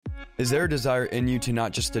Is there a desire in you to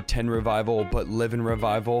not just attend revival, but live in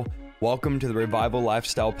revival? Welcome to the Revival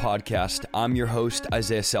Lifestyle Podcast. I'm your host,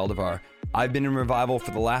 Isaiah Saldivar. I've been in revival for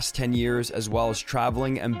the last 10 years, as well as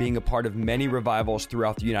traveling and being a part of many revivals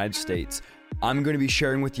throughout the United States. I'm going to be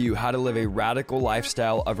sharing with you how to live a radical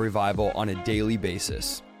lifestyle of revival on a daily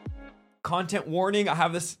basis. Content warning, I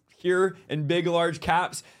have this here in big, large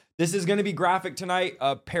caps. This is going to be graphic tonight.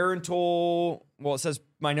 It says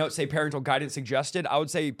my notes say parental guidance suggested. I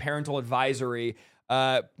would say parental advisory.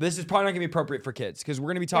 This is probably not going to be appropriate for kids because we're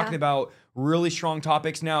going to be talking about really strong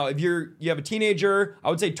topics. Now, if you have a teenager,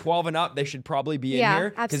 I would say 12 and up, they should probably be in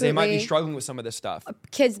here because they might be struggling with some of this stuff.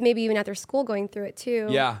 Kids maybe even at their school going through it too.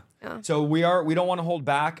 Yeah. So we don't want to hold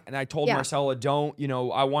back. And I told Marcela,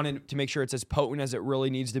 I wanted to make sure it's as potent as it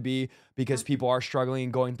really needs to be because people are struggling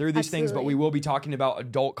and going through these things, but we will be talking about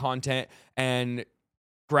adult content and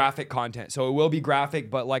graphic content. So it will be graphic,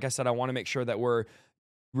 but like I said, I want to make sure that we're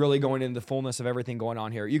really going into the fullness of everything going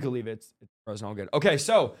on here. You can leave it. It's frozen all good. Okay,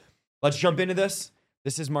 so let's jump into this.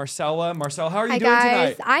 This is Marcela. Marcela, how are you doing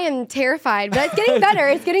tonight? I am terrified, but it's getting better.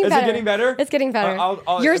 It's getting better. Is it getting better? It's getting better.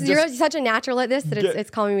 You're such a natural at this that it's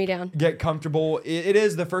calming me down. Get comfortable. It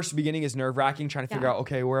is the first beginning is nerve-wracking, trying to figure out,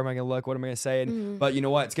 okay, where am I going to look? What am I going to say? But you know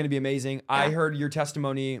what? It's going to be amazing. Yeah. I heard your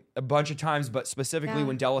testimony a bunch of times, but specifically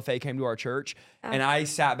when Della Faye came to our church, and I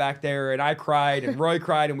sat back there and I cried and Roy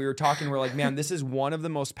cried and we were talking. We're like, man, this is one of the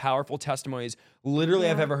most powerful testimonies literally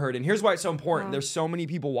I've ever heard. And here's why it's so important. There's so many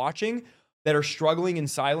people watching that are struggling in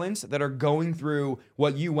silence, that are going through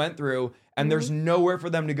what you went through, and there's nowhere for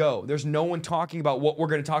them to go. There's no one talking about what we're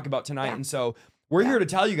going to talk about tonight. And so we're here to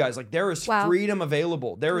tell you guys, like, there is freedom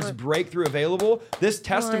available. There is breakthrough available. This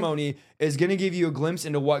testimony is going to give you a glimpse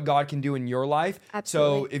into what God can do in your life.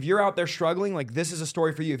 Absolutely. So if you're out there struggling, like, this is a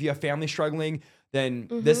story for you. If you have family struggling, then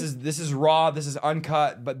this is raw, this is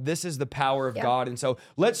uncut, but this is the power of God. And so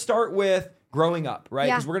let's start with growing up, right?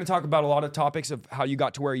 Because we're going to talk about a lot of topics of how you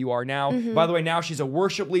got to where you are now. By the way, now she's a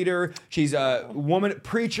worship leader. She's a woman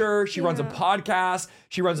preacher. She runs a podcast.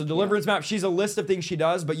 She runs a deliverance map. She's a list of things she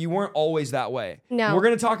does, but you weren't always that way. No. We're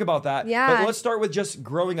going to talk about that. Yeah. But let's start with just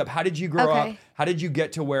growing up. How did you grow up? How did you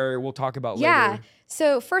get to where we'll talk about later? Yeah.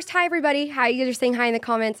 So first, hi, everybody. Hi, you're saying hi in the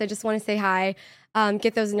comments. I just want to say hi,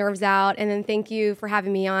 get those nerves out. And then thank you for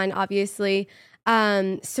having me on, obviously.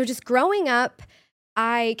 So just growing up,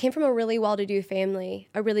 I came from a really well-to-do family,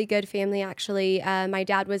 a really good family, actually. My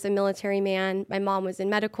dad was a military man. My mom was in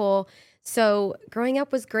medical. So growing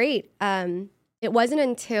up was great. It wasn't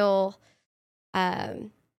until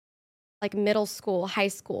like middle school, high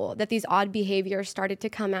school, that these odd behaviors started to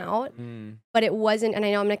come out. But it wasn't, and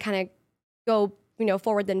I know I'm going to kind of go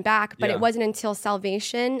forward then back, but it wasn't until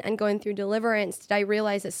salvation and going through deliverance did I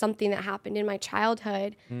realize that something that happened in my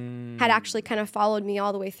childhood had actually kind of followed me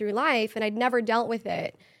all the way through life, and I'd never dealt with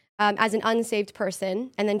it as an unsaved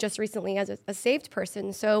person, and then just recently as a saved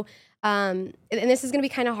person. So, and this is going to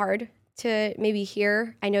be kind of hard to maybe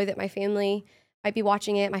hear. I know that my family might be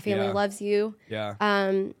watching it. My family loves you. Yeah.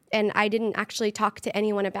 And I didn't actually talk to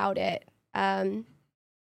anyone about it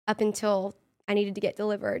up until I needed to get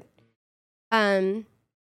delivered.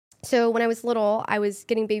 So when I was little, I was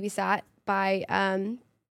getting babysat by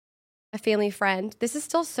a family friend. This is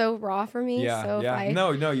still so raw for me. Yeah, so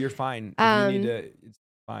No, you're fine. If you need to, it's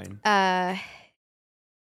fine. I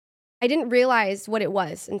didn't realize what it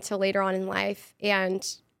was until later on in life, and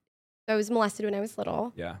I was molested when I was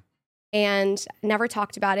little. Yeah. And never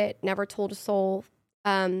talked about it, never told a soul.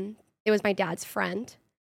 It was my dad's friend.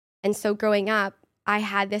 And so growing up, I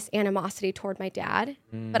had this animosity toward my dad,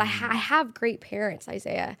 but I have great parents,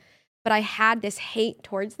 Isaiah, but I had this hate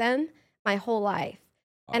towards them my whole life.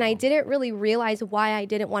 And I didn't really realize why I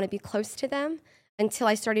didn't want to be close to them until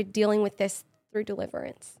I started dealing with this through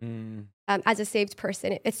deliverance. As a saved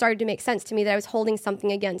person, it started to make sense to me that I was holding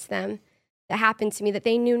something against them that happened to me that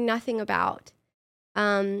they knew nothing about.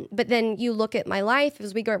 But then you look at my life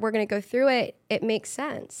as we're going to go through it, it makes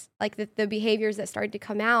sense. Like the behaviors that started to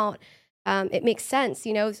come out, it makes sense.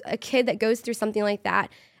 A kid that goes through something like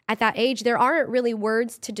that at that age, there aren't really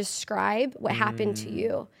words to describe what happened to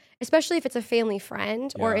you, especially if it's a family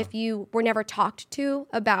friend or if you were never talked to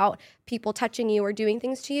about people touching you or doing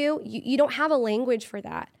things to you. You don't have a language for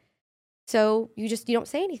that. So you don't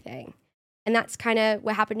say anything. And that's kind of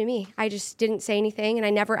what happened to me. I just didn't say anything, and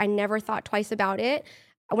I never thought twice about it.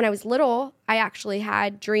 When I was little, I actually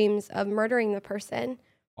had dreams of murdering the person.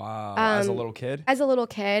 Wow. As a little kid? As a little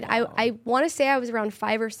kid. Wow. I want to say I was around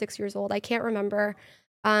 5 or 6 years old. I can't remember.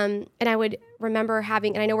 And I would remember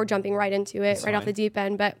having, and I know we're jumping right into it, off the deep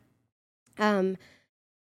end, but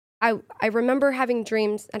I remember having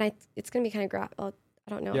dreams, and it's going to be kind of I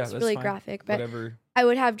don't know. Yeah, it's that's really fine. graphic, but Whatever. I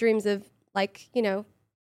would have dreams of like,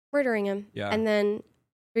 murdering him. Yeah. And then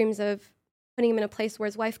dreams of putting him in a place where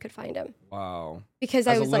his wife could find him. Wow. Because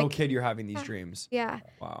As I was a little like, kid, you're having these dreams. yeah.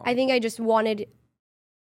 Wow. I think I just wanted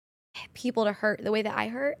people to hurt the way that I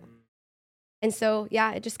hurt. And so,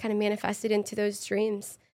 yeah, it just kind of manifested into those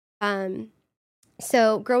dreams.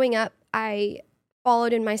 So growing up, I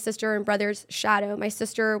followed in my sister and brother's shadow. My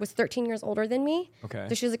sister was 13 years older than me. Okay.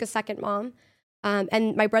 So she was like a second mom.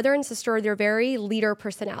 And my brother and sister, they're very leader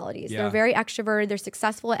personalities. Yeah. They're very extroverted. They're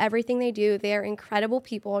successful at everything they do. They're incredible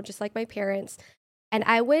people, just like my parents. And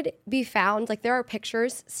I would be found, like there are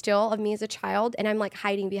pictures still of me as a child, and I'm like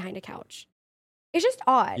hiding behind a couch. It's just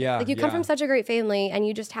odd. Yeah, like you come from such a great family and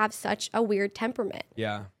you just have such a weird temperament.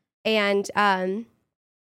 Yeah. And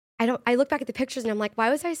I look back at the pictures and I'm like, why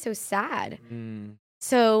was I so sad?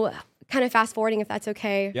 So kind of fast forwarding, if that's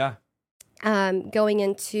okay. Yeah. Going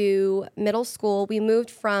into middle school, we moved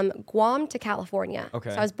from Guam to California. Okay.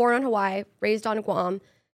 So I was born on Hawaii, raised on Guam,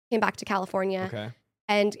 came back to California. Okay.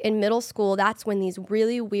 And in middle school, that's when these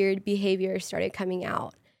really weird behaviors started coming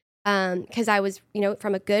out. Because I was,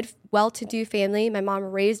 from a good, well-to-do family. My mom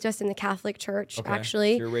raised us in the Catholic Church,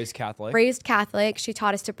 actually. So you're raised Catholic? Raised Catholic. She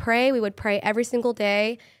taught us to pray. We would pray every single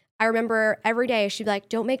day. I remember every day she'd be like,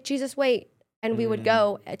 don't make Jesus wait. And we would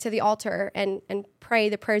go to the altar and pray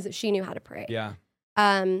the prayers that she knew how to pray. Yeah.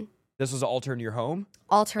 This was an altar in your home?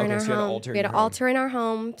 Altar in our so home. We had an altar in our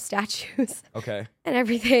home, statues. Okay. And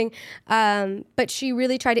everything. But she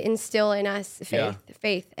really tried to instill in us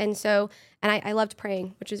faith. And so, and I loved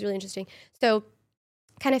praying, which was really interesting. So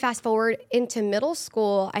kind of fast forward into middle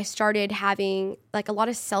school, I started having like a lot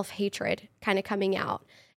of self-hatred kind of coming out.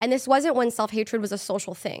 And this wasn't when self-hatred was a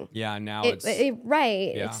social thing. Yeah, now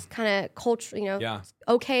right. Yeah. It's kind of cultural, Yeah. It's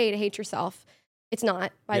okay to hate yourself. It's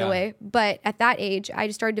not, by the way. But at that age, I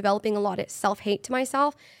just started developing a lot of self-hate to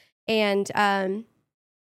myself. And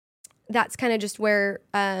that's kind of just where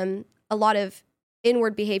a lot of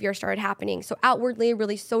inward behavior started happening. So outwardly,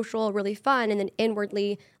 really social, really fun. And then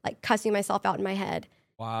inwardly, like cussing myself out in my head.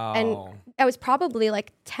 Wow. And I was probably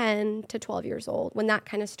like 10 to 12 years old when that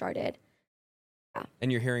kind of started. Yeah.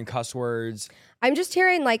 And you're hearing cuss words. I'm just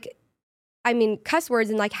hearing cuss words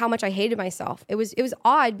and like how much I hated myself. It was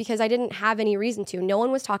odd because I didn't have any reason to. No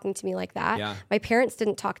one was talking to me like that. Yeah. My parents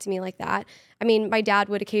didn't talk to me like that. I mean, my dad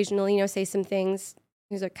would occasionally, say some things.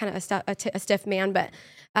 He was a kind of a stiff man, but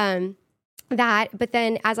But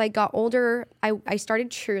then as I got older, I started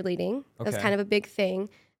cheerleading. That was kind of a big thing.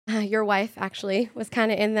 Your wife actually was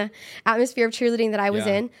kind of in the atmosphere of cheerleading that I was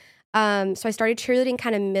in. So I started cheerleading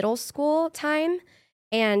kind of middle school time.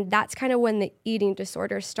 And that's kind of when the eating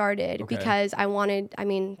disorder started because I wanted, I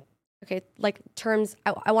wanted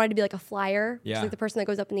to be like a flyer, just like the person that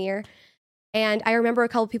goes up in the air. And I remember a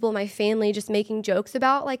couple people in my family just making jokes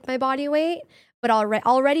about like my body weight. But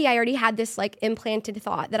already I already had this like implanted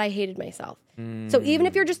thought that I hated myself. So even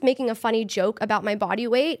if you're just making a funny joke about my body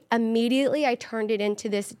weight, immediately I turned it into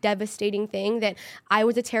this devastating thing that I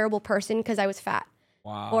was a terrible person because I was fat.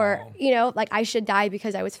 Wow. Or, like I should die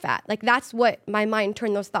because I was fat. Like that's what my mind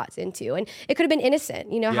turned those thoughts into. And it could have been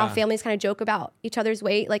innocent, how families kind of joke about each other's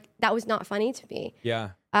weight. Like that was not funny to me. Yeah.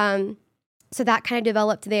 So that kind of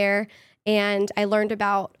developed there. And I learned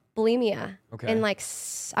about bulimia in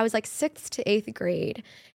I was like 6th to 8th grade.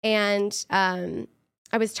 And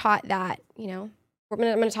I was taught that, I'm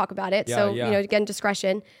going to talk about it. Again,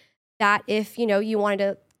 discretion, that if, you wanted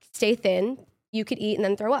to stay thin, you could eat and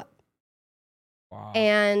then throw up. Wow.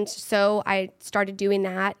 And so I started doing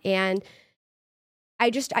that. And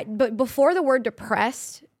but before the word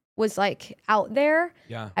depressed was like out there,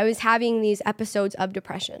 I was having these episodes of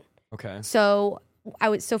depression. Okay. So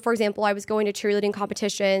for example, I was going to cheerleading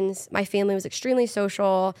competitions. My family was extremely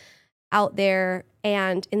social out there.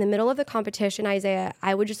 And in the middle of the competition, Isaiah,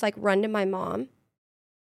 I would just like run to my mom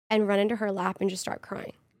and run into her lap and just start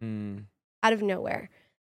crying out of nowhere.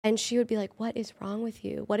 And she would be like, what is wrong with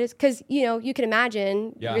you? Because, you can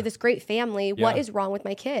imagine you're this great family. What is wrong with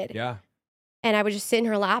my kid? Yeah. And I would just sit in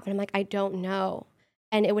her lap and I'm like, I don't know.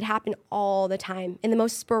 And it would happen all the time in the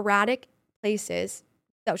most sporadic places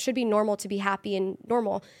that should be normal to be happy and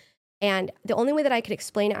normal. And the only way that I could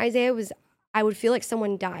explain it, Isaiah, was I would feel like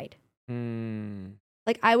someone died.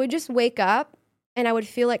 Like I would just wake up and I would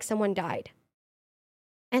feel like someone died.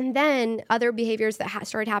 And then other behaviors that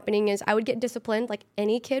started happening is I would get disciplined like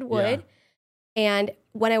any kid would. Yeah. And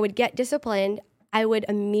when I would get disciplined, I would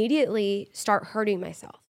immediately start hurting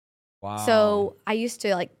myself. Wow. So I used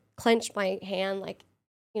to like clench my hand, like,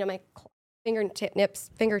 my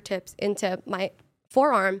fingertips into my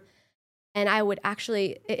forearm. And I would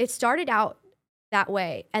actually, it started out that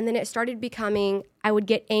way. And then it started becoming, I would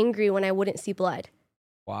get angry when I wouldn't see blood.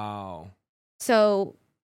 Wow. So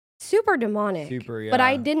super demonic. Super, yeah. But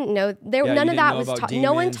I didn't know. None of that was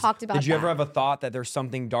no one talked about that. Did you ever have a thought that there's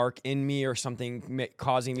something dark in me or something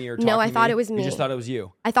causing me or talking No, I to thought me? it was me. You just thought it was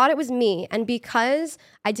you? I thought it was me. And because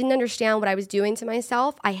I didn't understand what I was doing to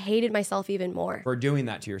myself, I hated myself even more. For doing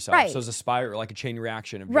that to yourself. Right. So it's a spiral, like a chain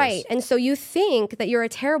reaction of right. And so you think that you're a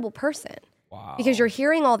terrible person. Wow. Because you're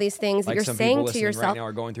hearing all these things that you're saying to yourself. Right now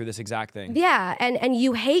are going through this exact thing. Yeah, and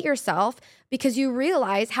you hate yourself because you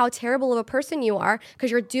realize how terrible of a person you are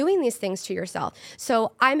because you're doing these things to yourself.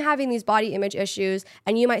 So I'm having these body image issues,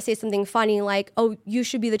 and you might say something funny like, "Oh, you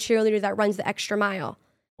should be the cheerleader that runs the extra mile."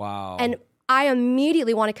 Wow. And I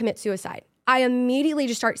immediately want to commit suicide. I immediately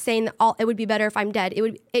just start saying that it would be better if I'm dead.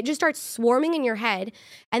 It just starts swarming in your head,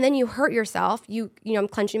 and then you hurt yourself. I'm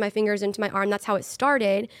clenching my fingers into my arm. That's how it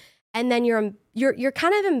started. And then you're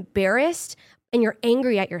kind of embarrassed and you're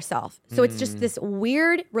angry at yourself. So it's just this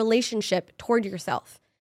weird relationship toward yourself.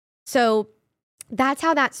 So that's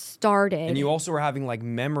how that started. And you also were having like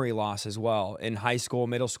memory loss as well in high school,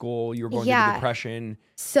 middle school. You were going through depression.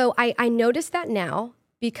 So I noticed that now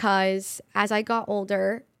because as I got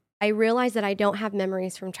older, I realized that I don't have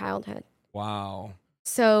memories from childhood. Wow.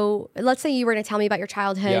 So let's say you were going to tell me about your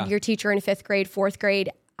childhood, your teacher in 5th grade, 4th grade.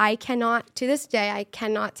 To this day, I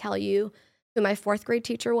cannot tell you who my 4th grade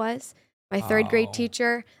teacher was, my 3rd grade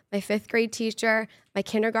teacher, my 5th grade teacher, my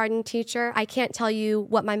kindergarten teacher. I can't tell you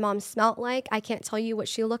what my mom smelled like. I can't tell you what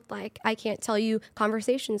she looked like. I can't tell you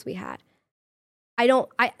conversations we had.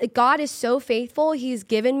 God is so faithful. He's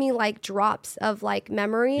given me like drops of like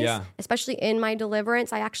memories, especially in my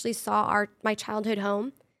deliverance. I actually saw my childhood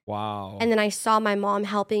home. Wow. And then I saw my mom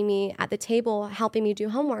helping me at the table, helping me do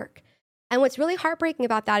homework. And what's really heartbreaking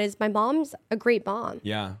about that is my mom's a great mom.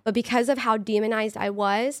 Yeah. But because of how demonized I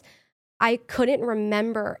was, I couldn't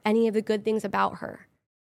remember any of the good things about her.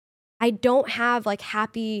 I don't have like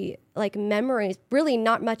happy like memories, really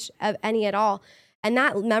not much of any at all. And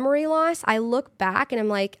that memory loss, I look back and I'm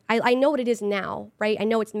like, I know what it is now, right? I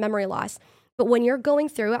know it's memory loss. But when you're going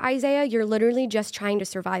through it, Isaiah, you're literally just trying to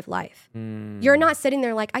survive life. You're not sitting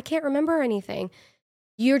there like, I can't remember anything.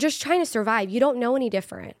 You're just trying to survive. You don't know any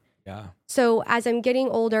different. Yeah. So as I'm getting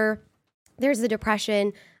older, there's the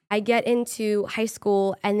depression. I get into high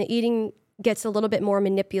school and the eating gets a little bit more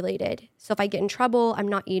manipulated. So if I get in trouble, I'm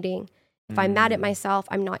not eating. If I'm mad at myself,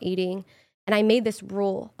 I'm not eating. And I made this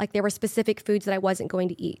rule, like there were specific foods that I wasn't going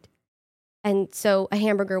to eat. And so a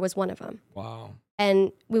hamburger was one of them. Wow.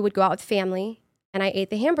 And we would go out with family and I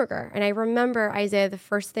ate the hamburger. And I remember, Isaiah, the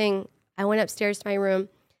first thing, I went upstairs to my room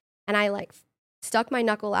and I like stuck my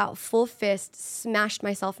knuckle out, full fist, smashed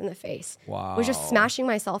myself in the face. Wow. I was just smashing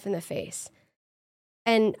myself in the face.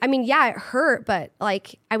 And I mean, yeah, it hurt, but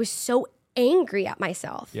like I was so angry at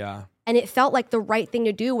myself. Yeah. And it felt like the right thing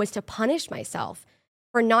to do was to punish myself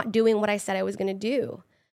for not doing what I said I was going to do.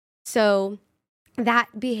 So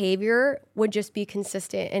that behavior would just be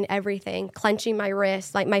consistent in everything, clenching my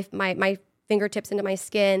wrists, like my fingertips into my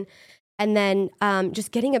skin. And then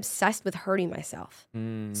just getting obsessed with hurting myself.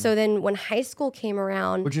 So then when high school came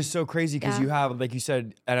around. Which is so crazy because you have, like you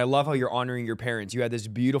said, and I love how you're honoring your parents. You had this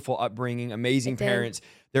beautiful upbringing, amazing parents.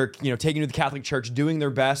 They're, taking you to the Catholic Church, doing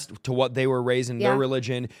their best to what they were raised in their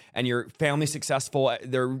religion, and your family's successful.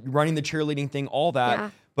 They're running the cheerleading thing, all that. Yeah.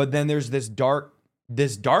 But then there's this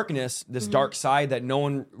darkness, this dark side that no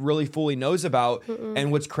one really fully knows about.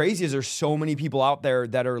 And what's crazy is there's so many people out there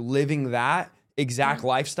that are living that exact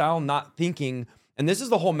lifestyle, not thinking, and this is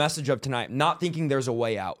the whole message of tonight, not thinking there's a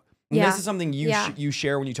way out. And this is something you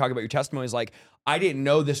share when you talk about your testimonies. Like, I didn't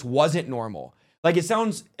know this wasn't normal. Like it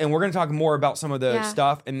sounds, and we're going to talk more about some of the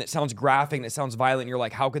stuff, and it sounds graphic and it sounds violent. And you're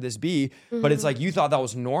like, how could this be? But it's like, you thought that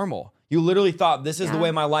was normal. You literally thought this is the way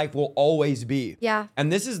my life will always be. Yeah.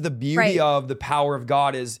 And this is the beauty of the power of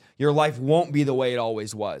God is your life won't be the way it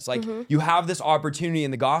always was. Like you have this opportunity in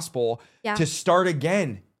the gospel to start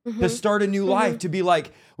again. To start a new life, to be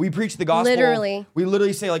like, we preach the gospel. We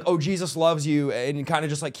literally say like, oh, Jesus loves you, and kind of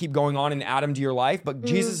just like keep going on and add him to your life. But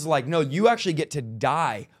Jesus is like, no, you actually get to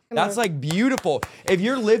die. That's like beautiful. If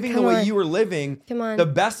you're living the way you were living,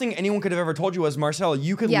 the best thing anyone could have ever told you was, Marcela,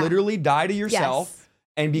 you could literally die to yourself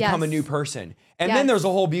and become a new person. And then there's a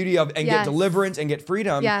whole beauty of, and get deliverance and get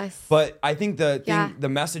freedom. But I think the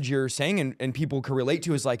message you're saying and people can relate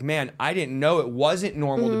to is like, man, I didn't know it wasn't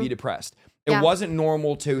normal to be depressed. It wasn't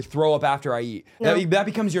normal to throw up after I eat. That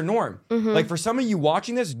becomes your norm. Like for some of you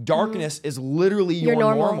watching this, darkness is literally your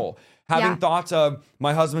normal. Having thoughts of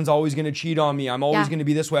my husband's always going to cheat on me. I'm always going to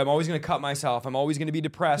be this way. I'm always going to cut myself. I'm always going to be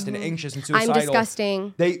depressed and anxious and suicidal. I'm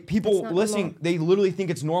disgusting. People listening, they literally think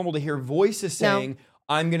it's normal to hear voices saying,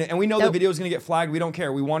 and we know the video is going to get flagged. We don't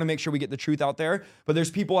care. We want to make sure we get the truth out there. But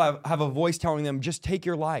there's people have a voice telling them, just take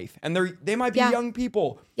your life. And they might be young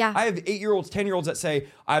people. Yeah. I have 8-year-olds, 10-year-olds that say,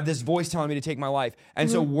 I have this voice telling me to take my life. And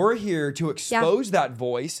so we're here to expose that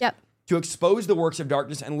voice. Yep. To expose the works of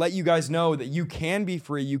darkness and let you guys know that you can be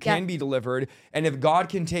free, you can be delivered. And if God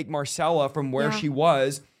can take Marcela from where she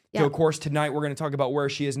was, to, of course, tonight we're going to talk about where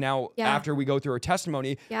she is now after we go through her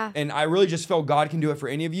testimony. Yeah. And I really just feel God can do it for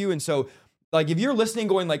any of you. And so, like, if you're listening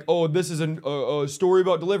going like, oh, this is a story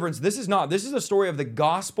about deliverance, this is not. This is a story of the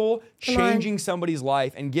gospel changing somebody's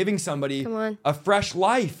life and giving somebody a fresh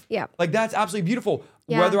life. Yeah. Like, that's absolutely beautiful.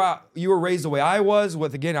 Yeah. Whether you were raised the way I was,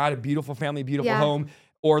 with, again, I had a beautiful family, beautiful home,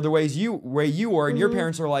 or the way you were, and your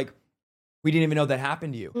parents are like, we didn't even know that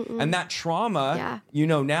happened to you. And that trauma,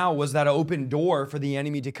 now was that open door for the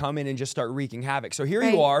enemy to come in and just start wreaking havoc. So here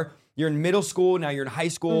you are, you're in middle school, now you're in high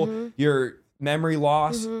school, you're memory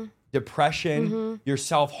loss, depression, you're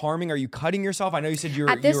self-harming. Are you cutting yourself? I know you said you're...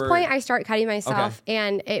 At this point, I start cutting myself.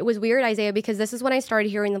 And it was weird, Isaiah, because this is when I started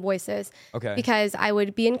hearing the voices. Okay. Because I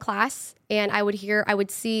would be in class and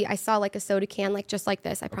I saw like a soda can, like just like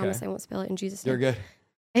this. I promise I won't spill it in Jesus' name. You're good.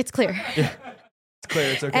 It's clear. Yeah, it's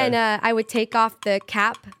clear. It's okay. And I would take off the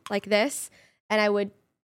cap like this, and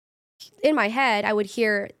in my head, I would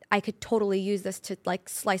hear, I could totally use this to like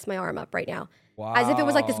slice my arm up right now. Wow. As if it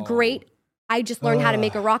was like this great, I just learned how to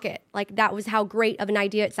make a rocket. Like, that was how great of an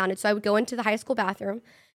idea it sounded. So I would go into the high school bathroom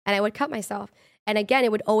and I would cut myself. And again,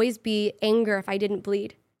 it would always be anger if I didn't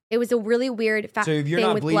bleed. It was a really weird So if you're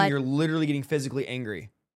not bleeding, you're literally getting physically angry.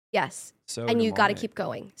 Yes. And you got to keep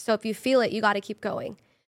going. So if you feel it, you got to keep going.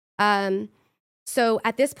 So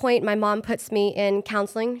at this point, my mom puts me in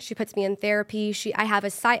counseling. She puts me in therapy. I have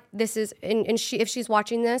a site. This is, if she's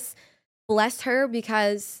watching this, bless her,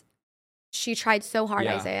 because she tried so hard,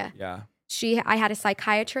 Isaiah. Yeah. I had a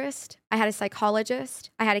psychiatrist. I had a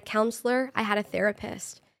psychologist. I had a counselor. I had a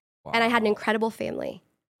therapist. Wow. And I had an incredible family.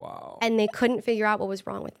 Wow. And they couldn't figure out what was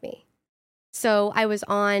wrong with me. So I was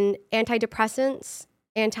on antidepressants,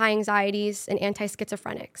 anti-anxieties, and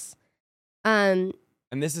anti-schizophrenics.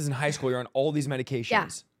 And this is in high school. You're on all these medications. Yeah.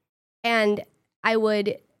 And I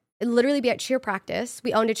would literally be at cheer practice.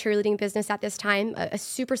 We owned a cheerleading business at this time, a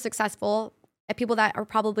super successful. People that are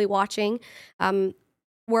probably watching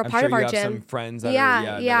were a part of our gym. Some friends that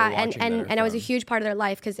and I was a huge part of their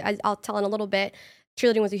life, because I'll tell in a little bit.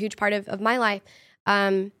 Cheerleading was a huge part of my life.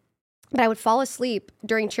 But I would fall asleep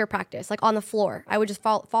during cheer practice, like on the floor. I would just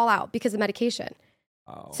fall out because of medication.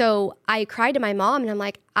 Oh. So I cried to my mom, and I'm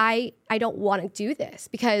like, I don't want to do this,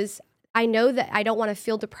 because I know that I don't want to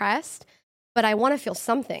feel depressed, but I want to feel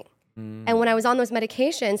something. And when I was on those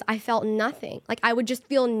medications, I felt nothing. Like, I would just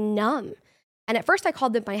feel numb. And at first I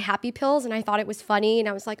called them my happy pills, and I thought it was funny. And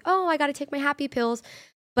I was like, oh, I got to take my happy pills.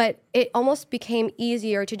 But it almost became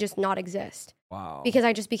easier to just not exist. Wow. Because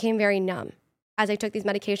I just became very numb as I took these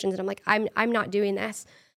medications. And I'm like, I'm not doing this.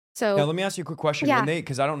 So now let me ask you a quick question. Yeah.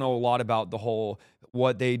 Because I don't know a lot about the whole,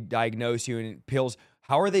 what they diagnose you in pills.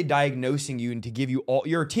 How are they diagnosing you and to give you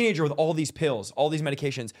you're a teenager with all these pills, all these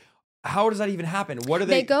medications. How does that even happen? What are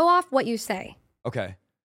they? They go off what you say. Okay.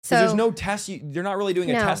 So there's no test. They're not really doing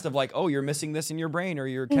a test of like, oh, you're missing this in your brain or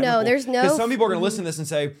your chemical. No, there's no. Because some people are going to listen to this and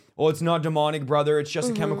say, well, it's not demonic, brother. It's just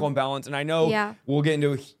a chemical imbalance. And I know we'll get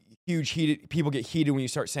into people get heated when you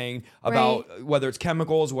start saying about whether it's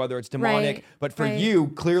chemicals, whether it's demonic. Right. But for you,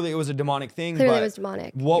 clearly it was a demonic thing. Clearly it was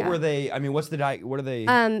demonic. What were they? I mean, what are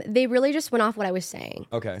they? They really just went off what I was saying.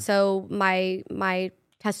 Okay. So my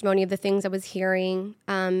testimony of the things I was hearing,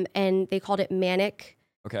 and they called it manic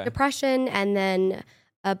depression, and then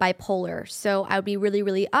bipolar. So I would be really,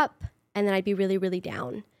 really up, and then I'd be really, really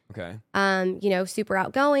down. Okay. Super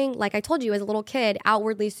outgoing. Like I told you, as a little kid,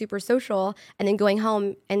 outwardly super social, and then going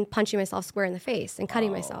home and punching myself square in the face and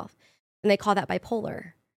cutting myself. And they call that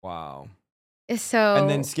bipolar. Wow. So, and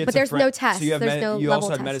then schizophrenia. But there's no test. So you also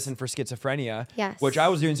have test. medicine for schizophrenia. Yes. Which I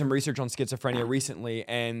was doing some research on schizophrenia recently,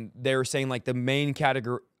 and they were saying like the main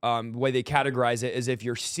category, way they categorize it is if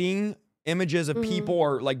you're seeing images of people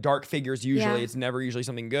or like dark figures. Usually, it's never usually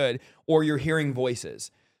something good, or you're hearing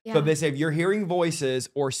voices. Yeah. So they say if you're hearing voices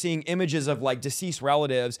or seeing images of like deceased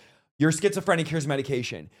relatives, you're schizophrenic, here's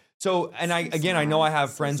medication. So, and I know I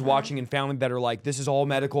have friends watching and family that are like, this is all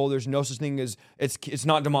medical. There's no such thing as, it's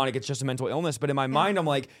not demonic. It's just a mental illness. But in my mind, I'm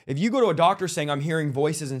like, if you go to a doctor saying I'm hearing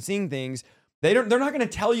voices and seeing things, They're not going to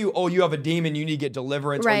tell you, oh, you have a demon, you need to get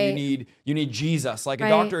deliverance, or you need Jesus, like a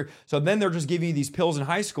doctor. So then they're just giving you these pills in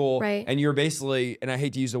high school, and you're basically, and I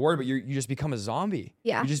hate to use the word, but you just become a zombie.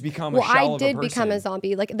 Yeah. You just become a shell of a person. Well, I did become a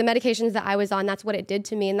zombie. Like the medications that I was on, that's what it did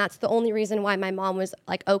to me. And that's the only reason why my mom was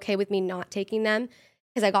like okay with me not taking them,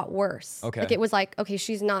 because I got worse. Okay. Like it was like, okay,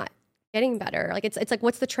 she's not getting better. Like it's like,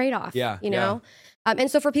 what's the trade-off? Yeah. You know?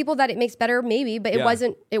 And so for people that it makes better, maybe, but it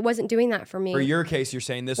wasn't doing that for me. For your case, you're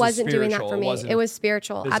saying this wasn't doing that for me. It was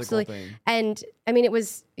spiritual, absolutely. Thing. And I mean, it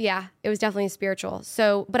was definitely spiritual.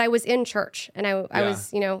 So, but I was in church, and I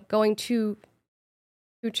was, going to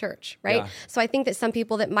church, right? Yeah. So I think that some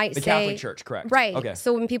people that might say Catholic church, correct? Right. Okay.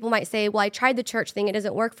 So when people might say, "Well, I tried the church thing; it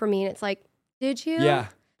doesn't work for me," and it's like, did you? Yeah.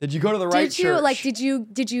 Did you go to the right church?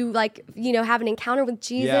 Did you have an encounter with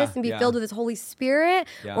Jesus and be filled with his Holy Spirit?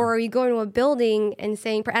 Yeah. Or are you going to a building and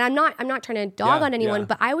saying prayer? And I'm not trying to dog on anyone,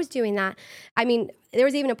 but I was doing that. I mean, there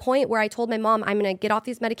was even a point where I told my mom, I'm going to get off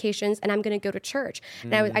these medications and I'm going to go to church.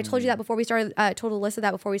 And I told you that before we started, told Alyssa that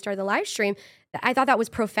before we started the live stream. I thought that was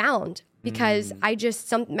profound because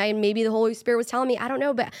maybe the Holy Spirit was telling me, I don't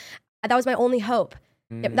know, but that was my only hope.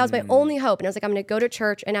 That was my only hope. And I was like, I'm going to go to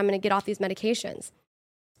church and I'm going to get off these medications.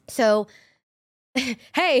 So,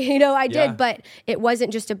 hey, I did, but it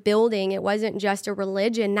wasn't just a building. It wasn't just a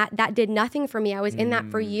religion. That did nothing for me. I was in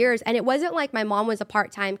that for years. And it wasn't like my mom was a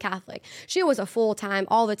part-time Catholic. She was a full-time,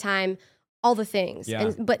 all the time, all the things.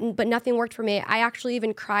 Yeah. But nothing worked for me. I actually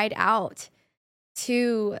even cried out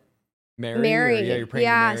to Mary. You're praying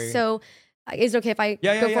to Mary. So is it okay if I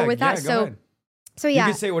go forward with that? Go ahead. So you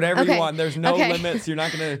can say whatever you want. There's no limits. You're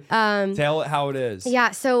not going to tell it how it is.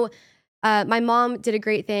 Yeah. So my mom did a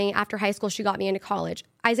great thing. After high school, she got me into college.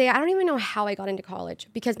 Isaiah, I don't even know how I got into college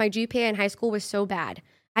because my GPA in high school was so bad.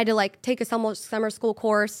 I had to take a summer school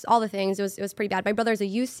course, all the things. It was pretty bad. My brother's a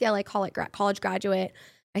UCLA college graduate.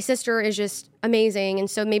 My sister is just amazing. And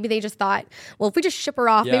so maybe they just thought, well, if we just ship her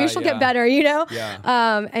off, maybe she'll get better,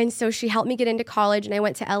 Yeah. And so she helped me get into college and I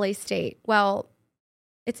went to LA State. Well,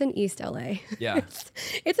 it's in East LA. Yeah.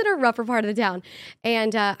 It's in a rougher part of the town.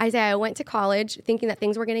 And Isaiah, I went to college thinking that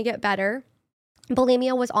things were going to get better.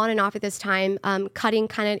 Bulimia was on and off at this time. Cutting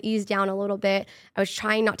kind of eased down a little bit. I was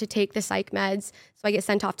trying not to take the psych meds, so I get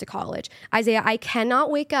sent off to college. Isaiah, I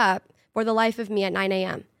cannot wake up for the life of me at 9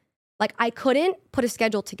 a.m. I couldn't put a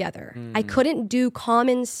schedule together. I couldn't do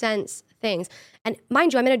common sense things. And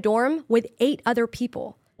mind you, I'm in a dorm with 8 other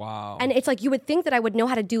people. Wow. And it's like you would think that I would know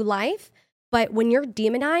how to do life, but when you're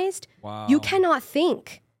demonized, you cannot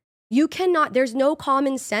think. You cannot, there's no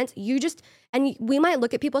common sense. And we might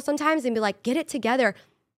look at people sometimes and be like, get it together.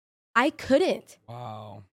 I couldn't.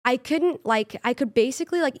 Wow. I couldn't, I could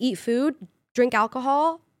basically eat food, drink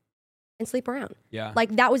alcohol, and sleep around. Yeah.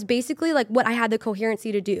 That was basically what I had the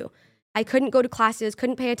coherency to do. I couldn't go to classes,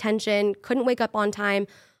 couldn't pay attention, couldn't wake up on time.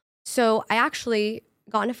 So I actually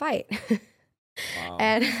got in a fight. Wow.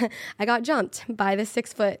 And I got jumped by the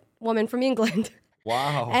 6-foot woman from England.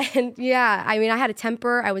 Wow. And yeah, I mean, I had a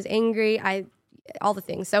temper. I was angry. All the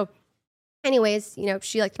things. So anyways,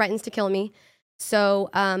 she threatens to kill me. So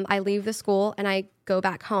I leave the school and I go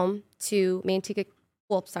back home to Manteca.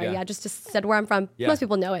 Well, sorry. Yeah. Just said where I'm from. Yeah. Most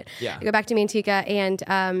people know it. Yeah. I go back to Manteca and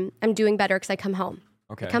I'm doing better because I come home.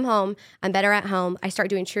 Okay. I come home. I'm better at home. I start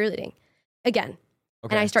doing cheerleading again.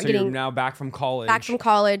 Okay. And I start you're now back from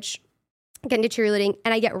college. Get into cheerleading,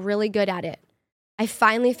 and I get really good at it. I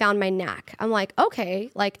finally found my knack. I'm like, okay,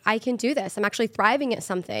 I can do this. I'm actually thriving at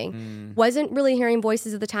something. Wasn't really hearing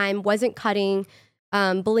voices at the time, wasn't cutting.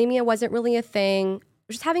 Bulimia wasn't really a thing. I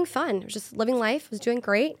was just having fun. I was just living life, was doing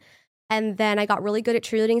great. And then I got really good at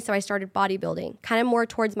cheerleading, so I started bodybuilding, kind of more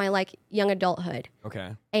towards my young adulthood.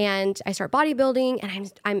 Okay. And I start bodybuilding,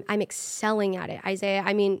 and I'm excelling at it, Isaiah.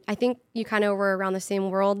 I mean, I think you kind of were around the same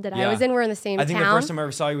world that I was in. We're in the same town. I think the first time I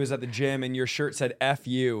ever saw you was at the gym, and your shirt said "F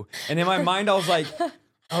you," and in my mind, I was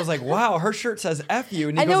like, wow, her shirt says F you.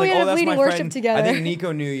 And Nico's like, oh, that's my friend. Together. I think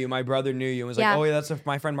Nico knew you. My brother knew you. And was like, oh, yeah, that's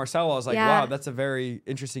my friend Marcela. I was like, wow, that's a very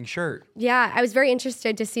interesting shirt. Yeah, I was very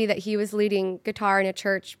interested to see that he was leading guitar in a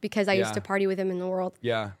church because I used to party with him in the world.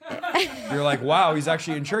 Yeah. You're like, wow, he's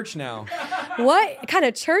actually in church now. What kind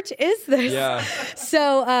of church is this? Yeah.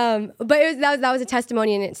 So, but that was a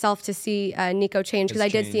testimony in itself to see Nico change because I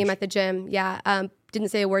did see him at the gym. Yeah. Didn't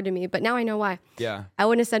say a word to me, but now I know why. Yeah. I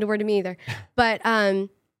wouldn't have said a word to me either. But,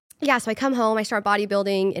 yeah, so I come home, I start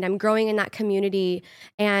bodybuilding, and I'm growing in that community.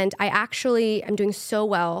 And I'm doing so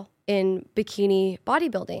well in bikini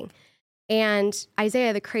bodybuilding. And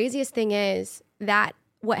Isaiah, the craziest thing is that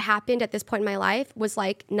what happened at this point in my life was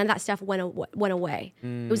none of that stuff went away.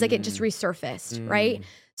 It was it just resurfaced, right?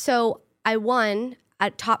 So I won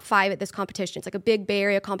at top 5 at this competition. It's like a big Bay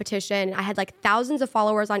Area competition. I had like thousands of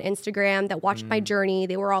followers on Instagram that watched my journey.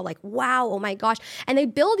 They were all like, wow, oh my gosh. And they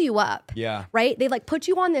build you up, right? They like put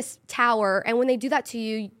you on this tower. And when they do that to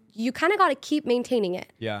you, you kind of got to keep maintaining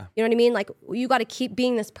it. Yeah. You know what I mean? Like you got to keep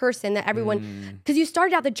being this person that everyone, because you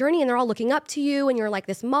started out the journey and they're all looking up to you and you're like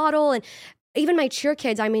this model. And even my cheer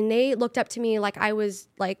kids, I mean, they looked up to me like I was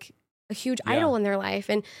like a huge idol in their life.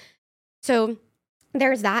 And so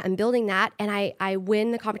there's that. I'm building that. And I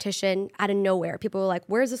win the competition out of nowhere. People were like,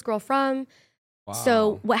 where's this girl from? Wow.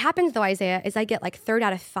 So what happens though, Isaiah, is I get like 3rd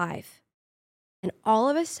out of 5. And all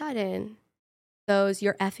of a sudden,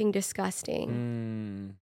 you're effing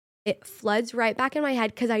disgusting. It floods right back in my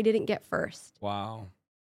head because I didn't get first. Wow.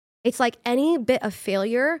 It's like any bit of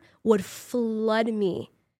failure would flood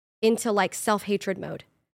me into like self-hatred mode.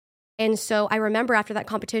 And so I remember after that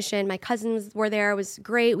competition, my cousins were there. It was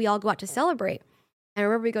great. We all go out to celebrate. I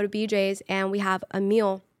remember we go to BJ's and we have a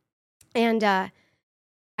meal. And I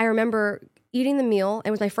remember eating the meal.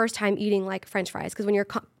 It was my first time eating like French fries because when you're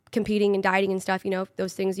competing and dieting and stuff, you know,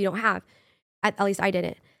 those things you don't have. At least I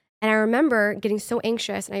didn't. And I remember getting so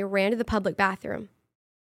anxious and I ran to the public bathroom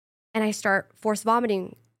and I start force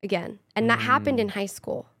vomiting again. And that happened in high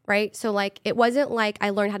school, right? So like, it wasn't like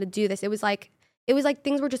I learned how to do this. It was like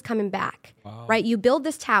things were just coming back, right? You build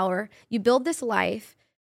this tower, you build this life,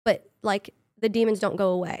 but like the demons don't go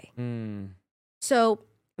away. So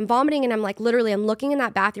I'm vomiting and I'm like, literally, I'm looking in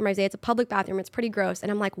that bathroom, Isaiah. It's a public bathroom. It's pretty gross.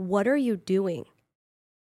 And I'm like, what are you doing?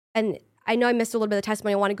 And I know I missed a little bit of the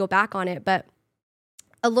testimony. I want to go back on it, but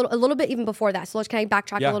a little bit even before that. So can I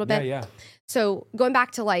backtrack a little bit? Yeah. So going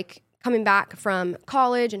back to like coming back from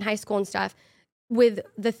college and high school and stuff, with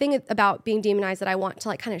the thing about being demonized that I want to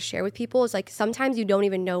like kind of share with people is like sometimes you don't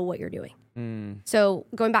even know what you're doing. So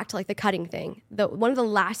going back to like the cutting thing, one of the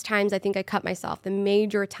last times I think I cut myself, the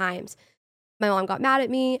major times, my mom got mad at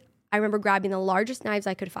me. I remember grabbing the largest knives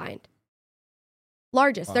I could find.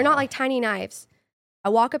 Largest. They're not like tiny knives. I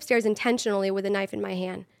walk upstairs intentionally with a knife in my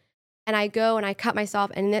hand. And I go and I cut myself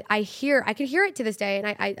and then I could hear it to this day.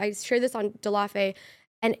 And I share this on DeLaFay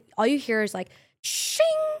and all you hear is like, shing,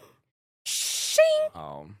 shing.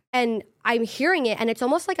 Oh. And I'm hearing it and it's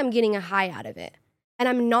almost like I'm getting a high out of it. And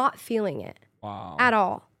I'm not feeling it at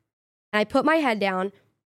all. And I put my head down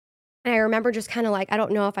and I remember just kind of like, I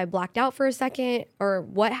don't know if I blacked out for a second or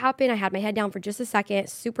what happened. I had my head down for just a second,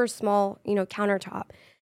 super small, countertop.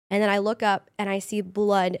 And then I look up and I see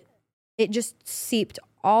blood. It just seeped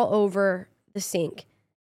all over the sink.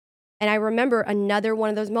 And I remember another one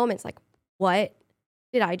of those moments, like, what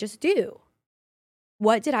did I just do?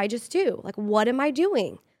 What did I just do? Like, what am I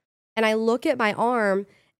doing? And I look at my arm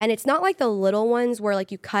and it's not like the little ones where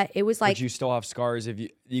like you cut. It was like. But you still have scars. If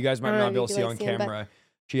you guys might not be able to see on camera.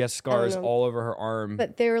 She has scars all over her arm.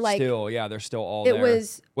 But they're like. They're still all there. It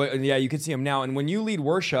was. Well, yeah, you can see them now. And when you lead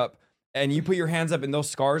worship, and you put your hands up and those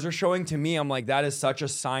scars are showing, to me, I'm like, that is such a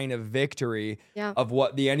sign of victory of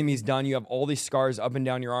what the enemy's done. You have all these scars up and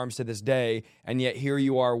down your arms to this day, and yet here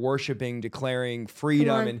you are worshiping, declaring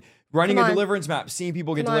freedom, and running a deliverance map, seeing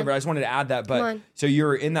people get delivered. I just wanted to add that. But so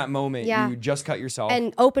you're in that moment, you just cut yourself.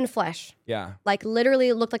 And open flesh. Yeah. Like literally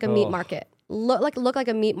it looked like a meat market. Looked like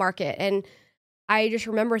a meat market. And I just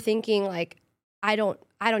remember thinking like, I don't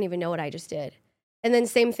even know what I just did. And then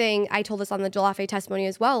same thing, I told this on the DeLaFay testimony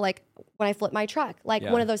as well, like when I flipped my truck, like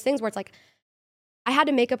one of those things where it's like, I had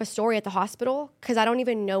to make up a story at the hospital because I don't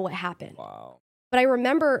even know what happened. Wow. But I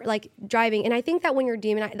remember like driving, and I think that when you're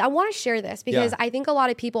demonized, I want to share this because I think a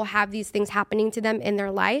lot of people have these things happening to them in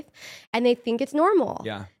their life and they think it's normal.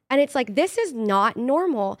 Yeah. And it's like, this is not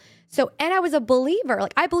normal. So, and I was a believer,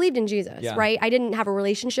 like I believed in Jesus, right? I didn't have a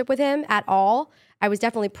relationship with him at all. I was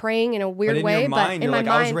definitely praying in a weird way, but in my mind,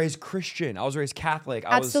 I was raised Christian. I was raised Catholic.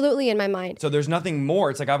 Absolutely in my mind. So there's nothing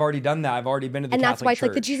more. It's like, I've already done that. I've already been to the Catholic church. And that's why it's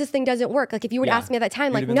like the Jesus thing doesn't work. Like if you would ask me at that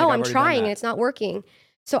time, like, no, I'm trying and it's not working.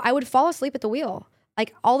 So I would fall asleep at the wheel,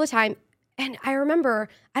 like all the time. And I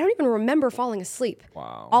don't even remember falling asleep.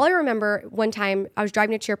 Wow. All I remember one time I was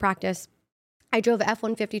driving to cheer practice. I drove a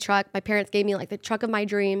F-150 truck. My parents gave me like the truck of my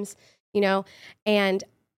dreams, and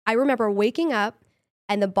I remember waking up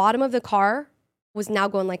and the bottom of the car was now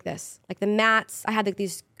going like this. Like the mats, I had like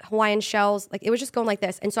these Hawaiian shells, like it was just going like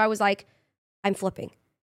this. And so I was like, I'm flipping.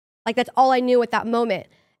 Like that's all I knew at that moment.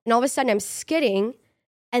 And all of a sudden I'm skidding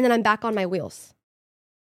and then I'm back on my wheels.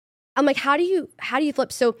 I'm like, how do you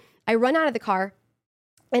flip? So I run out of the car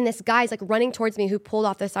and this guy's like running towards me who pulled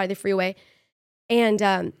off the side of the freeway.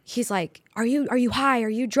 And he's like, are you high? Are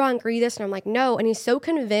you drunk? Are you this? And I'm like, no. And he's so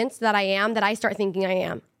convinced that I am that I start thinking I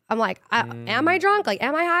am. I'm like, am I drunk? Like,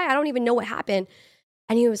 am I high? I don't even know what happened.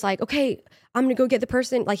 And he was like, okay, I'm going to go get the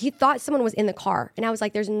person. Like, he thought someone was in the car. And I was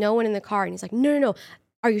like, there's no one in the car. And he's like, no.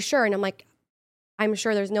 Are you sure? And I'm like, I'm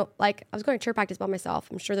sure there's no, like, I was going to cheer practice by myself.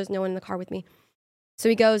 I'm sure there's no one in the car with me. So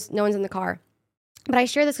he goes, no one's in the car. But I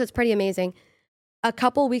share this because it's pretty amazing. A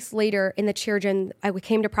couple weeks later in the cheer gym, I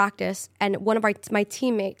came to practice, and one of my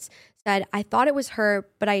teammates said, I thought it was her,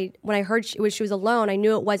 but when I heard she was alone, I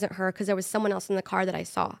knew it wasn't her because there was someone else in the car that I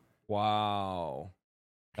saw. Wow.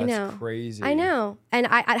 That's crazy. I know. And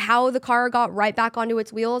how the car got right back onto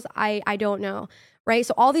its wheels, I don't know. Right?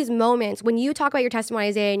 So all these moments, when you talk about your testimony,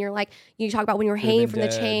 Isaiah, and you're like, you talk about when you were hanging from the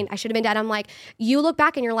chain, I should have been dead. I'm like, you look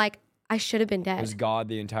back and you're like, I should have been dead. It was God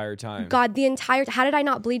the entire time. How did I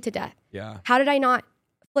not bleed to death? Yeah. How did I not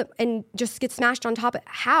flip and just get smashed on top of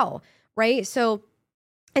how? Right? So,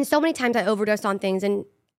 and so many times I overdosed on things, and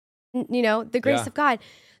the grace of God.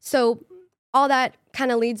 So all that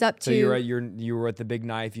kind of leads up to. So you were at the big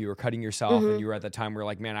knife, you were cutting yourself, and you were at the time where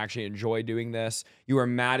like, man, I actually enjoy doing this. You were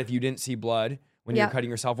mad if you didn't see blood when you were cutting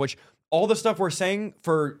yourself, which all the stuff we're saying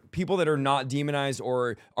for people that are not demonized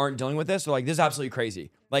or aren't dealing with this, are like, this is absolutely crazy.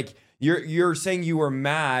 Like, you're saying you were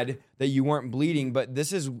mad that you weren't bleeding, but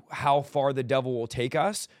this is how far the devil will take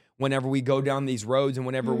us whenever we go down these roads and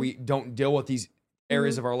whenever we don't deal with these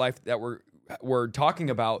areas of our life that we're talking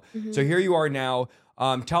about. So here you are now.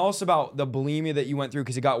 Tell us about the bulimia that you went through,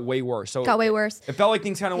 because it got way worse. So it felt like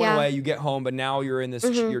things kind of went away. You get home, but now you're in this.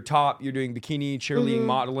 You're doing bikini, cheerleading,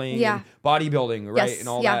 modeling, and bodybuilding, right, yes. and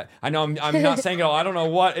all that. I know I'm not saying it all. I don't know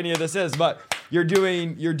what any of this is, but you're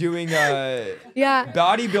doing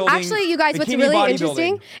bodybuilding. Actually, you guys, what's really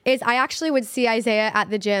interesting is I actually would see Isaiah at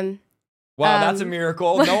the gym. Wow, that's a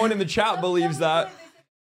miracle. No one in the chat believes that.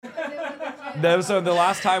 So the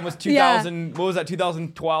last time was 2000. What was that?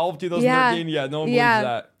 2012, 2013. Yeah, no one believes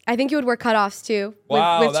that. I think you would wear cutoffs too.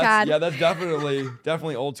 Wow, with Chad. That's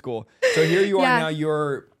definitely old school. So here you are now.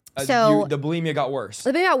 You're the bulimia got worse.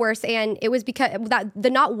 The bulimia got worse, and it was because the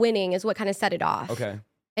not winning is what kind of set it off. Okay.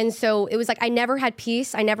 And so it was like I never had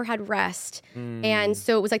peace, I never had rest, and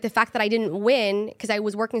so it was like the fact that I didn't win because I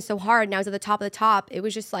was working so hard and I was at the top of the top. It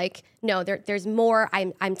was just like, no, there's more.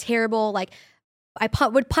 I'm terrible. Like I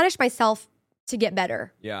would punish myself to get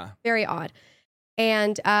better. Yeah. Very odd.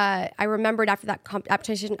 And I remembered after that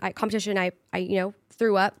competition, I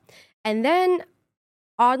threw up. And then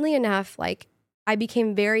oddly enough, like I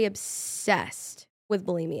became very obsessed with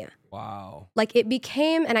bulimia. Wow. Like it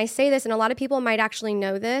became, and I say this, and a lot of people might actually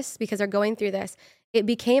know this because they're going through this. It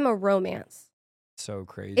became a romance. So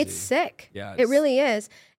crazy. It's sick. Yeah. It really is.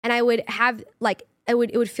 And I would have it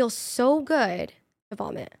would feel so good to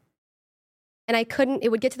vomit. And it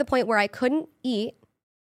would get to the point where I couldn't eat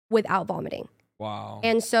without vomiting. Wow.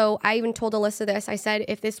 And so I even told Alyssa this. I said,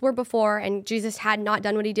 if this were before and Jesus had not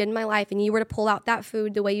done what he did in my life and you were to pull out that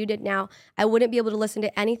food the way you did now, I wouldn't be able to listen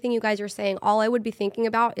to anything you guys are saying. All I would be thinking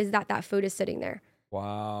about is that food is sitting there.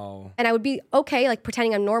 Wow. And I would be okay, like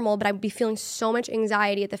pretending I'm normal, but I would be feeling so much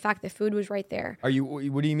anxiety at the fact that food was right there.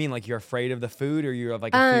 What do you mean? Like you're afraid of the food, or you have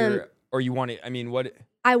like a fear, or you want it? I mean, what?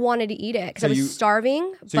 I wanted to eat it because I was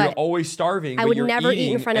starving. So you're always starving. I would never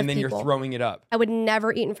eat in front of people. And then you're throwing it up. I would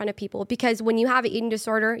never eat in front of people because when you have an eating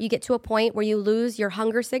disorder, you get to a point where you lose your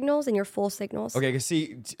hunger signals and your full signals. Okay,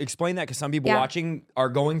 explain that because some people watching are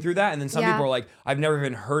going through that, and then some people are like, I've never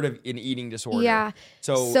even heard of an eating disorder. Yeah.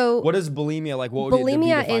 So what is bulimia like? What would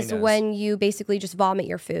bulimia is when you basically just vomit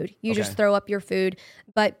your food. You just throw up your food.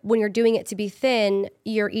 But when you're doing it to be thin,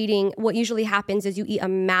 you're eating. What usually happens is you eat a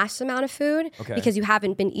mass amount of food because you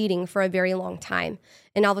haven't been eating for a very long time.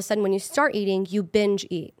 And all of a sudden, when you start eating, you binge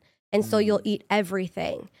eat. And so you'll eat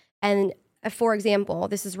everything. And for example,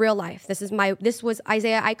 this is real life. This was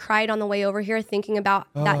Isaiah. I cried on the way over here thinking about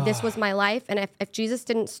that this was my life. And if Jesus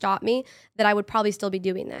didn't stop me, that I would probably still be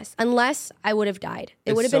doing this. Unless I would have died.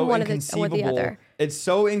 It would have been one of the or the other. It's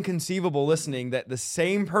so inconceivable listening that the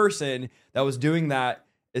same person that was doing that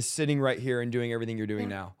is sitting right here and doing everything you're doing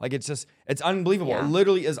now. Like it's unbelievable. It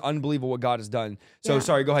literally is unbelievable what God has done. So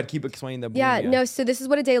sorry, go ahead, keep explaining the bulimia. Yeah, no, so this is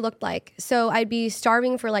what a day looked like. So I'd be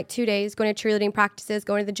starving for like 2 days, going to cheerleading practices,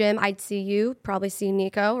 going to the gym. I'd see you, probably see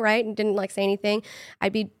Nico, right? And didn't like say anything.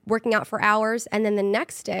 I'd be working out for hours. And then the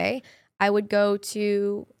next day I would go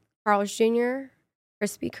to Carl's Jr.,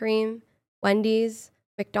 Krispy Kreme, Wendy's,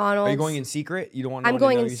 McDonald's. Are you going in secret? You don't want to know? I'm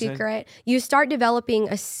going in secret. You start developing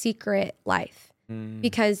a secret life.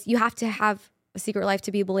 Because you have to have a secret life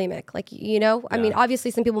to be bulimic. Like, I mean,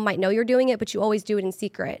 obviously some people might know you're doing it, but you always do it in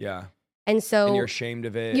secret. Yeah. And so and you're ashamed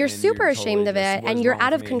of it. You're super ashamed of it. And you're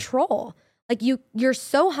out of control. Like you're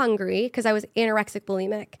so hungry because I was anorexic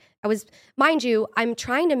bulimic. Mind you, I'm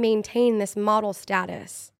trying to maintain this model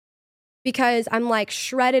status because I'm like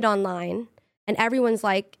shredded online And everyone's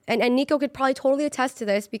like, and Nico could probably totally attest to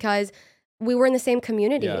this because we were in the same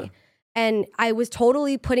community. Yeah. And I was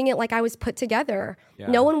totally putting it like I was put together. Yeah.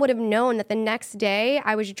 No one would have known that the next day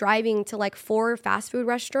I was driving to like 4 fast food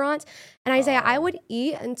restaurants. And Isaiah, I would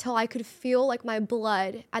eat until I could feel like my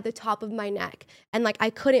blood at the top of my neck. And like I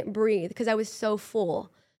couldn't breathe because I was so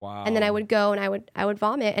full. Wow. And then I would go and I would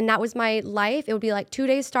vomit. And that was my life. It would be like 2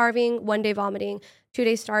 days starving, 1 day vomiting, 2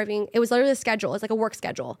 days starving. It was literally a schedule. It's like a work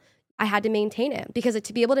schedule. I had to maintain it because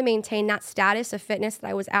to be able to maintain that status of fitness that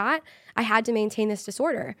I was at, I had to maintain this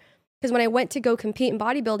disorder. Because when I went to go compete in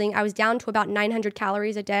bodybuilding, I was down to about 900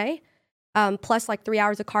 calories a day, plus like 3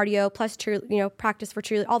 hours of cardio, plus practice for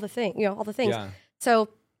cheerleading, all the things. Yeah. So,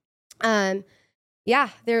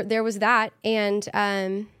 there was that, and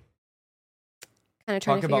kind of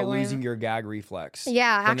trying Talk to figure about out losing your gag reflex.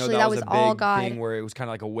 Yeah, I know actually, that was a all big God. thing where it was kind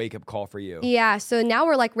of like a wake up call for you. Yeah. So now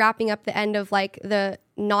we're like wrapping up the end of like the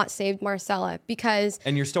not saved Marcela because.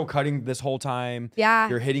 And you're still cutting this whole time. Yeah.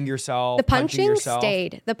 You're hitting yourself. The punching yourself.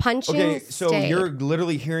 stayed. The punching. Okay, so stayed. you're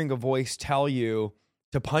literally hearing a voice tell you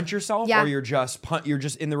to punch yourself, Yeah. or you're just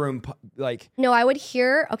in the room like. No, I would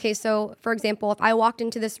hear. Okay, so for example, if I walked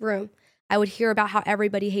into this room, I would hear about how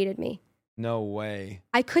everybody hated me. No way.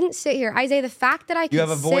 I couldn't sit here. Isaiah, the fact that I could You have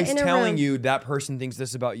a voice sit in telling room, you that person thinks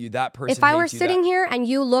this about you. That person. if I were hates you, sitting here and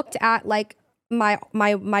you looked at like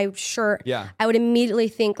my shirt, Yeah. I would immediately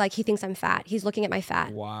think like he thinks I'm fat. He's looking at my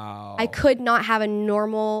fat. Wow. I could not have a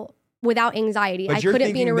normal without anxiety. But I you're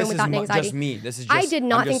couldn't be in a thinking room this without is anxiety. Just me. This is. Just, I did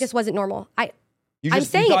not think this wasn't normal. I'm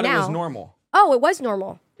saying thought it now. It was normal. Oh, it was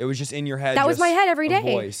normal. It was just in your head. That was my head every a day.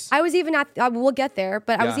 voice. I was even we'll get there,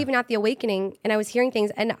 but I was Yeah. even at the awakening and I was hearing things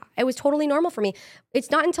and it was totally normal for me. It's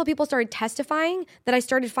not until people started testifying that I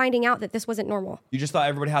started finding out that this wasn't normal. You just thought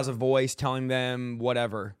everybody has a voice telling them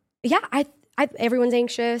whatever. Yeah, everyone's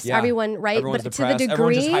anxious, Yeah. everyone, right? Everyone's but depressed. to the degree,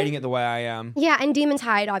 Everyone's just hiding it the way I am. yeah, and demons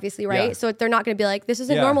hide, obviously, right? Yeah. So they're not going to be like, this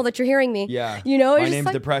isn't Yeah. normal that you're hearing me. Yeah. You know, My it's just name's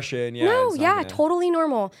like, depression. Yeah. no, it's not yeah, gonna- totally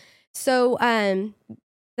normal. So,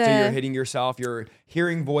 So you're hitting yourself. You're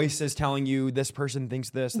hearing voices telling you this person thinks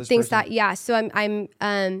this. This thinks person. that, yeah. So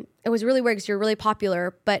it was really weird because you're really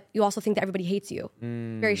popular, but you also think that everybody hates you.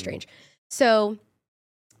 Very strange. So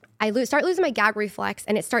I start losing my gag reflex,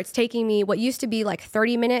 and it starts taking me what used to be like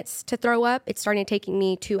 30 minutes to throw up. It's starting taking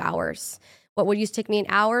me 2 hours. What would used to take me an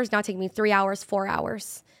hour is now taking me 3 hours, 4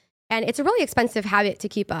 hours. And it's a really expensive habit to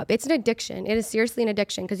keep up. It's an addiction. It is seriously an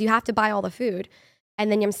addiction because you have to buy all the food. And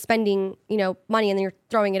then I'm spending, money, and then you're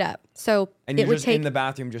throwing it up. So And you're it would just take in the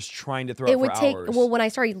bathroom just trying to throw it up would for take hours. well when I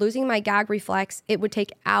started losing my gag reflex, it would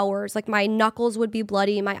take hours. Like my knuckles would be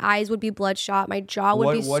bloody, my eyes would be bloodshot, my jaw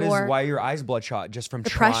would be sore. Why are your eyes bloodshot? Just from The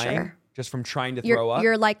trying? pressure. Just from trying to throw up?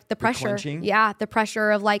 You're like the pressure. clenching? Yeah, the pressure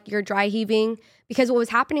of like your dry heaving. Because what was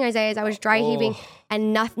happening, Isaiah, is I was dry heaving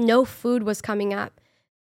and no food was coming up.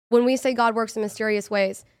 When we say God works in mysterious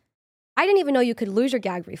ways, I didn't even know you could lose your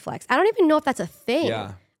gag reflex. I don't even know if that's a thing.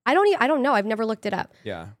 Yeah. I don't know. I've never looked it up.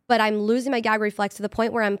 Yeah. But I'm losing my gag reflex to the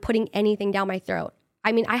point where I'm putting anything down my throat.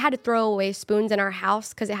 I mean, I had to throw away spoons in our house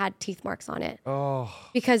because it had teeth marks on it. Oh.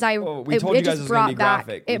 Because we told you guys just it was brought gonna be back.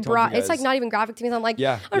 graphic. We It told brought. you It's like guys. not even graphic to me. So I'm like,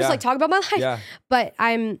 Yeah, I'm just yeah. like talking about my life. Yeah. But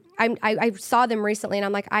I saw them recently, and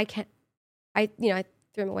I'm like, I can't. I threw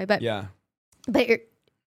them away. But Yeah. but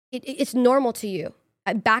it's normal to you.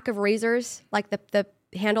 At back of razors, like the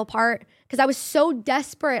handle part, because I was so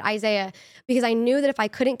desperate, Isaiah, because I knew that if I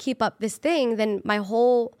couldn't keep up this thing, then my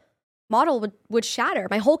whole model would shatter.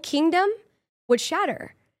 My whole kingdom would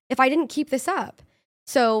shatter if I didn't keep this up.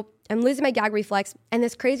 So I'm losing my gag reflex, and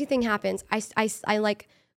this crazy thing happens. I like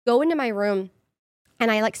go into my room,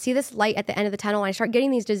 and I like see this light at the end of the tunnel, and I start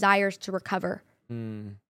getting these desires to recover.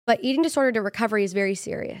 But eating disorder to recovery is very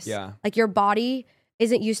serious. Yeah. Like your body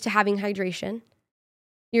isn't used to having hydration.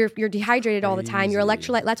 You're dehydrated all the time. Your Crazy.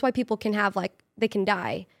 electrolyte, that's why people can have they can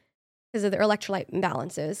die because of their electrolyte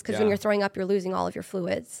imbalances. Because when Yeah. you're throwing up, you're losing all of your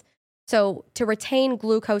fluids. So to retain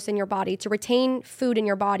glucose in your body, to retain food in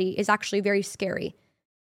your body is actually very scary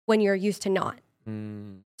when you're used to not.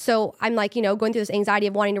 So I'm like, going through this anxiety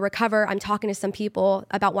of wanting to recover. I'm talking to some people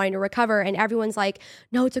about wanting to recover, and everyone's like,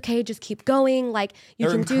 no, it's okay. Just keep going. Like you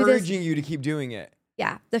They're can do this. encouraging you to keep doing it.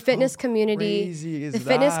 Yeah, the fitness community. Crazy is The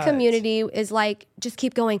fitness that? community is like, just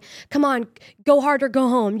keep going. Come on, go hard or go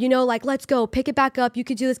home. Like, let's go. Pick it back up. You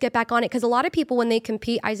could do this. Get back on it. Because a lot of people, when they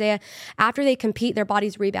compete, Isaiah, after they compete, their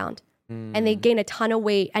bodies rebound. And they gain a ton of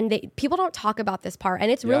weight. And people don't talk about this part.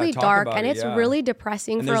 And it's really talk dark. about And it, it's yeah. really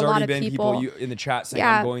depressing And for a there's lot already of been people. in the chat saying,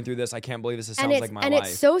 Yeah. I'm going through this. I can't believe this. It and sounds like my and life.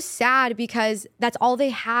 it's so sad because that's all they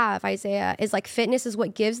have, Isaiah, is like fitness is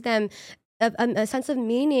what gives them a sense of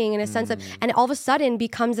meaning and a sense of, and all of a sudden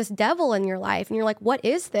becomes this devil in your life. And you're like, what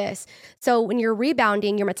is this? So when you're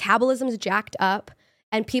rebounding, your metabolism's jacked up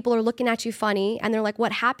and people are looking at you funny and they're like,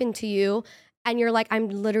 what happened to you? And you're like, I'm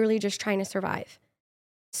literally just trying to survive.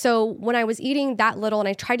 So when I was eating that little and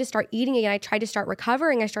I tried to start eating again, I tried to start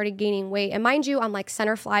recovering, I started gaining weight. And mind you, I'm like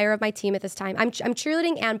center flyer of my team at this time. I'm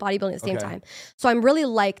cheerleading and bodybuilding at the same time. So I'm really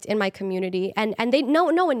liked in my community. And they no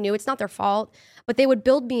one knew, it's not their fault, but they would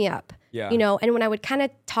build me up. You know, and when I would kind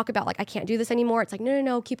of talk about like, I can't do this anymore, it's like,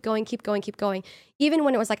 no, keep going. Even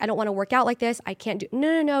when it was like, I don't want to work out like this, I can't do,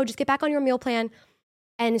 no, just get back on your meal plan.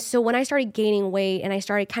 And so when I started gaining weight and I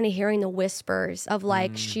started kind of hearing the whispers of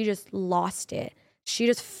like, she just lost it. She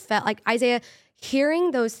just felt like, Isaiah,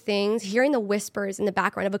 hearing those things, hearing the whispers in the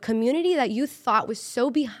background of a community that you thought was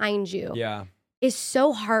so behind you is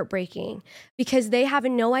so heartbreaking because they have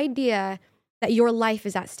no idea that your life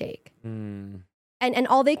is at stake. And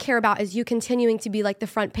all they care about is you continuing to be like the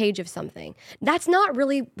front page of something. That's not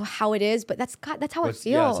really how it is, but that's how it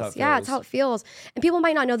feels. Yeah, it's how it feels. And people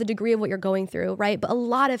might not know the degree of what you're going through, right? But a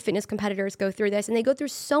lot of fitness competitors go through this and they go through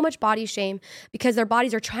so much body shame because their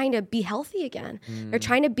bodies are trying to be healthy again. They're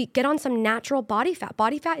trying to get on some natural body fat.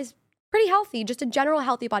 Body fat is pretty healthy, just a general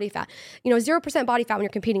healthy body fat. 0% body fat when you're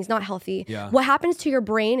competing is not healthy. What happens to your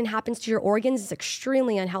brain and happens to your organs is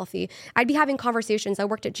extremely unhealthy. I'd be having conversations. I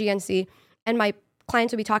worked at GNC and my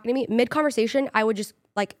clients would be talking to me mid-conversation. I would just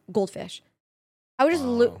like goldfish. I would just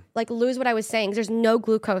lose what I was saying because there's no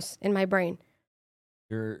glucose in my brain.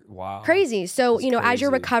 Crazy. So, as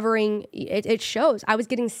you're recovering, it shows. I was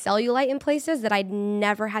getting cellulite in places that I'd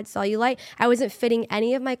never had cellulite. I wasn't fitting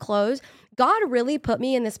any of my clothes. God really put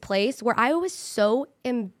me in this place where I was so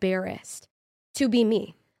embarrassed to be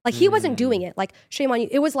me. Like he wasn't doing it. Like, shame on you.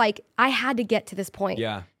 It was like, I had to get to this point.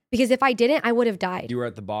 Yeah. Because if I didn't, I would have died. You were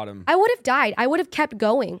at the bottom. I would have died. I would have kept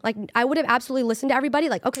going. Like I would have absolutely listened to everybody.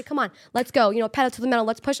 Like, okay, come on, let's go. Pedal to the metal.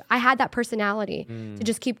 Let's push. I had that personality to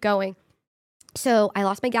just keep going. So I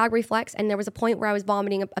lost my gag reflex, and there was a point where I was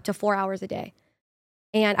vomiting up to 4 hours a day,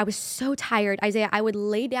 and I was so tired. Isaiah, I would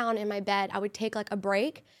lay down in my bed. I would take like a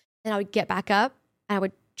break, and I would get back up, and I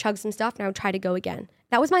would chug some stuff, and I would try to go again.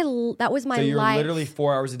 That was my So you're life. Literally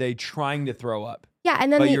 4 hours a day trying to throw up. Yeah,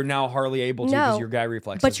 and then you're now hardly able to because your gag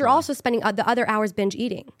reflex. But you're also spending the other hours binge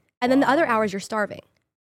eating, and then the other hours you're starving.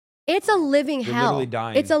 It's a living hell. You're literally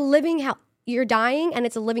dying. It's a living hell. You're dying, and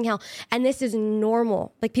it's a living hell. And this is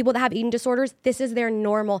normal. Like people that have eating disorders, this is their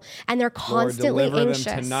normal, and they're constantly Lord, deliver anxious.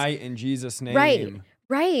 Them tonight in Jesus' name.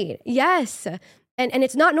 Right. Yes, and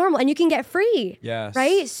it's not normal, and you can get free. Yes.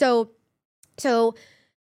 Right. So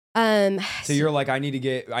you're like, I need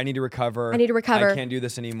to recover. I can't do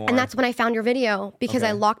this anymore. And that's when I found your video because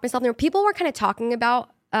I locked myself in there. People were kind of talking about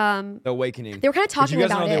the awakening. They were kind of talking about it.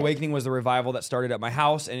 You guys know the awakening was the revival that started at my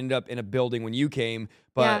house and ended up in a building when you came.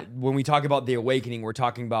 But when we talk about the awakening, we're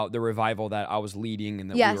talking about the revival that I was leading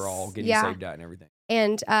and that we were all getting saved at and everything.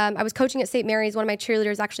 And I was coaching at St. Mary's. One of my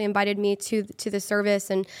cheerleaders actually invited me to the service,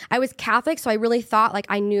 and I was Catholic, so I really thought like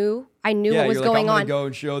I knew what was going on. I'm gonna go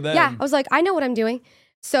and show them. Yeah, I was like, I know what I'm doing.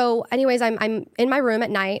 So anyways, I'm in my room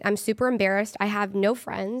at night. I'm super embarrassed. I have no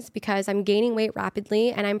friends because I'm gaining weight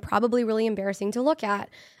rapidly, and I'm probably really embarrassing to look at.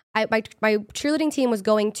 My cheerleading team was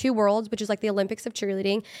going to Worlds, which is like the Olympics of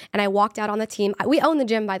cheerleading, and I walked out on the team. We own the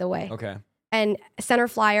gym, by the way. Okay. And center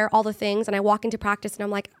flyer, all the things, and I walk into practice, and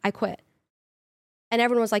I'm like, I quit. And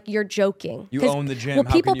everyone was like, you're joking. You own the gym. Well,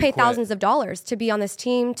 people pay thousands of dollars to be on this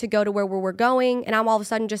team, to go to where we're going, and I'm all of a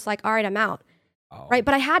sudden just like, all right, I'm out. Oh. Right.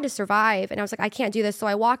 But I had to survive. And I was like, I can't do this. So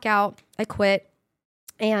I walk out, I quit.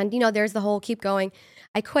 And, there's the whole keep going.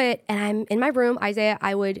 I quit and I'm in my room. Isaiah,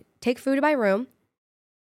 I would take food to my room,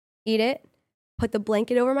 eat it, put the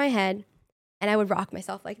blanket over my head, and I would rock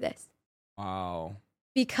myself like this. Wow.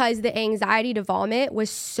 Because the anxiety to vomit was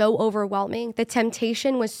so overwhelming. The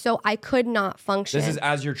temptation was I could not function. This is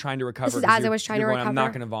as you're trying to recover. This is as I was trying to recover. I'm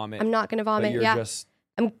not going to vomit. I'm not going to vomit. But you're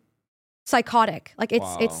I'm psychotic. Like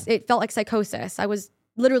it felt like psychosis. I was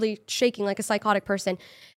literally shaking like a psychotic person.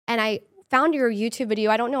 And I found your YouTube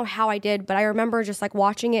video. I don't know how I did, but I remember just like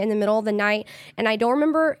watching it in the middle of the night. And I don't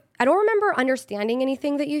remember understanding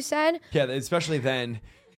anything that you said. Yeah, especially then.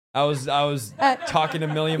 I was talking a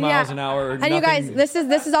million miles an hour. And you guys, this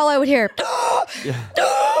is all I would hear. And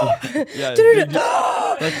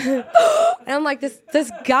I'm like,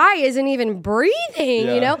 this guy isn't even breathing,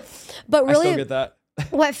 But really, I still get that.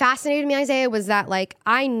 What fascinated me, Isaiah, was that like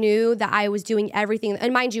I knew that I was doing everything.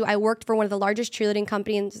 And mind you, I worked for one of the largest cheerleading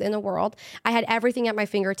companies in the world. I had everything at my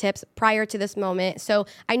fingertips prior to this moment. So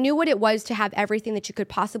I knew what it was to have everything that you could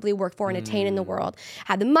possibly work for and attain in the world.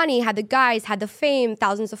 Had the money, had the guys, had the fame,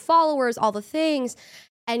 thousands of followers, all the things.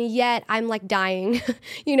 And yet I'm like dying,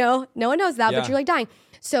 you know, no one knows that, but you're like dying.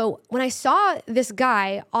 So when I saw this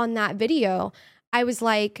guy on that video, I was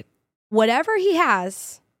like, whatever he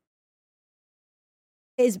has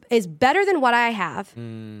is better than what I have.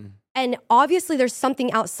 And obviously there's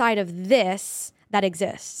something outside of this that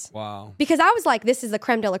exists. Wow. Because I was like, this is the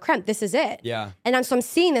creme de la creme. This is it. Yeah. And so I'm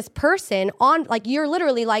seeing this person on, like, you're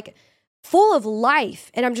literally like full of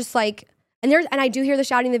life. And I'm just like, and I do hear the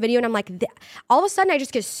shouting in the video, and I'm like, all of a sudden I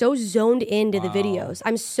just get so zoned into the videos.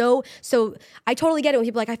 I'm so I totally get it when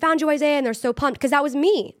people are like, I found you, Isaiah, and they're so pumped, because that was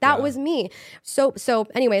me. That was me. So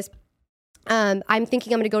anyways, I'm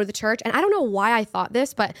thinking I'm going to go to the church, and I don't know why I thought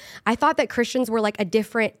this, but I thought that Christians were like a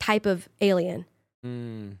different type of alien.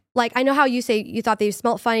 Like, I know how you say you thought they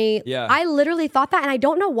smelled funny. Yeah. I literally thought that, and I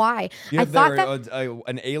don't know why. I thought that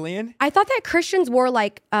an alien? I thought that Christians wore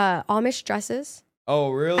like Amish dresses.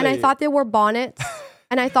 Oh, really? And I thought they wore bonnets.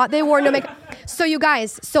 And I thought they wore no makeup. So you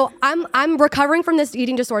guys, I'm recovering from this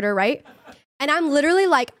eating disorder, right? And I'm literally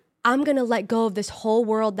like, I'm gonna let go of this whole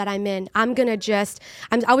world that I'm in. I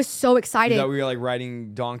was so excited. You thought we were like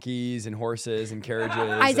riding donkeys and horses and carriages.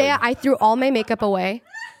 Isaiah, I threw all my makeup away.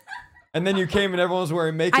 And then you came and everyone was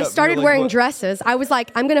wearing makeup. I started wearing dresses. I was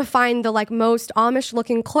like, I'm gonna find the like most Amish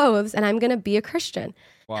looking clothes, and I'm gonna be a Christian.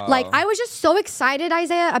 Wow. Like, I was just so excited,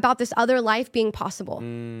 Isaiah, about this other life being possible.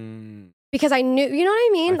 Because I knew, you know what I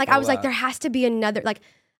mean? Like, I was like, there has to be another, like,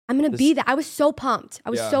 I'm going to be that. I was so pumped. I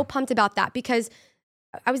was so pumped about that because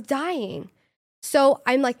I was dying. So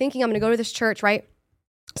I'm like thinking I'm going to go to this church, right?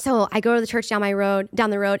 So I go to the church down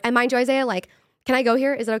the road. And mind you, Isaiah, like, can I go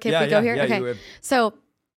here? Is it okay if we go here? Yeah, okay. So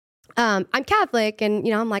I'm Catholic, and,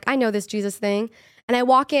 you know, I'm like, I know this Jesus thing. And I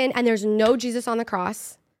walk in, and there's no Jesus on the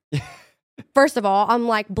cross. First of all, I'm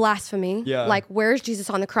like, blasphemy. Yeah. Like, where's Jesus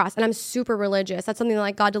on the cross? And I'm super religious. That's something that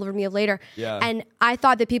like God delivered me of later. Yeah. And I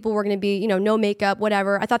thought that people were going to be, you know, no makeup,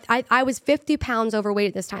 whatever. I thought I was 50 pounds overweight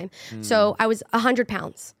at this time. So I was 100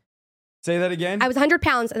 pounds. Say that again? I was 100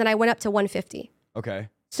 pounds, and then I went up to 150. Okay.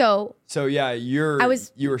 So yeah, you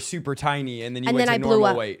were super tiny, and then you went to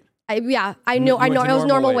normal weight. I know. I was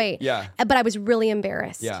normal weight. Yeah. But I was really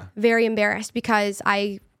embarrassed. Yeah. Very embarrassed because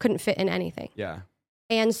I couldn't fit in anything. Yeah.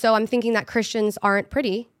 And so I'm thinking that Christians aren't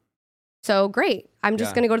pretty. So great. I'm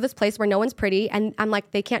just going to go to this place where no one's pretty. And I'm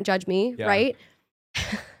like, they can't judge me, right?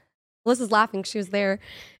 Melissa's laughing. She was there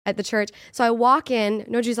at the church. So I walk in,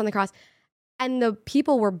 no Jesus on the cross. And the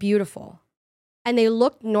people were beautiful. And they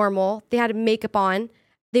looked normal. They had makeup on.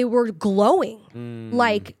 They were glowing.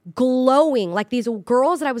 Like glowing. Like these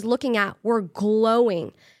girls that I was looking at were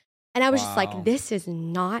glowing. And I was just like, this is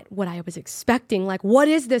not what I was expecting. Like, what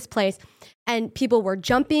is this place? And people were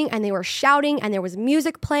jumping, and they were shouting, and there was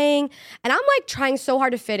music playing. And I'm like trying so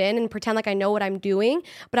hard to fit in and pretend like I know what I'm doing.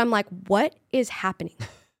 But I'm like, what is happening?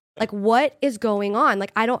 Like, what is going on?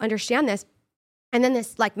 Like, I don't understand this. And then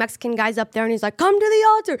this like Mexican guy's up there, and he's like, come to the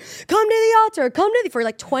altar, come to the altar, for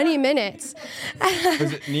like 20 minutes.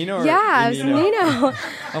 Was it Nino? Yeah, it was Nino.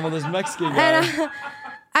 I'm on this Mexican guy. And,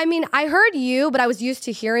 I mean, I heard you, but I was used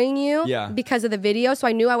to hearing you because of the video, so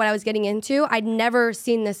I knew what I was getting into. I'd never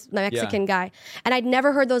seen this Mexican guy, and I'd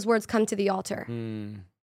never heard those words, come to the altar.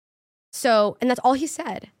 So, and that's all he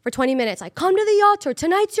said for 20 minutes, like, come to the altar,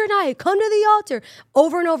 tonight's your night, come to the altar,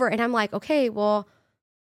 over and over. And I'm like, okay, well,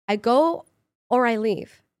 I go or I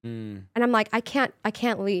leave. And I'm like, I can't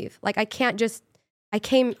leave. Like, I can't just, I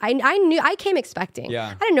came expecting. Yeah.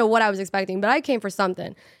 I didn't know what I was expecting, but I came for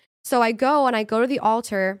something. So I go to the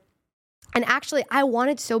altar, and actually I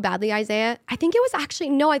wanted so badly, Isaiah. I think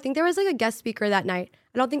there was like a guest speaker that night.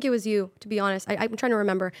 I don't think it was you, to be honest. I'm trying to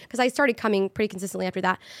remember because I started coming pretty consistently after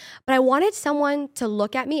that. But I wanted someone to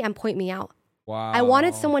look at me and point me out. Wow. I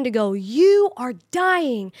wanted someone to go, you are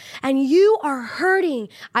dying and you are hurting.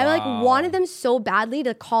 I like wanted them so badly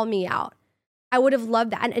to call me out. I would have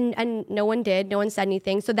loved that. And no one did. No one said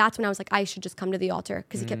anything. So that's when I was like, I should just come to the altar,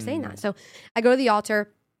 because he kept saying that. So I go to the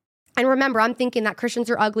altar. And remember, I'm thinking that Christians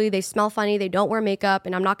are ugly, they smell funny, they don't wear makeup,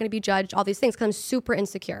 and I'm not going to be judged, all these things, because I'm super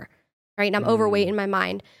insecure, right? And I'm overweight in my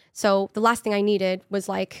mind. So the last thing I needed was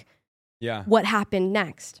like, what happened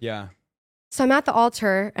next? Yeah. So I'm at the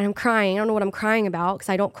altar, and I'm crying. I don't know what I'm crying about, because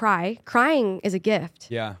I don't cry. Crying is a gift.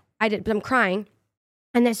 Yeah. But I'm crying.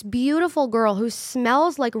 And this beautiful girl who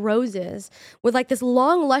smells like roses with like this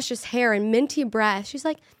long, luscious hair and minty breath, she's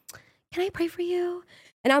like, can I pray for you?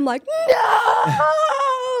 And I'm like, no!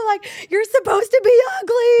 Like, you're supposed to be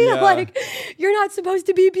ugly. Yeah. Like, you're not supposed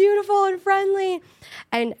to be beautiful and friendly.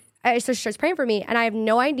 And so she starts praying for me. And I have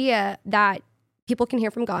no idea that people can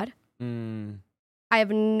hear from God. I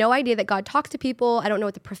have no idea that God talks to people. I don't know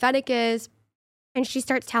what the prophetic is. And she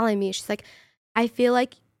starts telling me, she's like, I feel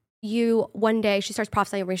like one day she starts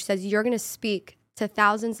prophesying over me. She says, you're going to speak to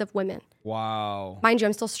thousands of women. Wow. Mind you,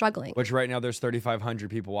 I'm still struggling. Which right now there's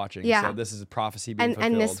 3,500 people watching. Yeah. So this is a prophecy being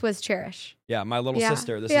fulfilled. And this was Cherish. Yeah, my little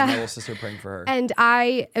sister. This is my little sister praying for her. And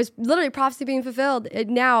it was literally prophecy being fulfilled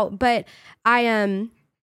now. But she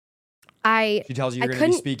tells you you're going to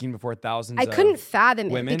be speaking before thousands of couldn't fathom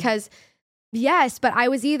women? It because, yes, but I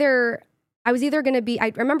was either going to be,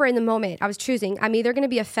 I remember in the moment I was choosing, I'm either going to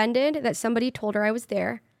be offended that somebody told her I was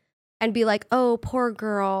there and be like, oh, poor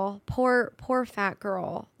girl, poor fat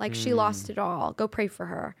girl. Like she lost it all. Go pray for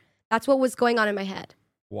her. That's what was going on in my head.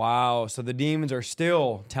 Wow. So the demons are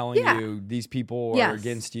still telling you these people are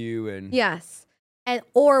against you. And yes.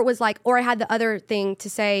 Or it was like, or I had the other thing to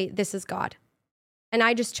say, this is God. And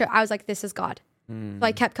I was like, this is God. So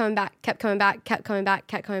I kept coming back.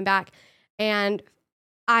 And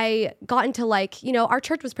I got into our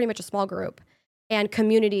church was pretty much a small group and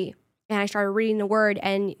community. And I started reading the word,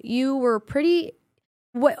 and you were pretty.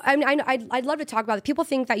 I'd love to talk about it. People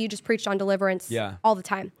think that you just preached on deliverance all the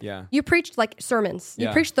time. Yeah, you preached like sermons. You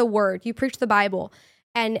preached the word. You preached the Bible.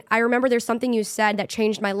 And I remember there's something you said that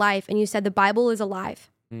changed my life. And you said the Bible is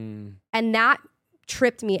alive, and that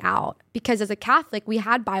tripped me out because as a Catholic, we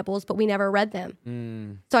had Bibles, but we never read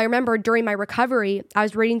them. So I remember during my recovery, I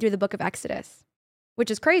was reading through the book of Exodus,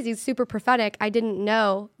 which is crazy. It's super prophetic. I didn't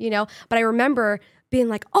know, but I remember being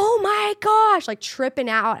like, oh my gosh, like tripping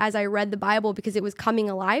out as I read the Bible because it was coming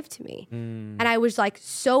alive to me. And I was like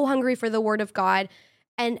so hungry for the word of God.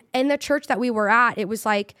 And in the church that we were at, it was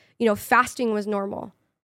like, fasting was normal.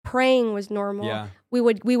 Praying was normal. Yeah. We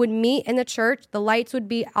would meet in the church, the lights would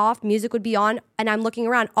be off, music would be on, and I'm looking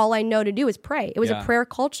around. All I know to do is pray. It was a prayer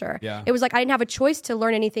culture. Yeah. It was like I didn't have a choice to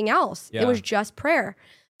learn anything else. It was just prayer.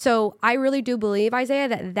 So I really do believe,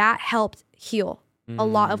 Isaiah, that helped heal a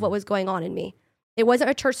lot of what was going on in me. It wasn't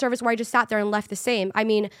a church service where I just sat there and left the same. I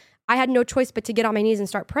mean, I had no choice but to get on my knees and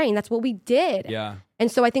start praying. That's what we did. Yeah.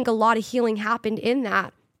 And so I think a lot of healing happened in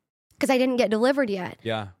that because I didn't get delivered yet.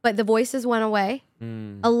 Yeah. But the voices went away.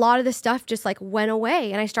 A lot of the stuff just like went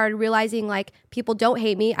away. And I started realizing like people don't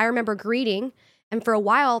hate me. I remember greeting. And for a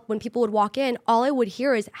while when people would walk in, all I would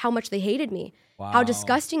hear is how much they hated me, how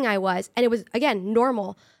disgusting I was. And it was, again,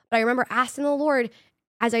 normal. But I remember asking the Lord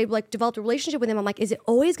as I like developed a relationship with him, I'm like, is it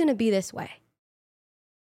always going to be this way?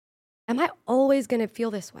 Am I always going to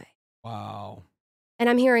feel this way? Wow. And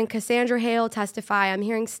I'm hearing Cassandra Hale testify. I'm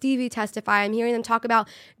hearing Stevie testify. I'm hearing them talk about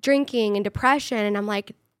drinking and depression. And I'm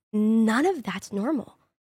like, none of that's normal.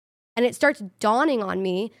 And it starts dawning on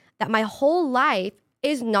me that my whole life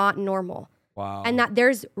is not normal. Wow. And that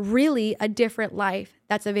there's really a different life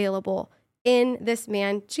that's available in this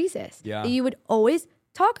man, Jesus, that you would always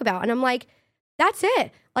talk about. And I'm like, that's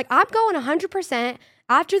it. Like, I'm going 100%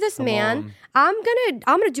 after this man. I'm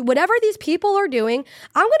gonna do whatever these people are doing.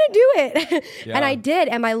 I'm gonna do it. And I did.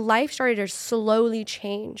 And my life started to slowly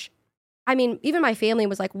change. I mean, even my family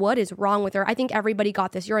was like, what is wrong with her? I think everybody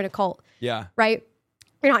got this. You're in a cult. Yeah. Right?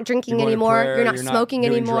 You're not drinking anymore. You're not smoking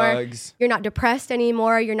anymore. Drugs. You're not depressed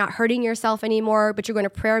anymore. You're not hurting yourself anymore, but you're going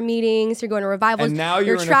to prayer meetings. You're going to revivals. And now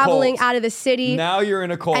you're traveling out of the city. Now you're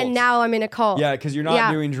in a cult. And now I'm in a cult. Yeah, because you're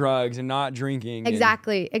not doing drugs and not drinking.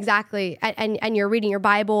 Exactly. And you're reading your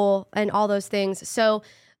Bible and all those things. So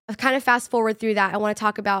I've kind of fast forward through that. I want to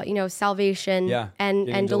talk about, salvation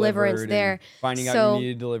and deliverance there. Finding out you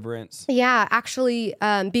needed deliverance. Yeah, actually,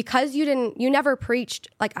 because you never preached.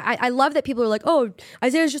 Like, I love that people are like, oh,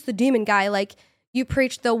 Isaiah's just the demon guy. Like, you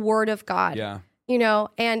preached the word of God. Yeah.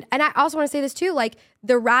 And I also want to say this too, like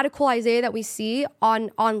the radical Isaiah that we see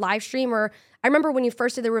on live stream, or I remember when you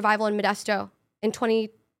first did the revival in Modesto in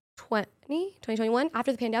 2021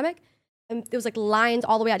 after the pandemic, and it was like lines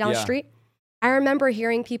all the way out down the street. I remember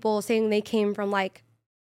hearing people saying they came from like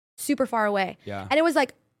super far away. Yeah. And it was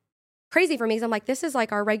like crazy for me because I'm like, this is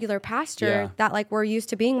like our regular pastor that like we're used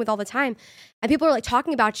to being with all the time. And people are like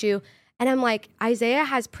talking about you. And I'm like, Isaiah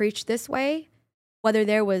has preached this way, whether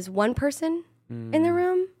there was one person in the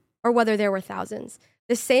room or whether there were thousands.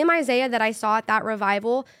 The same Isaiah that I saw at that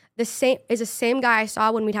revival, the same guy I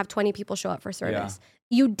saw when we'd have 20 people show up for service.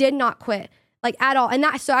 Yeah. You did not quit. Like at all. And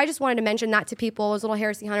so I just wanted to mention that to people, those little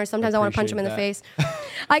heresy hunters. Sometimes I want to punch them in the face.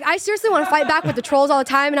 Like I seriously want to fight back with the trolls all the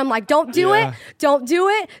time. And I'm like, don't do it. Don't do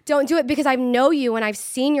it. Don't do it. Because I know you and I've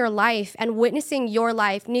seen your life and witnessing your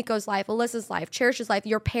life, Nico's life, Alyssa's life, Cherish's life,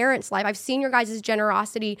 your parents' life. I've seen your guys'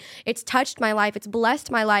 generosity. It's touched my life. It's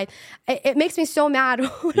blessed my life. It makes me so mad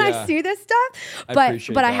when I see this stuff.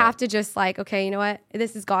 But I have to just like, okay, you know what?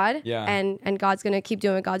 This is God. Yeah. And God's going to keep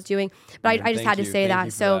doing what God's doing. But I just had to say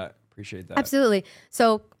that. So appreciate that. Absolutely.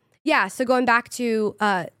 So so going back to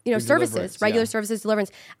services, regular services,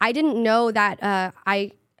 deliverance. I didn't know that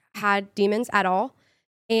I had demons at all.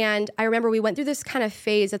 And I remember we went through this kind of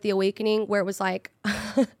phase at the awakening where it was like,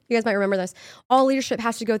 you guys might remember this, all leadership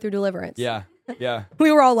has to go through deliverance. Yeah. Yeah.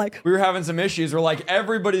 We were all like, we were having some issues. We're like,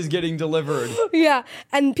 everybody's getting delivered. Yeah.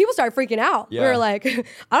 And people started freaking out. Yeah. We were like,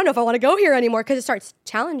 I don't know if I want to go here anymore, because it starts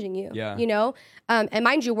challenging you. Yeah. You know? And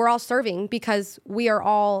mind you, we're all serving because we are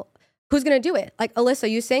all, who's going to do it? Like, Alyssa,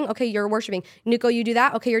 you sing? Okay, you're worshiping. Nico, you do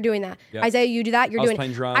that? Okay, you're doing that. Yeah. Isaiah, you do that? You're doing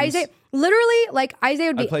playing drums. Isaiah, literally, like, Isaiah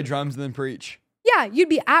would be... I'd play drums and then preach. Yeah, you'd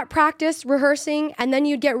be at practice rehearsing, and then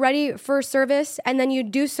you'd get ready for service, and then you'd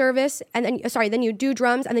do service, and then you do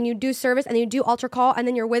drums, and then you do service, and then you do altar call, and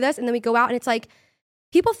then you're with us, and then we go out, and it's like,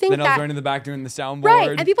 people think then that... I was running in the back doing the soundboard. Right,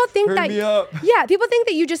 and people think Turn that... me up. Yeah, people think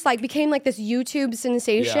that you just like became like this YouTube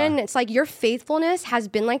sensation. Yeah. It's like your faithfulness has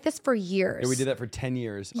been like this for years. Yeah, we did that for 10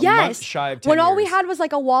 years. Yes. A month shy of 10 when years. all we had was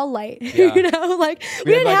like a wall light. Yeah. You know, like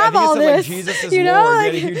we didn't had, have all I think it this. said, like, Jesus is you know, Lord.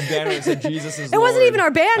 like, We had a huge banner that said Jesus is Lord. It wasn't even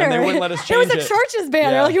our banner. And they wouldn't let us change it. it. Was the church's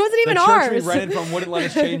banner. Yeah. Like it wasn't even the ours. church we rented from wouldn't let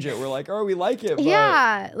us change it. We're like, oh, we like it. But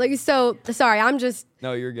yeah. Like, so sorry. I'm just...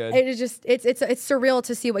 No, you're good. It's just, it's surreal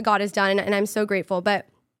to see what God has done. And I'm so grateful. But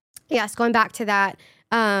yes, going back to that,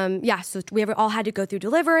 so we all had to go through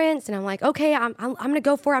deliverance, and I'm like, okay, I'm going to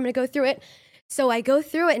go for it. I'm going to go through it. So I go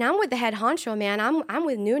through it, and I'm with the head honcho, man. I'm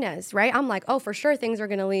with Nunez, right? I'm like, oh, for sure things are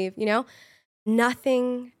going to leave, you know?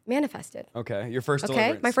 Nothing manifested. Okay, your first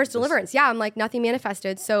deliverance. Okay, my first deliverance. Yeah, I'm like, nothing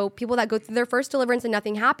manifested. So people that go through their first deliverance and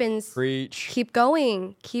nothing happens, preach. Keep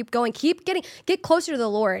going, get closer to the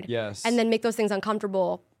Lord. Yes. And then make those things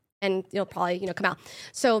uncomfortable, and you'll probably, come out.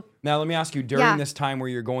 So now let me ask you, during this time where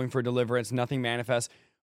you're going for deliverance, nothing manifests,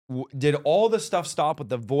 did all the stuff stop with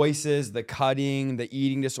the voices, the cutting, the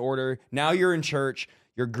eating disorder? Now you're in church,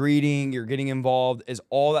 you're greeting, you're getting involved. Is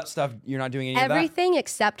all that stuff, you're not doing any of that? Everything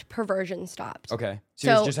except perversion stopped. Okay.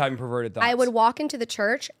 So you're just having perverted thoughts. I would walk into the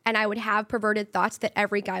church and I would have perverted thoughts that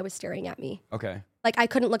every guy was staring at me. Okay. Like I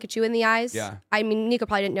couldn't look at you in the eyes. Yeah. I mean, Nico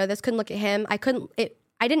probably didn't know this. Couldn't look at him. I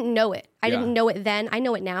didn't know it. I didn't know it then. I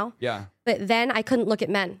know it now. Yeah. But then I couldn't look at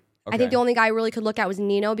men. Okay. I think the only guy I really could look at was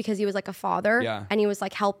Nino, because he was like a father. Yeah. And he was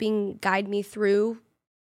like helping guide me through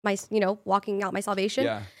my, walking out my salvation.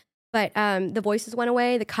 Yeah. But the voices went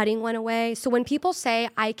away, the cutting went away. So when people say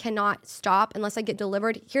I cannot stop unless I get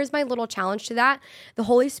delivered, here's my little challenge to that. The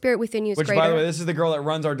Holy Spirit within you is greater. Which, by the way, this is the girl that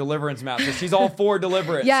runs our deliverance map. So she's all for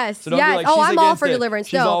deliverance. Yes. So don't be like, I'm all for it. deliverance.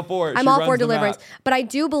 She's all for it. I'm all for deliverance. But I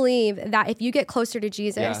do believe that if you get closer to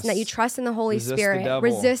Jesus and that you trust in the Holy Spirit,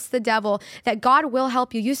 resist the devil, that God will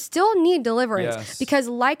help you. You still need deliverance because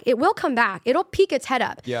it will come back. It'll peek its head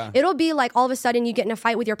up. Yeah. It'll be like all of a sudden you get in a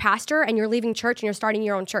fight with your pastor and you're leaving church and you're starting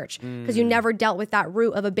your own church because you never dealt with that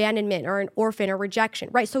root of abandonment or an orphan or rejection,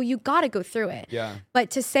 right? So you got to go through it. Yeah.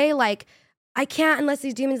 But to say like, I can't unless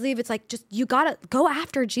these demons leave, it's like, just, you got to go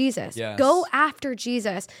after Jesus. Yes. Go after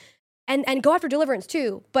Jesus and go after deliverance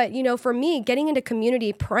too. But, for me, getting into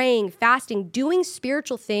community, praying, fasting, doing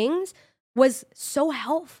spiritual things was so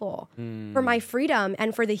helpful for my freedom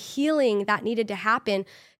and for the healing that needed to happen.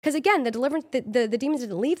 Because again, the deliverance, the demons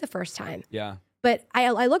didn't leave the first time. Yeah. But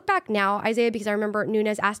I look back now, Isaiah, because I remember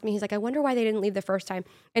Nunez asked me, he's like, I wonder why they didn't leave the first time.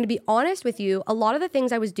 And to be honest with you, a lot of the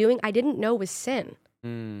things I was doing, I didn't know was sin.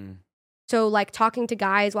 So like talking to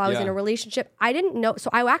guys while I was in a relationship, I didn't know. So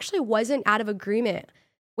I actually wasn't out of agreement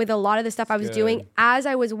with a lot of the stuff I was doing as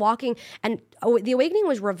I was walking. And the awakening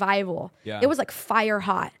was revival. Yeah. It was like fire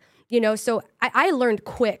hot. So I learned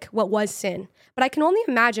quick what was sin. But I can only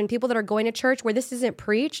imagine people that are going to church where this isn't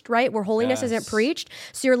preached, right? Where holiness isn't preached.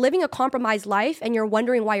 So you're living a compromised life and you're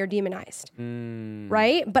wondering why you're demonized,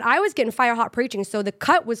 right? But I was getting fire hot preaching. So the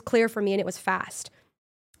cut was clear for me and it was fast.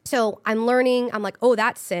 So I'm learning. I'm like, oh,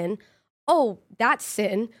 that's sin. Oh, that's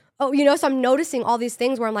sin. Oh, so I'm noticing all these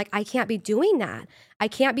things where I'm like, I can't be doing that. I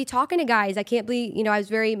can't be talking to guys. I can't be, I was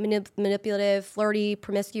very manipulative, flirty,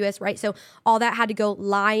 promiscuous, right? So all that had to go,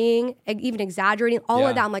 lying, even exaggerating, all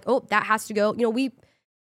of that. I'm like, oh, that has to go.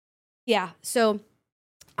 So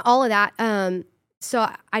all of that. So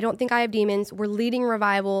I don't think I have demons. We're leading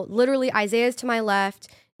revival. Literally, Isaiah's to my left,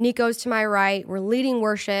 Nico's to my right. We're leading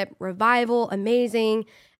worship, revival, amazing.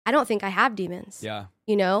 I don't think I have demons. Yeah.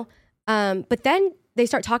 But then they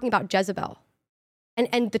start talking about Jezebel.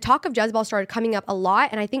 And the talk of Jezebel started coming up a lot.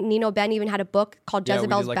 And I think Nino Ben even had a book called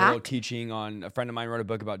Jezebel's we did like Back. a little teaching on, a friend of mine wrote a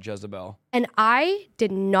book about Jezebel. And I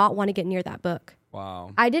did not want to get near that book.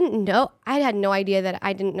 Wow. I didn't know. I had no idea that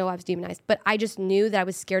I didn't know I was demonized. But I just knew that I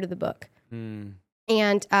was scared of the book. And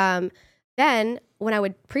then when I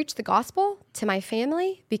would preach the gospel to my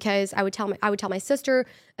family, because I would tell my sister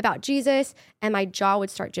about Jesus, and my jaw would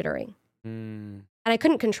start jittering. And I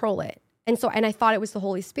couldn't control it. And I thought it was the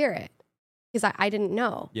Holy Spirit because I didn't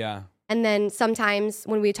know. Yeah. And then sometimes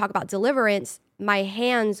when we talk about deliverance, my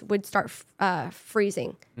hands would start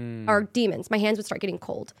freezing, or demons. My hands would start getting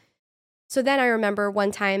cold. So then I remember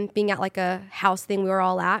one time being at like a house thing we were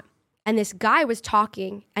all at, and this guy was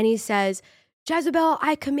talking, and he says, Jezebel,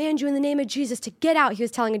 I command you in the name of Jesus to get out. He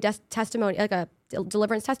was telling a testimony, like a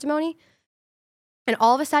deliverance testimony. And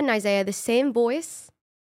all of a sudden, Isaiah, the same voice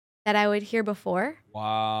that I would hear before,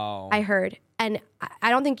 I heard. And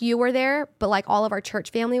I don't think you were there, but like all of our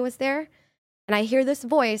church family was there. And I hear this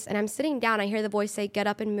voice, and I'm sitting down. I hear the voice say, get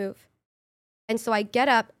up and move. And so I get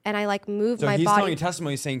up and I like move my body. So he's telling a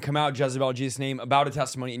testimony saying, come out, Jezebel, in Jesus' name, about a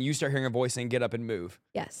testimony. And you start hearing a voice saying, get up and move.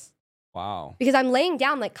 Yes. Wow. Because I'm laying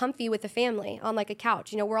down like comfy with the family on like a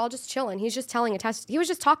couch. You know, we're all just chilling. He's just telling he was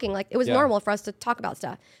just talking like it was normal for us to talk about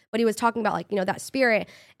stuff. But he was talking about like, you know, that spirit.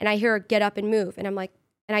 And I hear get up and move. And I'm like,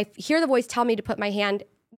 and I hear the voice tell me to put my hand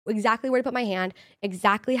exactly where to put my hand,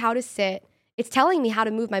 exactly how to sit. It's telling me how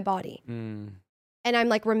to move my body. And I'm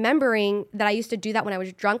like remembering that I used to do that when I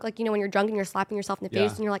was drunk. Like, you know, when you're drunk and you're slapping yourself in the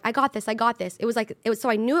face and you're like, I got this. It was so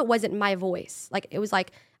I knew it wasn't my voice. Like, it was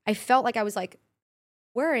like, I felt like I was like,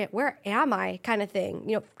 where am I kind of thing,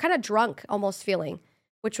 you know, kind of drunk almost feeling,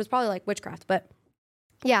 which was probably like witchcraft. But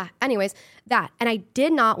yeah, anyways, that. And I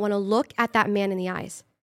did not want to look at that man in the eyes.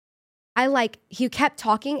 He kept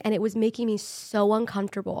talking and it was making me so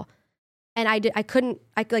uncomfortable. And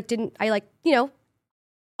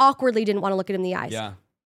awkwardly didn't want to look at him in the eyes. Yeah.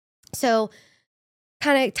 So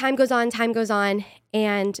kind of time goes on.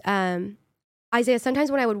 And Isaiah,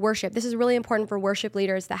 sometimes when I would worship, this is really important for worship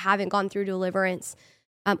leaders that haven't gone through deliverance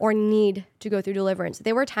or need to go through deliverance.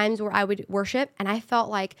 There were times where I would worship and I felt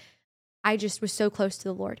like I just was so close to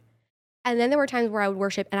the Lord. And then there were times where I would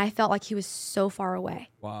worship and I felt like he was so far away.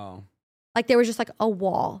 Wow. Like there was just like a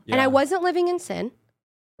wall. Yeah. And I wasn't living in sin,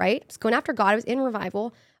 right? I was going after God. I was in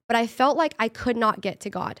revival, but I felt like I could not get to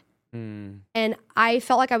God. And I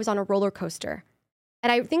felt like I was on a roller coaster.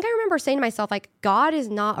 And I think I remember saying to myself, like, God is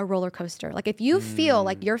not a roller coaster. Like, if you feel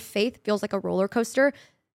like your faith feels like a roller coaster,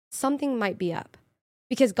 something might be up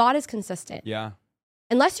because God is consistent. Yeah.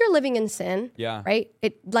 Unless you're living in sin, right?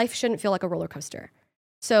 Life shouldn't feel like a roller coaster.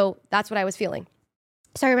 So that's what I was feeling.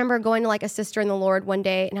 So I remember going to like a sister in the Lord one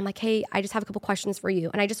day and I'm like, hey, I just have a couple questions for you.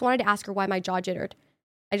 And I just wanted to ask her why my jaw jittered.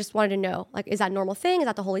 I just wanted to know, like, is that a normal thing? Is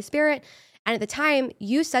that the Holy Spirit? And at the time,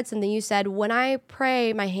 you said something. You said, when I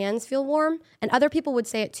pray, my hands feel warm. And other people would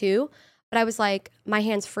say it too. But I was like, my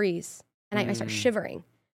hands freeze. And I start shivering.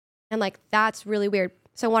 And like, that's really weird.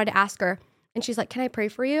 So I wanted to ask her. And she's like, can I pray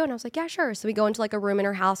for you? And I was like, yeah, sure. So we go into like a room in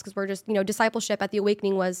her house because we're just, you know, discipleship at the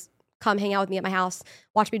Awakening was come hang out with me at my house,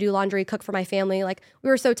 watch me do laundry, cook for my family. Like we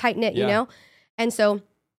were so tight knit, you know? And so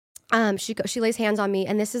she lays hands on me.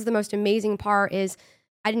 And this is the most amazing part is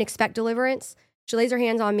I didn't expect deliverance. She lays her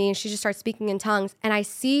hands on me and she just starts speaking in tongues. And I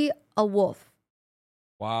see a wolf.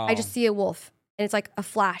 Wow. I just see a wolf. And it's like a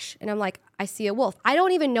flash. And I'm like, I see a wolf. I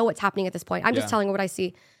don't even know what's happening at this point. I'm just telling her what I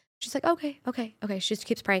see. She's like, okay. She just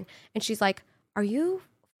keeps praying. And she's like, are you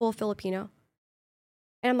full Filipino?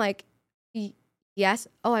 And I'm like, yes.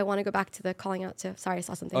 Oh, I want to go back to the calling out to, sorry, I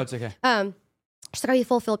saw something. Oh, it's okay. She's like, are you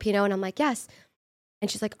full Filipino? And I'm like, yes.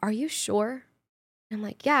 And she's like, are you sure? And I'm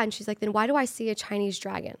like, yeah. And she's like, then why do I see a Chinese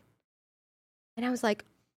dragon? And I was like,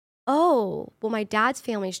 oh, well, my dad's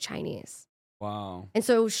family's Chinese. Wow. And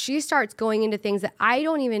so she starts going into things that I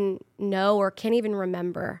don't even know or can't even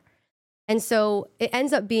remember. And so it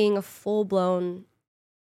ends up being a full-blown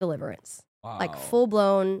deliverance. Wow. Like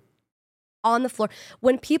full-blown on the floor.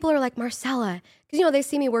 When people are like, Marcela, because, you know, they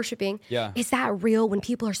see me worshiping. Yeah. Is that real when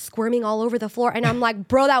people are squirming all over the floor? And I'm like,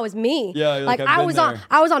 bro, that was me. Yeah. Like I was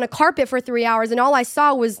on a carpet for 3 hours and all I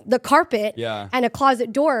saw was the carpet and a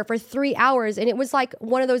closet door for 3 hours. And it was like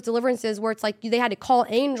one of those deliverances where it's like they had to call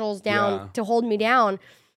angels down to hold me down.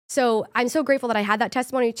 So I'm so grateful that I had that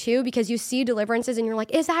testimony too, because you see deliverances and you're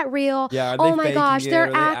like, is that real? Yeah, oh my gosh,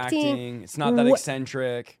 they're acting. It's not that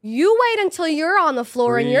eccentric. You wait until you're on the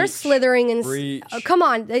floor and you're slithering and come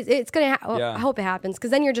on, it's gonna. I hope it happens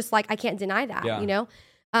because then you're just like, I can't deny that, you know.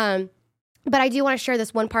 But I do want to share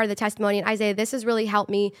this one part of the testimony. And Isaiah, this has really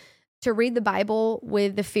helped me to read the Bible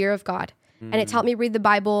with the fear of God. And it's helped me read the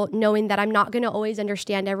Bible knowing that I'm not going to always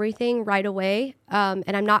understand everything right away. And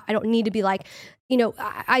I don't need to be like, you know,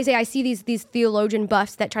 Isaiah, I see these theologian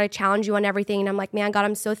buffs that try to challenge you on everything. And I'm like, man, God,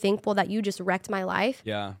 I'm so thankful that you just wrecked my life.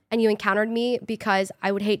 Yeah. And you encountered me because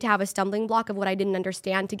I would hate to have a stumbling block of what I didn't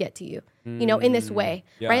understand to get to you, you know, in this way,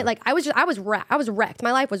 right? Like I was wrecked.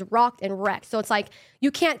 My life was rocked and wrecked. So it's like, you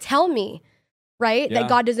can't tell me, right? Yeah. That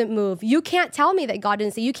God doesn't move. You can't tell me that God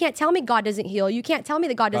doesn't see. You can't tell me God doesn't heal. You can't tell me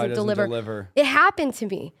that God doesn't deliver. It happened to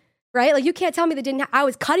me, right? Like you can't tell me that I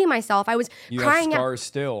was cutting myself. I was crying. You have scars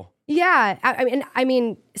still. Yeah. I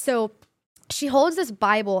mean, so she holds this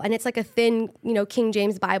Bible, and it's like a thin, King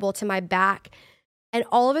James Bible to my back. And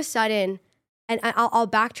all of a sudden, and I'll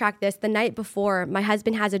backtrack this, the night before, my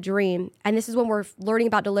husband has a dream. And this is when we're learning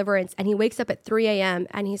about deliverance. And he wakes up at 3 a.m.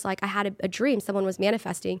 and he's like, I had a dream. Someone was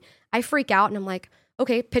manifesting. I freak out and I'm like,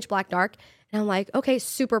 okay, pitch black dark. And I'm like, okay,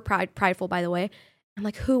 super prideful, by the way. I'm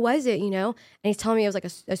like, who was it, And he's telling me it was like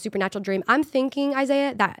a supernatural dream. I'm thinking,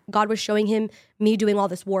 Isaiah, that God was showing him me doing all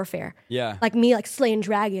this warfare. Yeah. Like me like slaying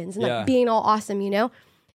dragons and like being all awesome,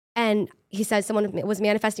 And he said someone was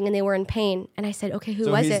manifesting and they were in pain. And I said, okay, who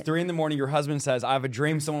was it? 3 a.m. Your husband says, I have a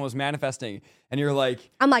dream someone was manifesting. And you're like...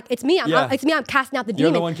 I'm like, it's me. It's me. I'm casting out the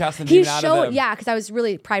demon. You're the one casting the demon out of them. Yeah, because I was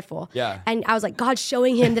really prideful. Yeah. And I was like, God's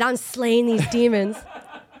showing him that I'm slaying these demons.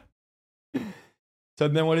 So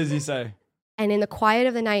then what does he say? And in the quiet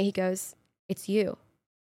of the night, he goes, it's you.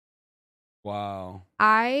 Wow.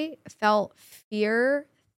 I felt fear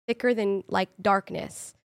thicker than like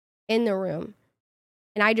darkness in the room.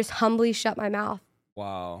 And I just humbly shut my mouth.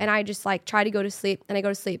 Wow. And I just like try to go to sleep, and I go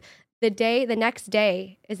to sleep. The next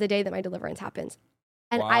day is the day that my deliverance happens.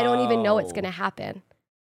 And I don't even know it's going to happen.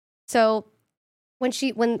 So when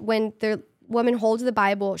the woman holds the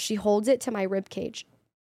Bible, she holds it to my rib cage.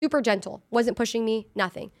 Super gentle, wasn't pushing me,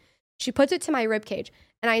 nothing. She puts it to my rib cage.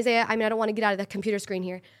 And Isaiah, I don't want to get out of the computer screen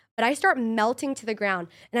here, but I start melting to the ground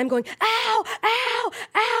and I'm going, ow, ow,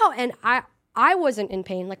 ow. And I wasn't in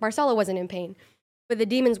pain. Like Marcela wasn't in pain, but the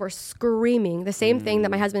demons were screaming the same thing that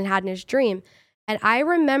my husband had in his dream. And I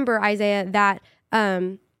remember, Isaiah, that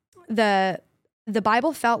the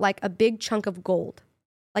Bible felt like a big chunk of gold.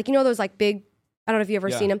 Like, those like big, I don't know if you've ever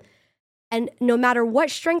seen them. And no matter what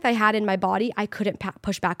strength I had in my body, I couldn't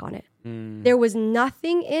push back on it. There was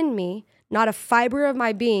nothing in me, not a fiber of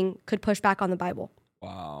my being could push back on the Bible.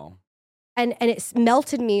 Wow. And it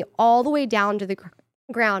melted me all the way down to the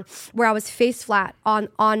ground where I was face flat on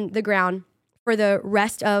the ground for the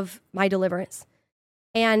rest of my deliverance.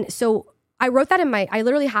 And so I wrote that I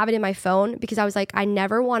literally have it in my phone because I was like, I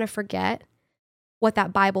never want to forget what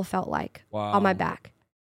that Bible felt like on my back.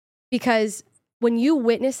 Because when you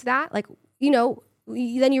witness that, like,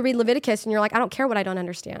 then you read Leviticus and you're like, I don't care what I don't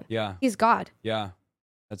understand. Yeah. He's God. Yeah.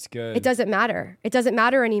 That's good. It doesn't matter. It doesn't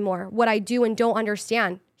matter anymore what I do and don't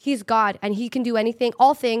understand. He's God and he can do anything,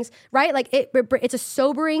 all things, right? Like it's a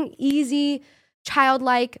sobering, easy,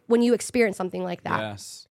 childlike when you experience something like that.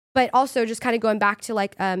 Yes. But also just kind of going back to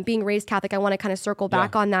like being raised Catholic, I want to kind of circle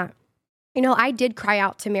back on that. I did cry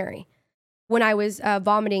out to Mary when I was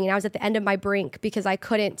vomiting and I was at the end of my brink because I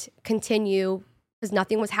couldn't continue because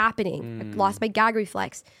nothing was happening. I lost my gag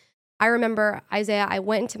reflex. I remember, Isaiah, I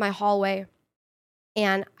went into my hallway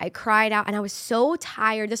and I cried out and I was so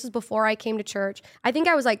tired. This was before I came to church. I think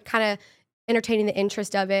I was like kind of entertaining the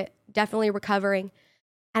interest of it, definitely recovering.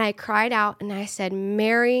 And I cried out and I said,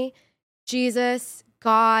 Mary, Jesus,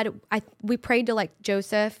 God. We prayed to like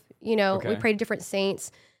Joseph, we prayed to different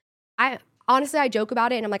saints. Honestly, I joke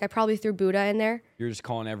about it and I'm like, I probably threw Buddha in there. You're just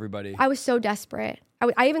calling everybody. I was so desperate.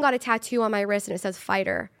 I even got a tattoo on my wrist and it says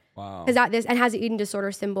fighter. Wow. Because and has an eating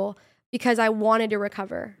disorder symbol because I wanted to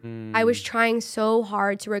recover. I was trying so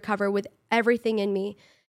hard to recover with everything in me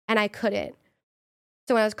and I couldn't.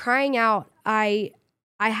 So when I was crying out, I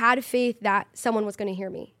had faith that someone was going to hear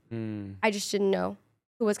me. I just didn't know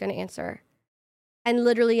who was going to answer. And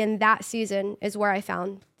literally in that season is where I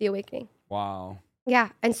found the awakening. Wow. Yeah.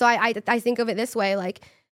 And so I think of it this way, like,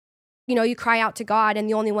 you cry out to God and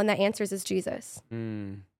the only one that answers is Jesus.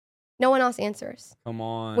 No one else answers. Come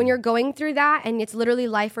on. When you're going through that and it's literally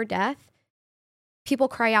life or death, people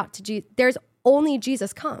cry out to Jesus. There's only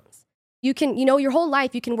Jesus comes. You can, your whole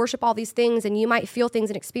life, you can worship all these things and you might feel things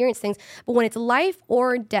and experience things. But when it's life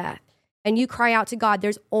or death and you cry out to God,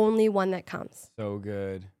 there's only one that comes. So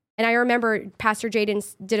good. And I remember Pastor Jaden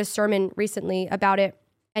did a sermon recently about it.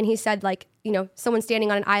 And he said, like, someone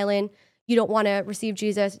standing on an island, you don't want to receive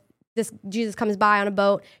Jesus. This Jesus comes by on a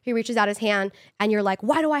boat. He reaches out his hand and you're like,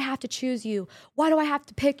 why do I have to choose you? Why do I have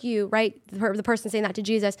to pick you? Right? The person saying that to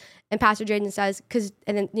Jesus. And Pastor Jaden says,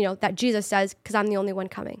 that Jesus says, because I'm the only one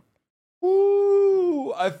coming.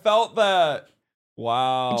 Ooh, I felt that.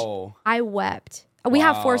 Wow. I wept. We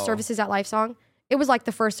have 4 services at Lifesong. It was like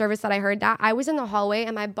the first service that I heard that. I was in the hallway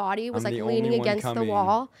and my body was like leaning against the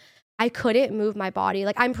wall. I couldn't move my body.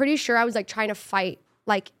 Like, I'm pretty sure I was like trying to fight.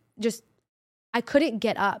 Like, I couldn't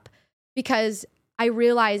get up because I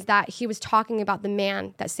realized that he was talking about the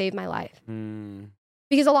man that saved my life.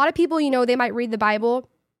 Because a lot of people, they might read the Bible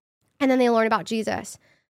and then they learn about Jesus.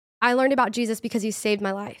 I learned about Jesus because he saved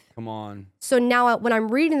my life. Come on. So now when I'm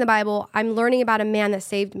reading the Bible, I'm learning about a man that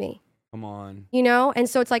saved me. Come on. You know? And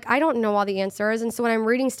so it's like, I don't know all the answers. And so when I'm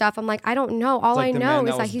reading stuff, I'm like, I don't know. All I know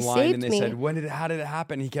is that he saved me. me. And they said, how did it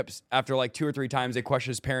happen? He kept, after like 2 or 3 times, they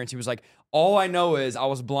questioned his parents. He was like, all I know is I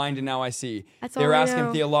was blind and now I see. They were asking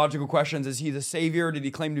him theological questions. Is he the savior? Did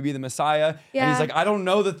he claim to be the Messiah? Yeah. And he's like, I don't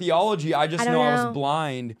know the theology. I just know I was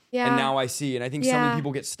blind and now I see. And I think so many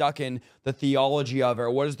people get stuck in the theology of it. Or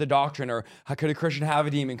what is the doctrine? Or how could a Christian have a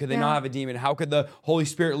demon? Could they not have a demon? How could the Holy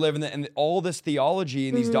Spirit live in and all this theology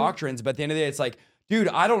and these doctrines? But at the end of the day, it's like, dude,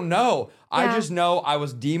 I don't know. I just know I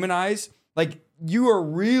was demonized. Like, you are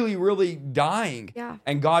really, really dying. Yeah.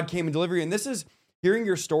 And God came and delivered you. And this is, hearing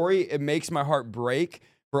your story, it makes my heart break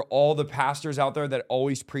for all the pastors out there that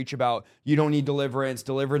always preach about, you don't need deliverance.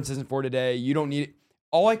 Deliverance isn't for today. You don't need it.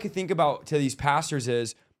 All I could think about to these pastors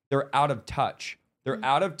is they're out of touch. They're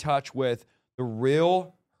out of touch with the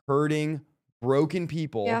real hurting, broken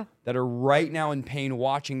people that are right now in pain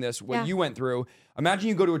watching this, what you went through. Imagine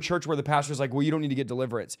you go to a church where the pastor's like, well, you don't need to get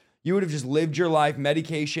deliverance. You would have just lived your life,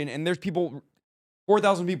 medication, and there's people,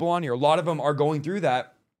 4,000 people on here. A lot of them are going through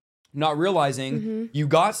that, not realizing you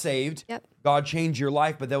got saved. God changed your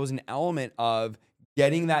life, but there was an element of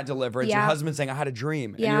getting that deliverance. Your husband saying, I had a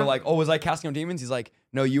dream. And you're like, oh, was I casting out demons? He's like,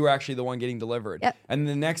 no, you were actually the one getting delivered. And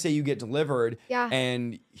the next day you get delivered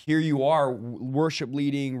and here you are worship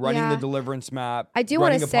leading, running the deliverance map. I do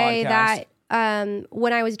want to say that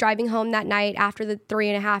when I was driving home that night after the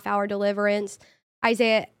 3.5-hour deliverance,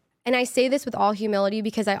 Isaiah, and I say this with all humility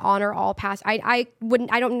because I honor all pastors. I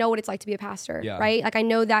don't know what it's like to be a pastor, right? Like, I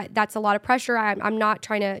know that that's a lot of pressure. I'm not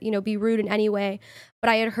trying to, be rude in any way, but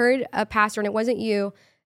I had heard a pastor, and it wasn't you,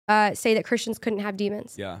 say that Christians couldn't have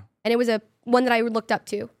demons. And it was one that I looked up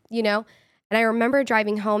to, and I remember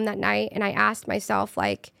driving home that night and I asked myself,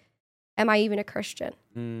 like, am I even a Christian?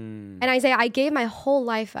 And Isaiah, I gave my whole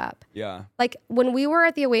life up. Like, when we were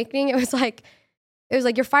at the Awakening, it was like,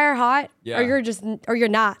 you're fire hot or you're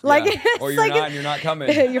not. Like, or you're not and you're not coming.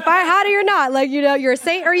 You're fire hot or you're not. Like, you're a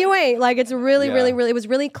saint or you ain't. Like, it's really, really, really, it was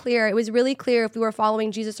really clear. It was really clear if we were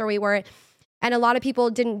following Jesus or we weren't. And a lot of people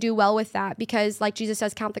didn't do well with that because, like Jesus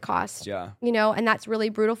says, count the cost. And that's really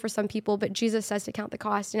brutal for some people, but Jesus says to count the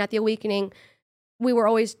cost. And at the Awakening, we were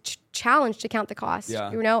always challenged to count the cost,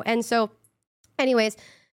 And so anyways.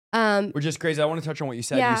 Which is crazy. I want to touch on what you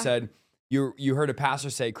said. You said, you heard a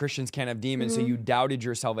pastor say Christians can't have demons, so you doubted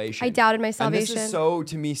your salvation. I doubted my salvation. And this is so,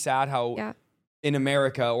 to me, sad how in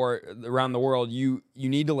America or around the world, you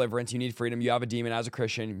need deliverance, you need freedom, you have a demon as a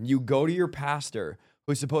Christian. You go to your pastor,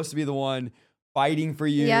 who's supposed to be the one fighting for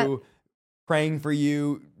you, praying for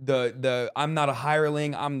you. I'm not a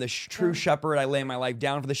hireling. I'm the true shepherd. I lay my life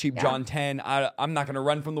down for the sheep. John 10. I'm not going to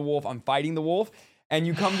run from the wolf. I'm fighting the wolf. And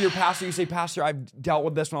you come to your pastor, you say, Pastor, I've dealt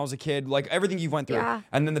with this when I was a kid, like everything you've went through.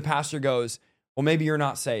 And then the pastor goes, well, maybe you're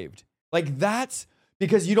not saved. Like, that's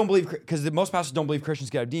because you don't believe, because most pastors don't believe Christians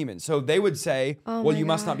can have demons. So they would say, well, you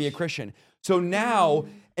must not be a Christian. So now,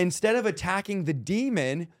 instead of attacking the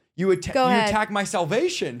demon, you attack my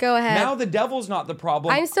salvation. Go ahead. Now the devil's not the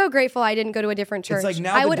problem. I'm so grateful I didn't go to a different church. It's like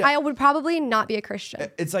now I would probably not be a Christian.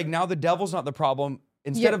 It's like now the devil's not the problem.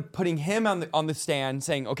 Instead of putting him on the stand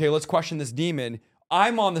saying, okay, let's question this demon,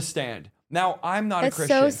 I'm on the stand. Now I'm not a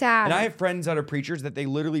Christian. That's so sad. And I have friends that are preachers that they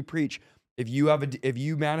literally preach, if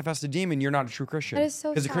you manifest a demon, you're not a true Christian. That is so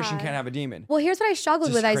sad. Because a Christian can't have a demon. Well, here's what I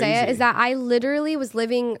struggled with, Isaiah, is that I literally was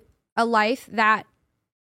living a life that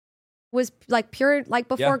was like pure, like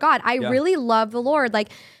before God. I really love the Lord.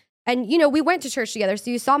 Like, and we went to church together. So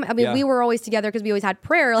you saw me. I mean, we were always together because we always had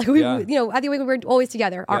prayer. Like I think we were always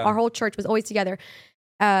together. Our whole church was always together.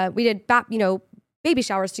 We did, baby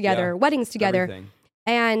showers together, weddings together. Everything.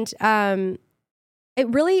 And it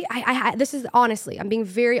really, this is honestly, I'm being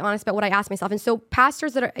very honest about what I asked myself. And so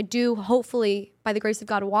pastors that do, hopefully, by the grace of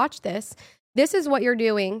God, watch this. This is what you're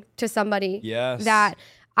doing to somebody that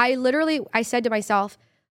I said to myself,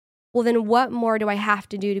 well, then what more do I have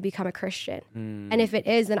to do to become a Christian? And if it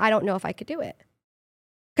is, then I don't know if I could do it.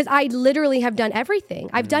 Because I literally have done everything.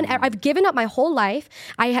 I've given up my whole life.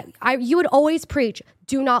 You would always preach,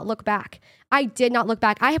 do not look back. I did not look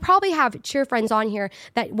back. I probably have cheer friends on here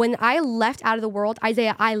that when I left out of the world,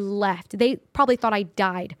 Isaiah, I left. They probably thought I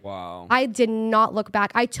died. Wow. I did not look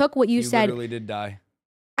back. I took what you said. You literally did die.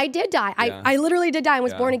 I did die. I literally did die and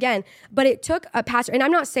was born again. But it took a pastor. And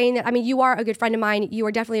I'm not saying that, you are a good friend of mine. You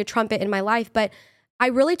are definitely a trumpet in my life. But I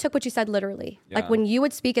really took what you said literally. Like when you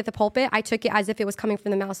would speak at the pulpit, I took it as if it was coming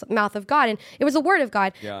from the mouth of God. And it was a word of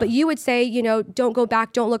God. But you would say, don't go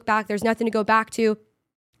back, don't look back. There's nothing to go back to.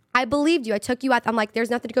 I believed you. I took you out. I'm like, there's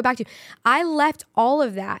nothing to go back to. I left all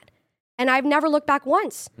of that. And I've never looked back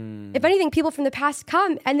once. If anything, people from the past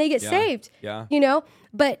come and they get saved.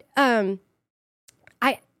 But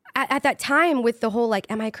at that time with the whole like,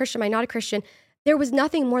 am I a Christian? Am I not a Christian? There was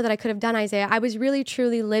nothing more that I could have done, Isaiah. I was really,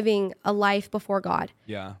 truly living a life before God.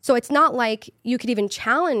 Yeah. So it's not like you could even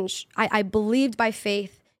challenge. I believed by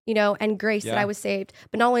faith, and grace that I was saved.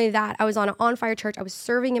 But not only that, I was on an on-fire church. I was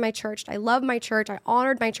serving in my church. I loved my church. I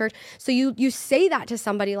honored my church. So you say that to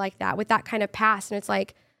somebody like that with that kind of past. And it's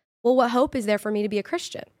like, well, what hope is there for me to be a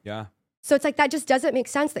Christian? Yeah. So it's like, that just doesn't make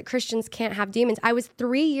sense that Christians can't have demons. I was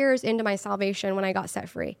 3 years into my salvation when I got set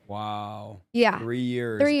free. Wow. Yeah. 3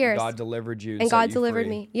 years. 3 years. God delivered you. And God delivered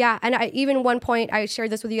me. Yeah. And even one point, I shared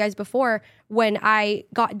this with you guys before, when I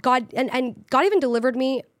got God, and God even delivered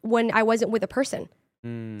me when I wasn't with a person.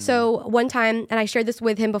 So one time, and I shared this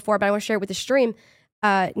with him before, but I want to share it with the stream.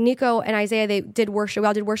 Nico and Isaiah, they did worship. We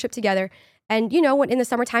all did worship together. And, when in the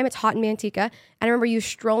summertime, it's hot in Manteca. And I remember you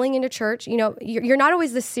strolling into church. You're not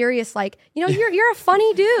always the serious, like, you're a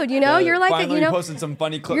funny dude, you're like, finally posted some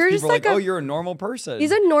funny clips. You're People just are like, oh, you're a normal person.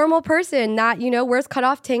 He's a normal person that, wears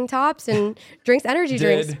cutoff tank tops and drinks energy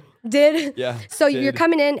drinks. Did. Yeah. So you're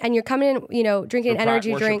coming in, drinking an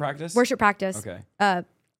energy drink. Worship practice. Okay.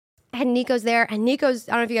 And Nico's there, and I don't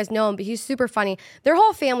know if you guys know him, but he's super funny. Their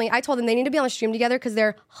whole family, I told them they need to be on the stream together because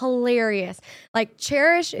they're hilarious. Like,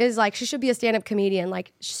 Cherish is like, she should be a stand-up comedian.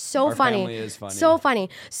 Like, so funny. Our family is funny. So funny.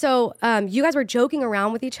 So you guys were joking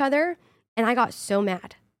around with each other, and I got so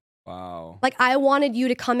mad. Wow. Like, I wanted you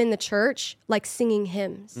to come in the church, like, singing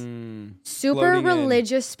hymns. Super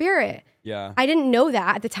religious spirit. Yeah. I didn't know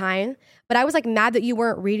that at the time, but I was like mad that you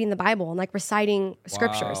weren't reading the Bible and like reciting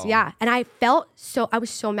scriptures. Wow. Yeah. And I was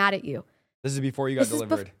so mad at you. This is before you got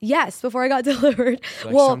delivered. Yes, before I got delivered.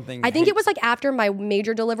 Like, well, I think it was like after my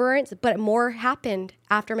major deliverance, but more happened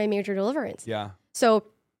after my major deliverance. Yeah. So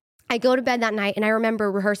I go to bed that night, and I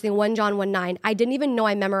remember rehearsing 1 John 1:9. I didn't even know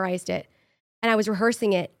I memorized it. And I was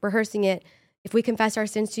rehearsing it. If we confess our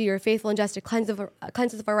sins to you, you're faithful and just to cleanse us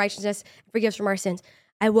of our righteousness, and forgive us from our sins.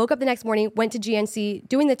 I woke up the next morning, went to GNC,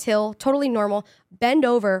 doing the till, totally normal, bend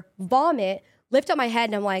over, vomit, lift up my head,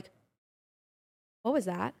 and I'm like, what was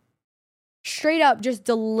that? Straight up just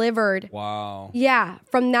delivered. Wow. Yeah,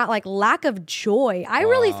 from that like lack of joy. I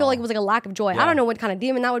really feel like it was like a lack of joy. Yeah. I don't know what kind of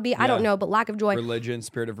demon that would be. I don't know, but lack of joy.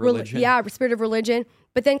 Spirit of religion. Spirit of religion.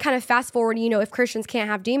 But then kind of fast forward, if Christians can't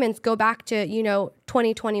have demons, go back to,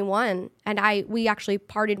 2021. And we actually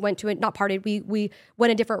we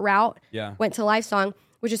went a different route. Yeah. Went to Lifesong,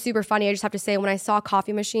 which is super funny. I just have to say, when I saw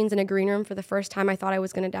coffee machines in a green room for the first time, I thought I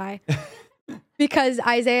was going to die. Because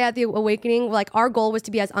Isaiah at the Awakening, like, our goal was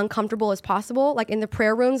to be as uncomfortable as possible. Like, in the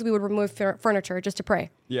prayer rooms, we would remove furniture just to pray.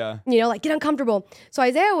 Yeah. Like, get uncomfortable. So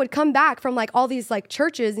Isaiah would come back from like all these like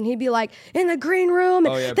churches, and he'd be like, in the green room,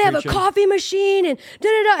 and they have a coffee machine, and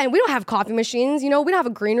da-da-da. And we don't have coffee machines, we don't have a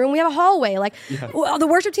green room. We have a hallway. Like, well, the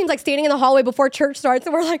worship team's like standing in the hallway before church starts,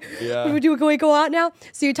 and we're like, can we go out now?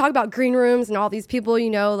 So you talk about green rooms and all these people,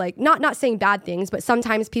 like, not saying bad things, but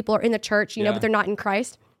sometimes people are in the church, but they're not in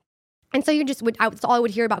Christ. And so that's all I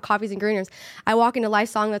would hear about coffees and green rooms. I walk into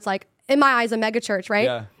Lifesong, that's like, in my eyes, a mega church, right?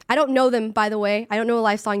 Yeah. I don't know them, by the way. I don't know a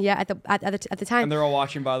Lifesong yet at the time. And they're all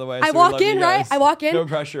watching, by the way. I walk in, right? I walk in. No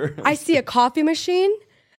pressure. I see a coffee machine,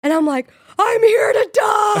 and I'm like, I'm here to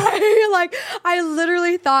die. Like, I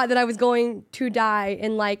literally thought that I was going to die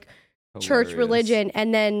in like church religion,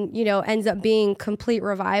 and then ends up being complete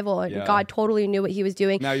revival, and God totally knew what he was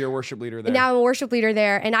doing. Now you're a worship leader there. Now I'm a worship leader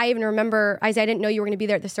there, and I even remember, I didn't know you were going to be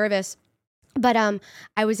there at the service, but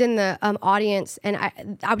I was in the audience, and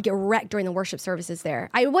I would get wrecked during the worship services there.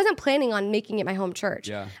 I wasn't planning on making it my home church.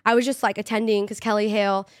 Yeah. I was just like attending because Kelly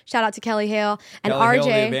Hale, shout out to Kelly Hale, and Kelly RJ, Hale,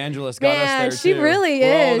 the evangelist, got us there she too. really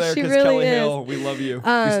We're all is. there She 'cause really Kelly is. Hale, we love you. We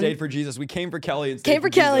stayed for Jesus. We came for Kelly and stayed came for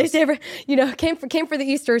Kelly, Jesus. stayed for came for the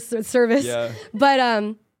Easter service. Yeah.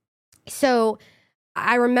 But so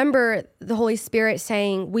I remember the Holy Spirit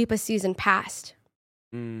saying, "Weep a season past."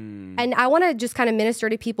 And I want to just kind of minister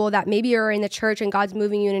to people that maybe are in the church and God's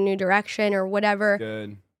moving you in a new direction or whatever.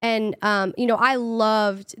 Good. And, I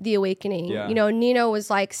loved the Awakening. Yeah. Nino was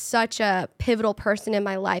like such a pivotal person in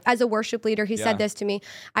my life. As a worship leader, he said this to me.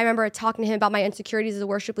 I remember talking to him about my insecurities as a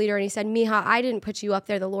worship leader, and he said, Miha, I didn't put you up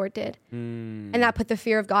there, the Lord did. And that put the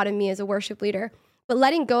fear of God in me as a worship leader. But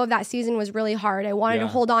letting go of that season was really hard. I wanted to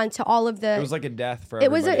hold on to all of the... It was like a death for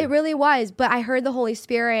everybody. It really was. But I heard the Holy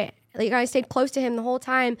Spirit. Like, I stayed close to him the whole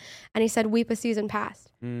time, and he said, weep a season past.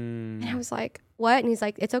 And I was like, what? And he's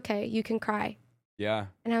like, it's okay. You can cry. Yeah.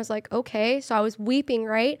 And I was like, okay. So I was weeping,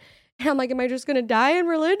 right? And I'm like, am I just going to die in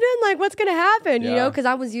religion? Like, what's going to happen? Because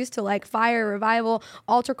I was used to like fire, revival,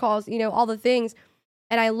 altar calls, all the things.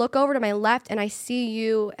 And I look over to my left, and I see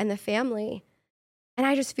you and the family. And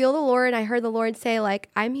I just feel the Lord, and I heard the Lord say, like,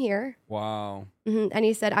 I'm here. Wow. And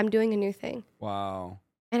he said, I'm doing a new thing. Wow.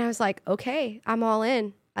 And I was like, okay, I'm all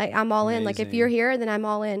in. I'm all in. Like, if Amazing. you're here, then I'm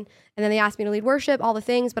all in. And then they asked me to lead worship, all the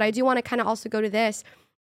things. But I do want to kind of also go to this.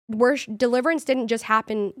 Deliverance didn't just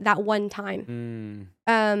happen that one time.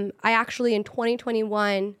 I actually, in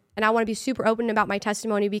 2021, and I want to be super open about my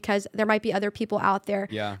testimony because there might be other people out there.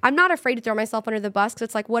 Yeah. I'm not afraid to throw myself under the bus because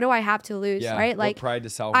it's like, what do I have to lose, Yeah. right? Like, what pride to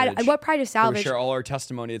salvage. What pride to salvage. We share all our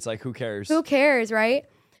testimony. It's like, who cares? Who cares, right?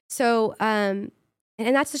 So, and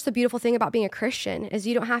that's just the beautiful thing about being a Christian is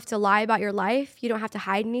you don't have to lie about your life. You don't have to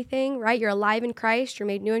hide anything, right? You're alive in Christ. You're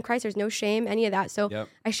made new in Christ. There's no shame, any of that. So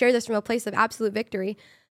I share this from a place of absolute victory.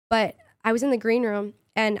 But I was in the green room,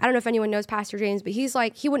 and I don't know if anyone knows Pastor James, but he's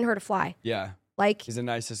like, he wouldn't hurt a fly. Yeah. Like, he's the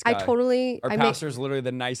nicest guy. Our pastor's literally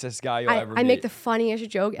the nicest guy you'll ever meet. I make the funniest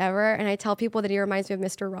joke ever, and I tell people that he reminds me of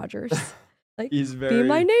Mr. Rogers. Like, he's very, be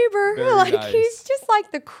my neighbor. Like, nice. He's just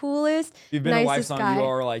like the coolest, You've been nicest a lifelong, guy. you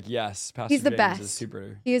are like, yes, Pastor He's the James best. is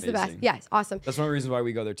super He is amazing. the best. Yes, awesome. That's one of the reasons why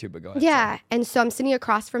we go there too, but go ahead. Yeah, and so I'm sitting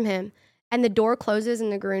across from him, and the door closes in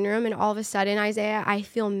the green room, and all of a sudden, Isaiah, I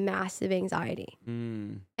feel massive anxiety.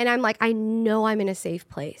 And I'm like, I know I'm in a safe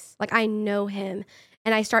place. Like, I know him.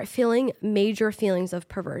 And I start feeling major feelings of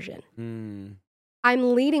perversion.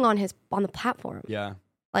 I'm leading on the platform. Yeah.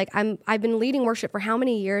 Like, I've been leading worship for how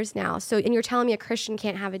many years now? So, and you're telling me a Christian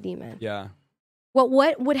can't have a demon. Yeah. Well,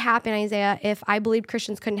 what would happen, Isaiah, if I believed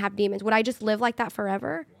Christians couldn't have demons? Would I just live like that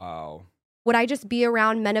forever? Wow. Would I just be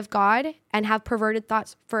around men of God and have perverted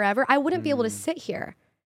thoughts forever? I wouldn't be able to sit here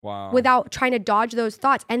without trying to dodge those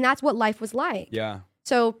thoughts. And that's what life was like. Yeah.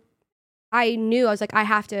 So I knew, I was like, I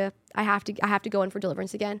have to go in for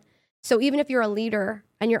deliverance again. So even if you're a leader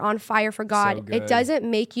and you're on fire for God, it doesn't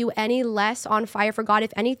make you any less on fire for God.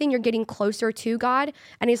 If anything, you're getting closer to God.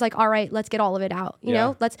 And he's like, all right, let's get all of it out. You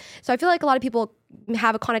know, so I feel like a lot of people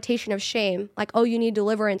have a connotation of shame. Like, oh, you need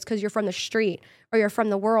deliverance because you're from the street or you're from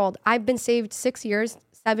the world. I've been saved 7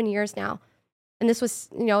 years now. And this was,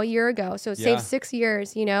 a year ago. So saved 6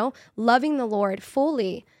 years, loving the Lord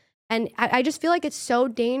fully. And I just feel like it's so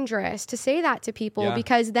dangerous to say that to people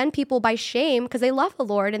because then people, by shame, because they love the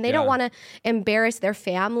Lord and they don't want to embarrass their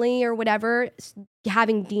family or whatever,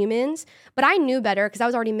 having demons. But I knew better because I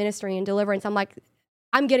was already ministering in deliverance. I'm like,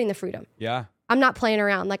 I'm getting the freedom. Yeah. I'm not playing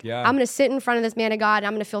around. Like, I'm going to sit in front of this man of God and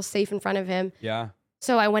I'm going to feel safe in front of him. Yeah.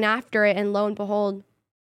 So I went after it, and lo and behold,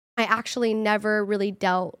 I actually never really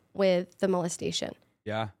dealt with the molestation.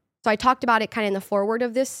 Yeah. So I talked about it kind of in the forward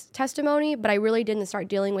of this testimony, but I really didn't start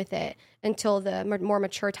dealing with it until the more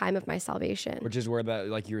mature time of my salvation. Which is where that,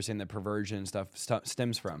 like you were saying, the perversion stuff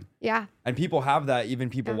stems from. Yeah. And people have that,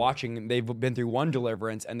 even people watching, they've been through one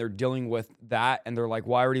deliverance and they're dealing with that and they're like,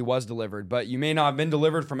 well, I already was delivered. But you may not have been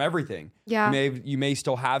delivered from everything. Yeah. You may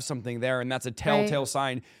still have something there, and that's a telltale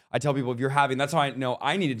sign. I tell people, if you're having, that's how I know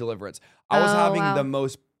I needed deliverance. I was having the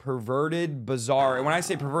most perverted, bizarre, and when I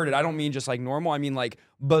say perverted, I don't mean just like normal, I mean like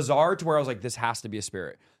bizarre, to where I was like, this has to be a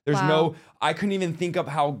spirit. There's I couldn't even think of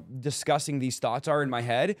how disgusting these thoughts are in my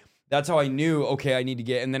head. That's how I knew, okay, I need to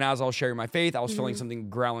get, and then as I was sharing my faith, I was feeling something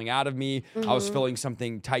growling out of me. I was feeling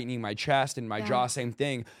something tightening my chest and my jaw, same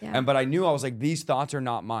thing. But I knew, I was like, these thoughts are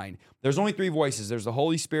not mine. There's only 3 voices. There's the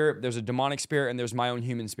Holy Spirit, there's a demonic spirit, and there's my own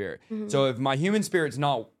human spirit. So if my human spirit's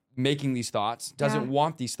not making these thoughts, doesn't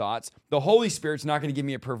want these thoughts, the Holy Spirit's not going to give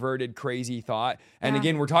me a perverted, crazy thought. And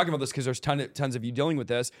again, we're talking about this because there's tons of you dealing with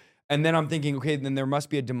this. And then I'm thinking, okay, then there must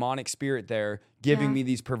be a demonic spirit there giving me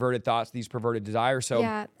these perverted thoughts, these perverted desires. So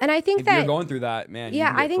and I think if that you're going through that, man,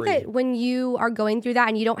 I think that when you are going through that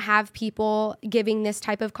and you don't have people giving this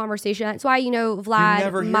type of conversation, that's why, Vlad, you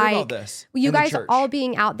never hear Mike, about this you guys all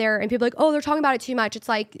being out there and people are like, oh, they're talking about it too much. It's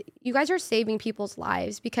like, you guys are saving people's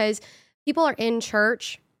lives because people are in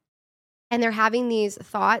church and they're having these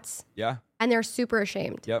thoughts. Yeah. And they're super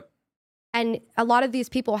ashamed. Yep. And a lot of these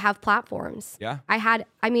people have platforms. Yeah.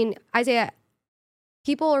 Isaiah,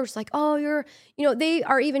 people are just like, oh, they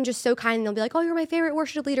are even just so kind. And they'll be like, oh, you're my favorite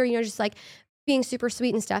worship leader, just like being super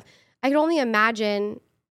sweet and stuff. I could only imagine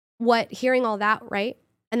hearing all that, right?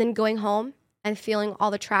 And then going home and feeling all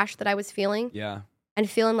the trash that I was feeling. Yeah. And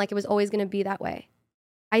feeling like it was always going to be that way.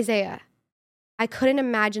 Isaiah, I couldn't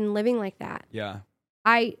imagine living like that. Yeah.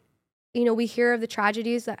 We hear of the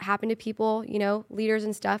tragedies that happen to people, leaders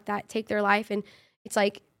and stuff that take their life. And it's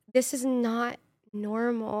like, this is not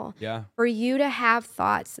normal. Yeah. For you to have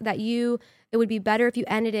thoughts that it would be better if you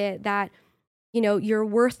ended it, that, you're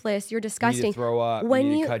worthless, you're disgusting. You need to throw up,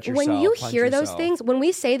 when you cut yourself, when you hear those things, when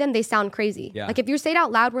we say them, they sound crazy. Yeah. Like if you say it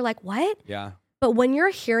out loud, we're like, what? Yeah. But when you're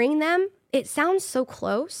hearing them, it sounds so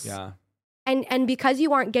close. Yeah. And because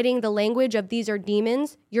you aren't getting the language of these are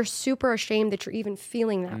demons, you're super ashamed that you're even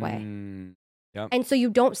feeling that way. Yep. And so you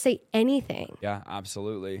don't say anything. Yeah,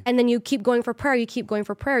 absolutely. And then you keep going for prayer. You keep going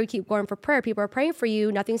for prayer. You keep going for prayer. People are praying for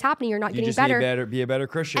you. Nothing's happening. You're not getting better. Be a better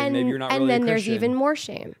Christian. And, maybe you're not really a And then Christian. there's even more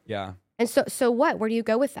shame. Yeah. And so what? Where do you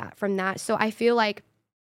go with that from that? So I feel like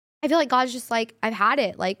God's just like, I've had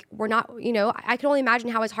it. Like, we're not, I can only imagine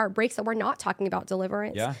how his heart breaks that we're not talking about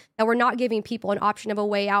deliverance. Yeah. That we're not giving people an option of a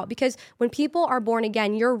way out. Because when people are born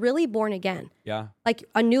again, you're really born again. Yeah. Like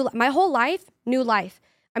my whole life, new life.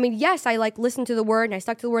 I mean, yes, I like listened to the word and I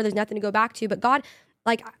stuck to the word. There's nothing to go back to. But God,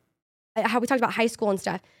 like how we talked about high school and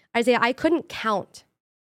stuff, Isaiah, I couldn't count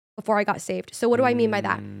before I got saved. So what do I mean by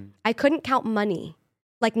that? I couldn't count money.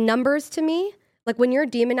 Like numbers to me, like when you're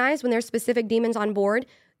demonized, when there's specific demons on board,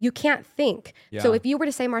 you can't think. Yeah. So if you were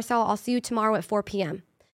to say, Marcela, I'll see you tomorrow at 4 p.m.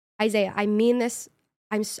 Isaiah, I mean this.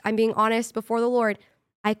 I'm being honest before the Lord.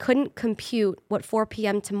 I couldn't compute what 4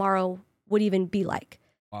 p.m. tomorrow would even be like.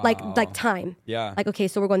 Wow. Like time. Yeah. Like, okay,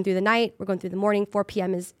 so we're going through the night, we're going through the morning, 4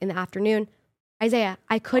 p.m. is in the afternoon. Isaiah,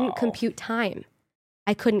 I couldn't compute time.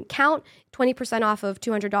 I couldn't count 20% off of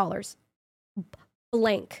 $200.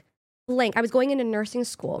 Blank. I was going into nursing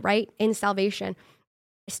school, right? In salvation.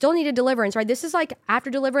 I still needed deliverance, right? This is like after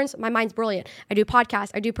deliverance, my mind's brilliant. I do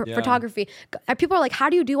podcasts, I do photography. People are like, how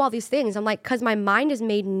do you do all these things? I'm like, because my mind is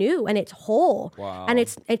made new and it's whole. Wow. And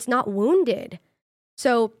it's not wounded.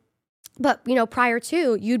 So, but prior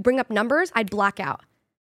to, you'd bring up numbers, I'd black out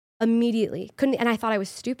immediately. And I thought I was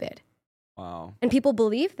stupid. Wow. And people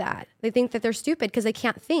believe that. They think that they're stupid because they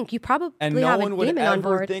can't think. You probably and no have one a would demon on ever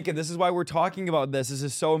board. think, and this is why we're talking about this. This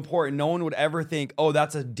is so important. No one would ever think, oh,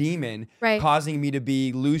 that's a demon causing me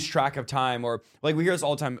to lose track of time. Or like we hear this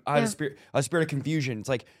all the time. I had a spirit of confusion. It's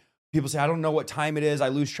like people say, I don't know what time it is. I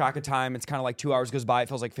lose track of time. It's kind of like 2 hours goes by. It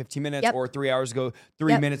feels like 15 minutes or 3 hours go,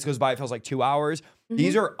 3 minutes goes by. It feels like 2 hours. Mm-hmm.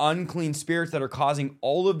 These are unclean spirits that are causing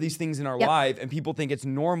all of these things in our life. And people think it's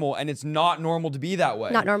normal, and it's not normal to be that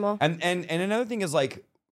way. Not normal. And another thing is like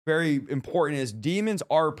very important is demons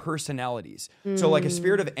are personalities. So like a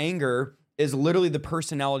spirit of anger is literally the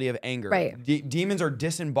personality of anger. Right. Demons are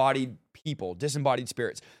disembodied people, disembodied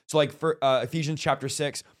spirits. So like for Ephesians chapter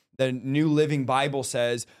 6, the New Living Bible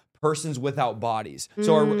says, persons without bodies.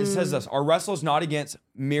 So it says this, our wrestle is not against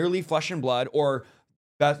merely flesh and blood, or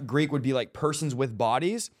that Greek would be like persons with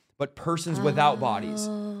bodies, but persons without bodies.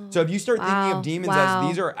 So if you start thinking of demons as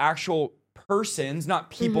these are actual persons,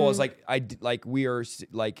 not people as we are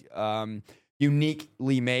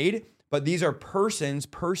uniquely made, but these are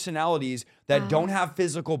personalities that don't have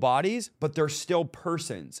physical bodies, but they're still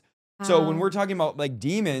persons. So when we're talking about like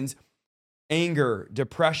demons, anger,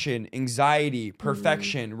 depression, anxiety,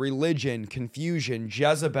 perfection, religion, confusion,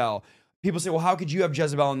 Jezebel. People say, well, how could you have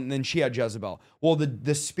Jezebel and then she had Jezebel? Well,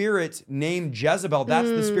 the spirit named Jezebel, that's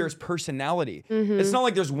the spirit's personality. It's not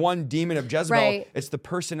like there's one demon of Jezebel. Right. It's the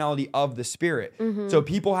personality of the spirit. So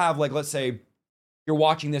people have like, let's say, you're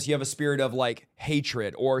watching this, you have a spirit of like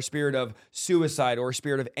hatred or a spirit of suicide or a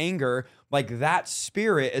spirit of anger. Like that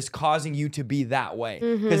spirit is causing you to be that way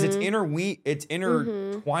because it's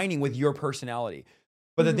intertwining with your personality.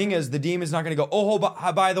 But the thing is, the demon is not going to go, oh,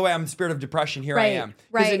 by the way, I'm the spirit of depression. Here I am.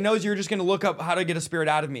 Because it knows you're just going to look up how to get a spirit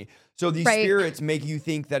out of me. So these spirits make you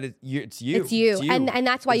think that it's you. It's you. And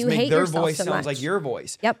that's why you hate yourself so much. Their voice sounds like your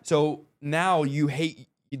voice. Yep. So now you hate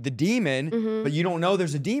the demon, but you don't know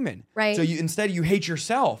there's a demon. Right. So instead you hate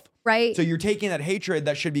yourself. Right. So you're taking that hatred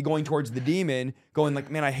that should be going towards the demon, going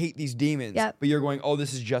like, man, I hate these demons. Yep. But you're going, oh,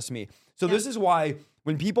 this is just me. So this is why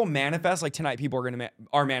when people manifest, like tonight, people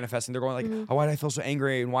are manifesting. They're going like, oh, why do I feel so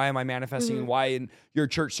angry? And why am I manifesting? And why in your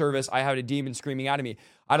church service, I had a demon screaming out of me.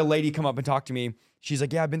 I had a lady come up and talk to me. She's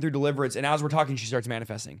like, yeah, I've been through deliverance. And as we're talking, she starts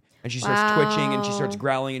manifesting. And she starts twitching and she starts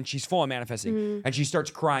growling and she's full on manifesting. And she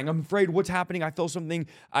starts crying. I'm afraid, what's happening? I feel something.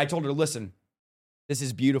 I told her, listen, this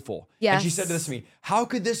is beautiful. Yes. And she said this to me, how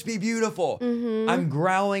could this be beautiful? I'm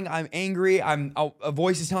growling, I'm angry, a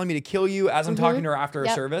voice is telling me to kill you as I'm talking to her after a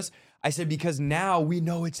service. I said, because now we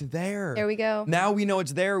know it's there. There we go. Now we know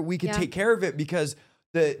it's there. We can take care of it because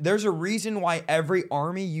there's a reason why every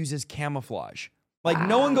army uses camouflage. Like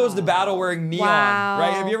no one goes to battle wearing neon,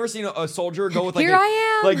 right? Have you ever seen a soldier go with like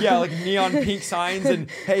like neon pink signs and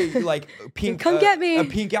like pink come get me a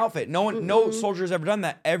pink outfit? No soldier's ever done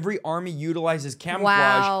that. Every army utilizes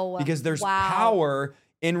camouflage because there's power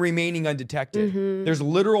in remaining undetected. There's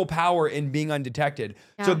literal power in being undetected.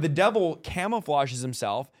 So the devil camouflages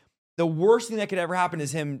himself. The worst thing that could ever happen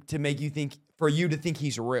is for you to think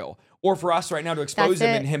he's real, or for us right now to expose him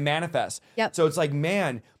and him manifest. Yep. So it's like,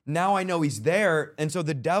 man, now I know he's there. And so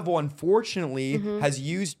the devil, unfortunately, has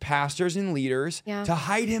used pastors and leaders to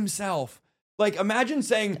hide himself. Like, imagine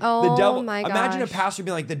saying imagine a pastor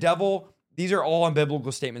being like, the devil these are all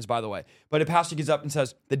unbiblical statements, by the way. But a pastor gets up and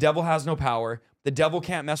says, the devil has no power. The devil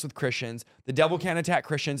can't mess with Christians. The devil can't attack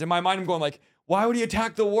Christians. In my mind, I'm going like, why would he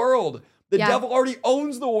attack the world? The devil already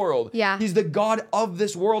owns the world. Yeah. He's the God of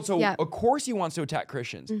this world. So of course he wants to attack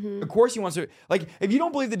Christians. Of course he wants to, like, if you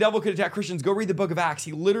don't believe the devil could attack Christians, go read the book of Acts.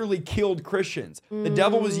 He literally killed Christians. The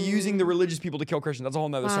devil was using the religious people to kill Christians. That's a whole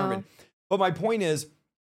nother sermon. But my point is,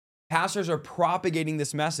 pastors are propagating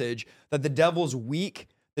this message that the devil's weak,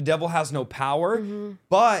 the devil has no power.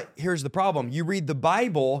 But here's the problem. You read the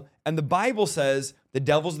Bible, and the Bible says the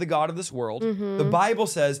devil's the god of this world. The Bible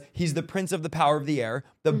says he's the prince of the power of the air.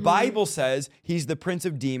 The Bible says he's the prince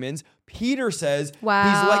of demons. Peter says he's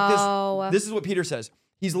like this. This is what Peter says.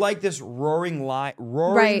 He's like this roaring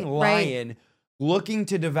lion looking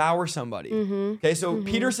to devour somebody. Okay, so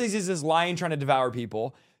Peter says he's this lion trying to devour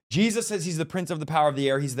people. Jesus says he's the prince of the power of the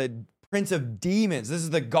air. He's the prince of demons. This is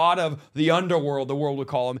the god of the underworld, the world would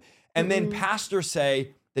call him. And then pastors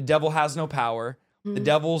say the devil has no power. The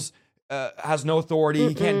devil's has no authority.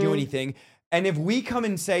 He can't do anything. And if we come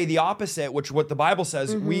and say the opposite, which what the Bible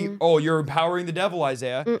says, you're empowering the devil,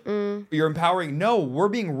 Isaiah. You're empowering. No, we're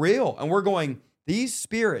being real. And we're going, these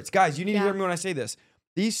spirits, guys, you need to hear me when I say this.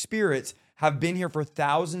 These spirits have been here for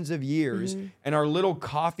thousands of years, and our little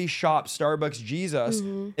coffee shop, Starbucks Jesus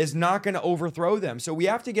is not going to overthrow them. So we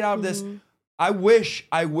have to get out of this. I wish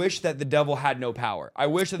that the devil had no power. I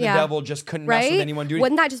wish that the devil just couldn't mess with anyone.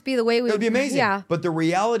 Wouldn't that just be the way it would be amazing? Yeah. But the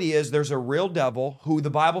reality is there's a real devil who the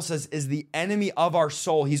Bible says is the enemy of our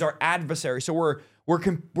soul. He's our adversary. So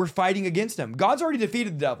we're fighting against him. God's already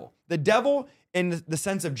defeated the devil. The devil, in the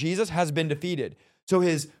sense of Jesus, has been defeated. So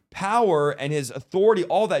his power and his authority,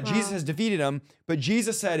 all that, Jesus has defeated him. But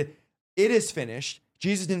Jesus said, it is finished.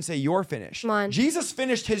 Jesus didn't say you're finished. Jesus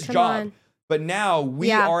finished his job. But now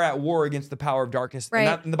we are at war against the power of darkness.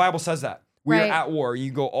 And the Bible says that. We are at war.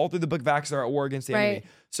 You go all through the book of Acts, they're at war against the enemy.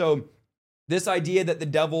 So this idea that the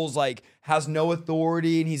devil's like has no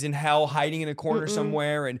authority and he's in hell hiding in a corner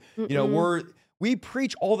somewhere. And, you know, we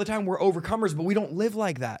preach all the time, we're overcomers, but we don't live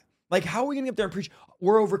like that. Like, how are we going to get up there and preach,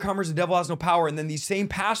 we're overcomers, the devil has no power, and then these same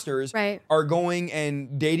pastors are going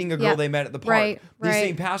and dating a girl they met at the park. These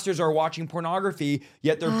same pastors are watching pornography,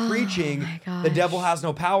 yet they're preaching the devil has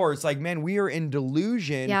no power. It's like, man, we are in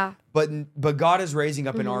delusion, but God is raising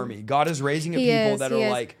up an army. God is raising up people that are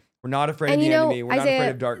like, we're not afraid of the enemy. We're not afraid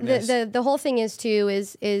of darkness. The whole thing is, too,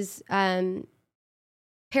 is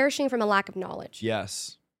perishing from a lack of knowledge.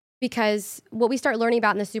 Yes. Because what we start learning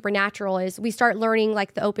about in the supernatural is we start learning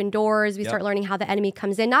like the open doors. We start learning how the enemy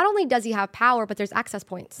comes in. Not only does he have power, but there's access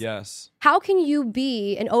points. Yes. How can you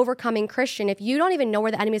be an overcoming Christian if you don't even know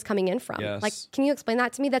where the enemy is coming in from? Yes. Like, can you explain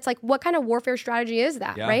that to me? That's like, what kind of warfare strategy is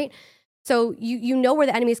that, right? So you know where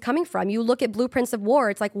the enemy is coming from. You look at blueprints of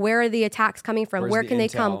war. It's like, where are the attacks coming from? Where can they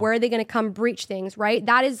come? Where are they going to come breach things, right?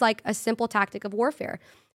 That is like a simple tactic of warfare.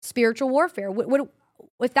 Spiritual warfare.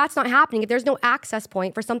 If that's not happening, if there's no access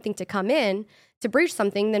point for something to come in to breach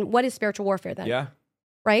something, then what is spiritual warfare then? Yeah.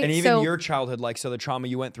 Right. And even your childhood, like, so the trauma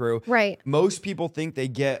you went through. Right. Most people think they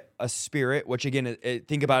get a spirit, which again,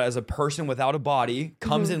 think about it as a person without a body,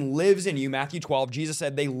 comes and lives in you. Matthew 12, Jesus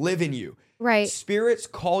said they live in you. Right. Spirits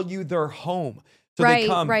call you their home. So they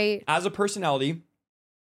come as a personality.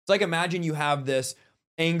 It's like, imagine you have this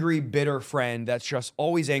angry, bitter friend that's just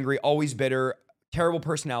always angry, always bitter, terrible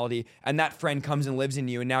personality, and that friend comes and lives in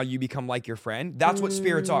you, and now you become like your friend. That's what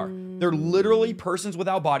spirits are. They're literally persons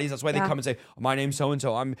without bodies. That's why they come and say, my name's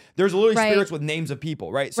so-and-so. There's literally spirits with names of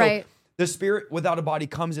people, right? So the spirit without a body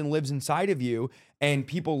comes and lives inside of you, and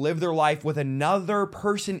people live their life with another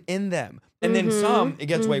person in them. And then some, it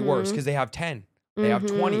gets way worse because they have 10, they have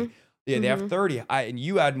 20, they have 30. And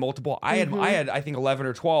you had multiple. I had, I think 11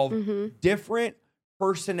 or 12 different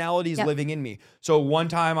personalities living in me. So one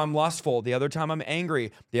time I'm lustful, the other time I'm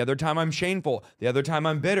angry, the other time I'm shameful, the other time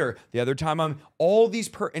I'm bitter, the other time I'm all these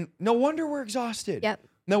and no wonder we're exhausted.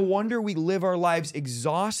 No wonder we live our lives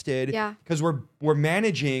exhausted because we're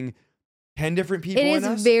managing 10 different people in us.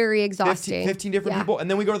 It is very exhausting. 15 different people. And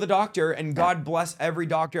then we go to the doctor, and God bless every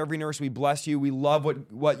doctor, every nurse. We bless you. We love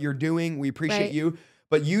what you're doing. We appreciate you.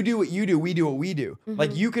 But you do what you do, we do what we do.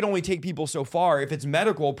 Like, you can only take people so far. If it's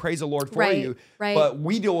medical, praise the Lord for you. But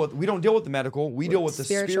we don't deal with the medical, we deal with the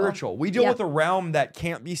spiritual. We deal with a realm that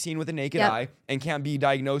can't be seen with a naked eye and can't be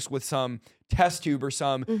diagnosed with some test tube or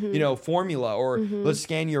some, formula, or let's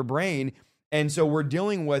scan your brain. And so we're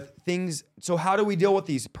dealing with things. So how do we deal with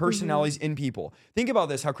these personalities in people? Think about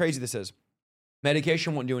this, how crazy this is.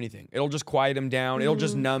 Medication won't do anything. It'll just quiet them down. It'll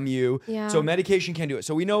just numb you. Yeah. So medication can't do it.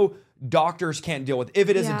 So we know doctors can't deal with it. If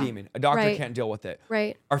it is a Yeah. demon, a doctor Right. can't deal with it.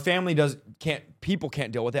 Right. Our family people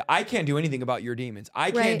can't deal with it. I can't do anything about your demons. I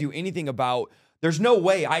can't Right. do anything about, there's no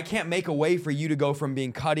way. I can't make a way for you to go from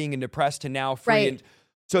being cutting and depressed to now free. Right. And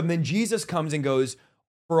so then Jesus comes and goes,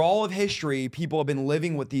 for all of history, people have been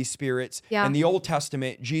living with these spirits. Yeah. In the Old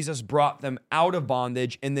Testament, Jesus brought them out of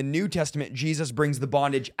bondage. In the New Testament, Jesus brings the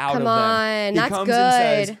bondage out Come of them. on. He That's comes good.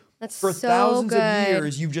 and says, That's for so thousands good. of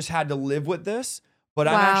years, you've just had to live with this, but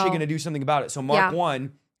I'm Wow. actually going to do something about it. So Mark Yeah.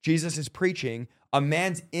 1, Jesus is preaching. A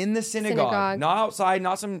man's in the synagogue, not outside,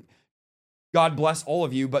 not some, God bless all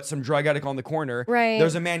of you, but some drug addict on the corner. Right.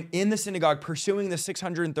 There's a man in the synagogue pursuing the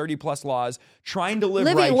 630 plus laws, trying to live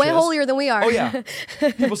Living righteous. way holier than we are. Oh, yeah.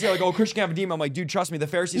 People say, like, oh, Christian can't have a demon. I'm like, dude, trust me, the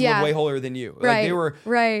Pharisees Yeah. live way holier than you. Like, Right. they were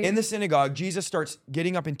Right. in the synagogue. Jesus starts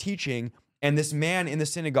getting up and teaching, and this man in the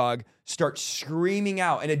synagogue starts screaming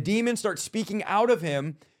out, and a demon starts speaking out of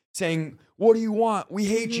him, saying, what do you want? We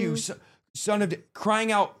hate you, son of,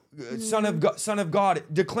 crying out, son of God,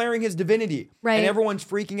 declaring his divinity. Right. And everyone's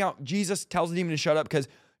freaking out. Jesus tells the demon to shut up because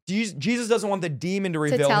Jesus doesn't want the demon to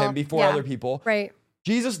reveal him before other people. Right.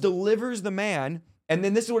 Jesus delivers the man, and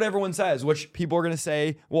then this is what everyone says, which people are going to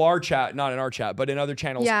say, well, our chat, not in our chat, but in other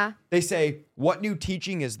channels. Yeah. They say, what new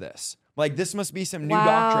teaching is this? Like, this must be some new Wow.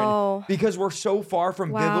 doctrine, because we're so far from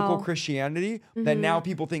Wow. biblical Christianity that now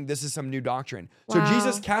people think this is some new doctrine. So Wow.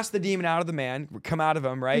 Jesus casts the demon out of the man, come out of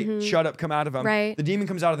him, right? Shut up, come out of him. Right. The demon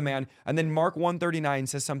comes out of the man. And then Mark 1:39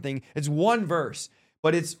 says something. It's one verse,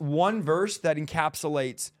 but it's one verse that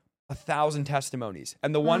encapsulates 1,000 testimonies.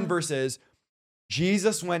 And the one verse is,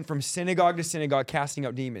 Jesus went from synagogue to synagogue casting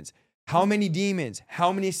out demons. How many demons?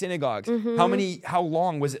 How many synagogues? How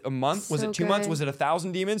long? Was it a month? Was So it 2 months? good. Was it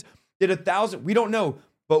 1,000 demons? Did 1,000? We don't know,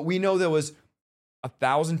 but we know there was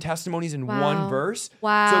 1,000 testimonies in Wow. one verse.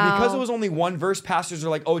 Wow. So because it was only one verse, pastors are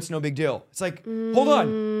like, oh, it's no big deal. It's like, hold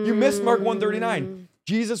on, you missed Mark 139.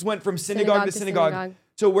 Jesus went from synagogue to synagogue.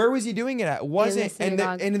 So where was he doing it at? Wasn't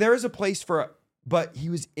and there is a place for, but he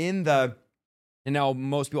was in the. And now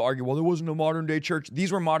most people argue, well, there wasn't a modern day church.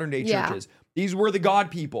 These were modern day churches. These were the God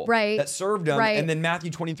people that served him. Right. And then Matthew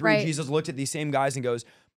 23, Jesus looked at these same guys and goes,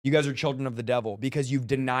 you guys are children of the devil because you've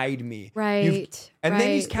denied me. Right. And then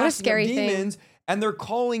he's What a casting out scary demons, and they're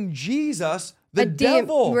calling Jesus the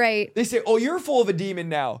devil. Right. They say, oh, you're full of a demon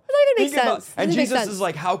now. That doesn't even make sense. And Doesn't make Jesus sense. is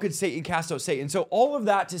like, how could Satan cast out Satan? So all of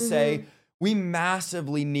that to say, we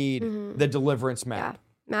massively need the deliverance map.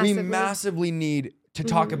 Yeah, we massively. massively need to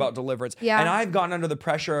talk about deliverance. Yeah. And I've gotten under the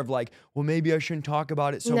pressure of like, well, maybe I shouldn't talk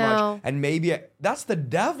about it so No. much. And maybe that's the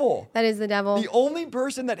devil. That is the devil. The only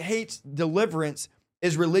person that hates deliverance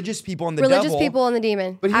is religious people and the Religious devil. people and the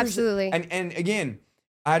demon. But here's Absolutely. And again,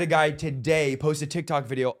 I had a guy today post a TikTok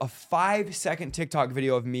video, a 5-second TikTok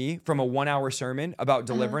video of me from a 1-hour sermon about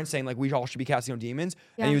deliverance, saying like we all should be casting out demons.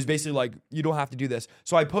 Yeah. And he was basically like, you don't have to do this.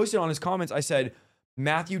 So I posted on his comments, I said,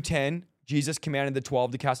 Matthew 10, Jesus commanded the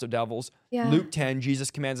 12 to cast out devils. Yeah. Luke 10,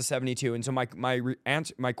 Jesus commands the 72. And so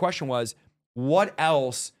my question was, what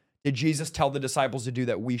else did Jesus tell the disciples to do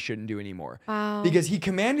that we shouldn't do anymore? Wow. Because he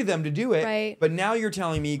commanded them to do it, Right. but now you're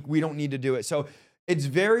telling me we don't need to do it. So it's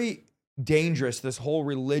very dangerous, this whole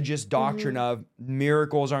religious doctrine of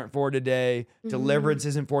miracles aren't for today, deliverance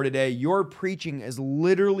isn't for today. Your preaching is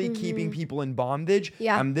literally keeping people in bondage.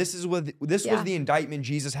 Yeah. And this was the indictment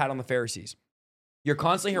Jesus had on the Pharisees. You're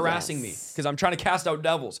constantly harassing me because I'm trying to cast out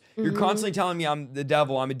devils. You're constantly telling me I'm the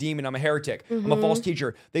devil, I'm a demon, I'm a heretic, I'm a false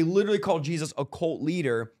teacher. They literally called Jesus a cult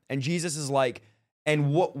leader, and Jesus is like,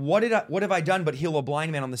 and what have I done but heal a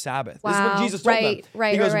blind man on the Sabbath? This is what Wow. Jesus told them.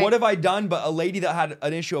 Right, He goes, right. what have I done but a lady that had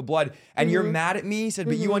an issue of blood? And you're mad at me? He said,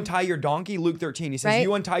 but you untie your donkey. Luke 13, he says, Right.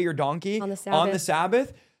 you untie your donkey On the on the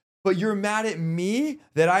Sabbath. But you're mad at me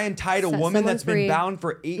that I untied a Set woman someone that's free. been bound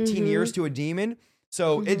for 18 years to a demon.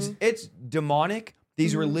 So it's demonic.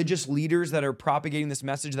 These religious leaders that are propagating this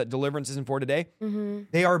message that deliverance isn't for today,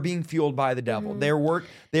 they are being fueled by the devil. They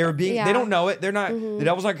are being, they don't know it. They're not, the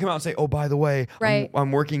devil's not gonna come out and say, oh, by the way, Right.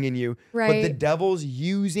 I'm working in you. But Right. the devil's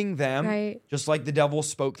using them, Right. just like the devil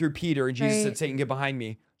spoke through Peter and Jesus Right. said, Satan, get behind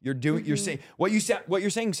me. You're doing, you're saying, what you're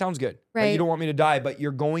saying sounds good. Like, Right. you don't want me to die, but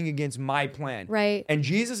you're going against my plan. Right. And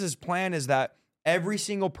Jesus's plan is that every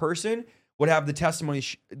single person would have the testimony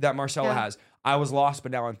that Marcela has. I was lost,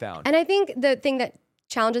 but now I'm found. And I think the thing that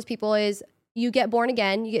challenges people is you get born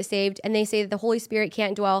again, you get saved, and they say that the Holy Spirit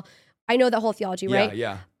can't dwell. I know that whole theology, right?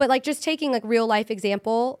 Yeah. But like just taking like real life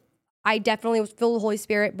example, I definitely was filled with the Holy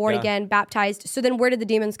Spirit, born again, baptized. So then where did the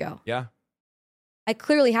demons go? Yeah. I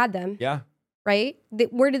clearly had them, Yeah. right?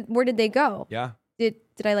 Where did they go? Yeah.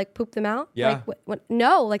 did I like poop them out? Yeah. Like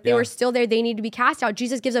no, like they were still there. They need to be cast out.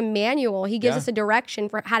 Jesus gives a manual. He gives us a direction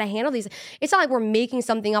for how to handle these. It's not like we're making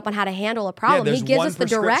something up on how to handle a problem. He gives us the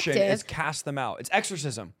directive. It's cast them out. It's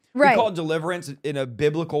exorcism. Right. We call it deliverance in a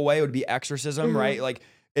biblical way. It would be exorcism, right? Like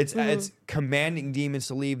it's commanding demons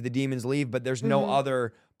to leave. The demons leave, but there's no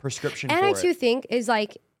other prescription for it. And I too think is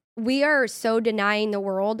like, we are so denying the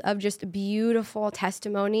world of just beautiful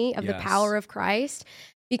testimony of the power of Christ.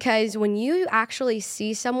 Because when you actually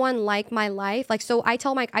see someone like my life, like, so I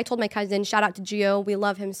told my cousin, shout out to Gio, we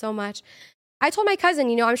love him so much. I told my cousin,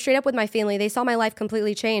 you know, I'm straight up with my family. They saw my life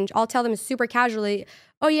completely change. I'll tell them super casually,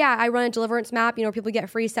 oh yeah, I run a deliverance map. You know, people get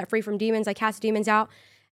free, set free from demons. I cast demons out.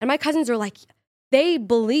 And my cousins are like, they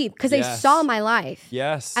believe because they saw my life.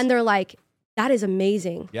 Yes. And they're like, that is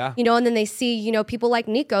amazing. Yeah. You know, and then they see, you know, people like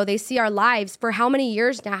Nico, they see our lives for how many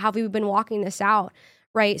years now have we been walking this out,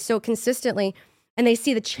 right? So consistently. And they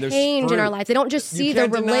see the change in our lives. They don't just see the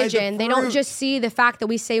religion. They don't just see the fact that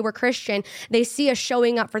we say we're Christian. They see us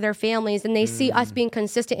showing up for their families, and they see us being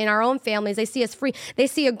consistent in our own families. They see us free. They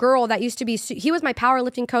see a girl that used to be, he was my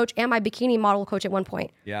powerlifting coach and my bikini model coach at one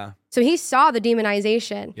point. Yeah. So he saw the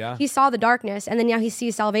demonization. Yeah. He saw the darkness, and then now he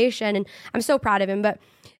sees salvation, and I'm so proud of him. But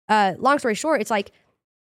long story short, it's like,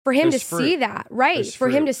 for him to see that, right? For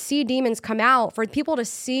him to see demons come out, for people to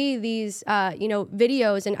see these, you know,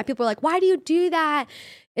 videos, and people are like, why do you do that?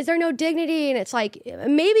 Is there no dignity? And it's like,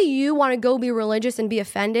 maybe you want to go be religious and be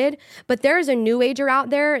offended, but there's a new ager out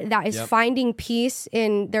there that is finding peace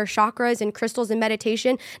in their chakras and crystals and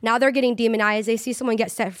meditation. Now they're getting demonized. They see someone get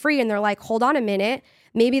set free and they're like, hold on a minute.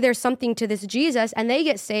 Maybe there's something to this Jesus, and they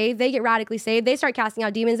get saved. They get radically saved. They start casting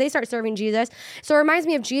out demons. They start serving Jesus. So it reminds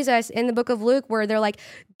me of Jesus in the book of Luke, where they're like,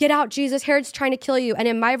 get out, Jesus. Herod's trying to kill you. And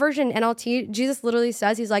in my version, NLT, Jesus literally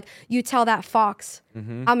says, he's like, you tell that fox,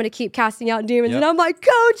 I'm going to keep casting out demons. And I'm like,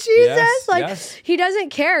 go, Jesus. He doesn't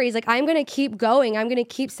care. He's like, I'm going to keep going. I'm going to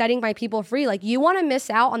keep setting my people free. Like, you want to miss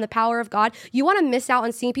out on the power of God. You want to miss out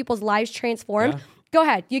on seeing people's lives transformed. Go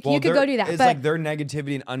ahead. You could go do that. It's like their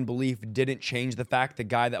negativity and unbelief didn't change the fact the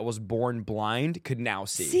guy that was born blind could now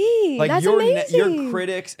see. Like that's amazing. Your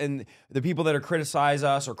critics and the people that are criticize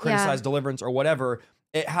us or criticize deliverance or whatever,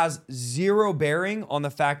 it has zero bearing on the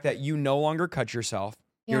fact that you no longer cut yourself.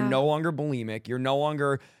 You're no longer bulimic. You're no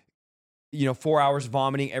longer, 4 hours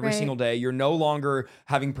vomiting every single day. You're no longer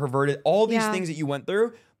having perverted all these things that you went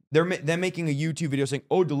through. They're making a YouTube video saying,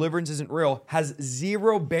 oh, deliverance isn't real, has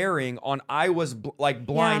zero bearing on I was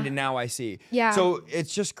blind and now I see. Yeah. So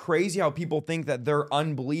it's just crazy how people think that their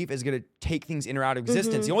unbelief is going to take things in or out of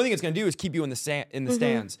existence. The only thing it's going to do is keep you in the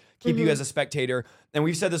stands, keep you as a spectator. And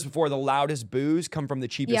we've said this before, the loudest boos come from the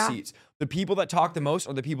cheapest seats. The people that talk the most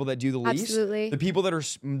are the people that do the least. Absolutely. The people that are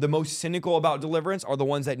the most cynical about deliverance are the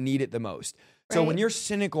ones that need it the most. So when you're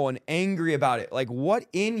cynical and angry about it, like what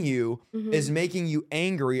in you is making you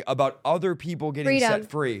angry about other people getting set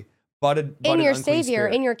free? But in your Savior,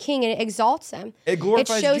 in your King, and it exalts him. It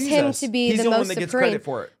glorifies it shows Jesus. Him to be He's the most one that supreme. Gets credit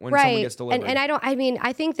for it when someone gets delivered. And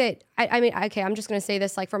I think that, okay, I'm just going to say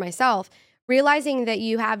this like for myself. Realizing that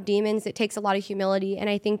you have demons, it takes a lot of humility. And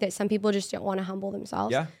I think that some people just don't want to humble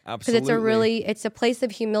themselves. Yeah, absolutely. Because it's a place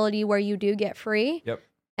of humility where you do get free. Yep.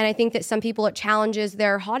 And I think that some people, it challenges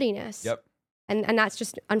their haughtiness. Yep. And that's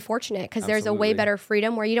just unfortunate because there's a way better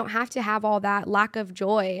freedom where you don't have to have all that lack of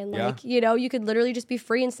joy. And you could literally just be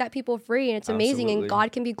free and set people free. And it's amazing. And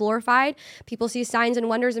God can be glorified. People see signs and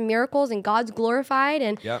wonders and miracles and God's glorified.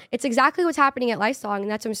 And it's exactly what's happening at Lifesong. And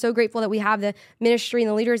that's why I'm so grateful that we have the ministry and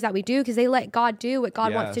the leaders that we do because they let God do what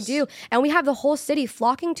God wants to do. And we have the whole city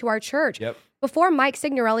flocking to our church. Yep. Before Mike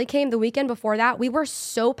Signorelli came, the weekend before that, we were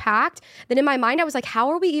so packed that in my mind, I was like, how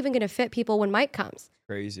are we even going to fit people when Mike comes?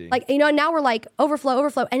 Crazy. Like, now we're like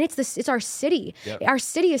overflow. And it's our city. Yep. Our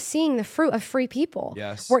city is seeing the fruit of free people.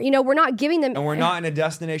 Yes. We're not giving them. And we're not in a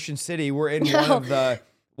destination city. We're in one of the,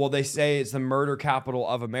 they say it's the murder capital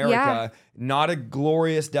of America, not a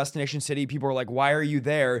glorious destination city. People are like, why are you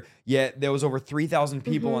there? Yet there was over 3,000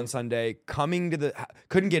 people on Sunday coming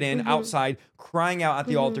couldn't get in outside, crying out at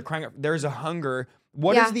the altar, crying out. There's a hunger.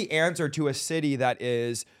 What is the answer to a city that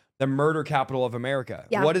is the murder capital of America?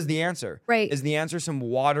 Yeah. What is the answer? Right. Is the answer some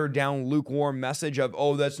watered down, lukewarm message of,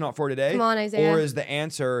 oh, that's not for today? Come on, Isaiah. Or is the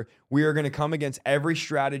answer, we are going to come against every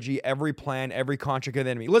strategy, every plan, every contract of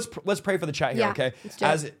the enemy? Let's pray for the chat here, okay?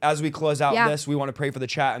 As we close out this, we want to pray for the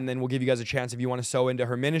chat, and then we'll give you guys a chance if you want to sow into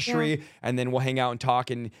her ministry, and then we'll hang out and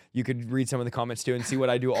talk, and you could read some of the comments too and see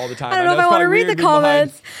what I do all the time. I don't know if I want to read the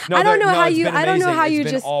comments. I don't know how you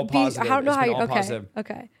just be. I don't know how you.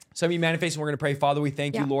 Okay. Some of you manifest, and we're going to pray. Father, we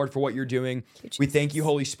thank you, Lord, for what you're doing. We thank you,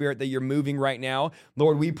 Holy Spirit, that you're moving right now.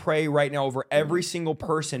 Lord, we pray right now over every single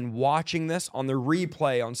person watching this on the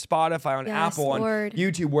replay, on Spotify, on Apple, on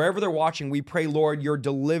YouTube, wherever they're watching. We pray, Lord, your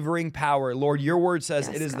delivering power. Lord, your word says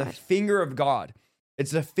it is the finger of God.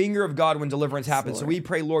 It's the finger of God when deliverance happens. So we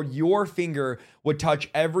pray, Lord, your finger would touch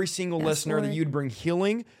every single listener, that you'd bring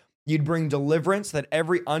healing, you'd bring deliverance, that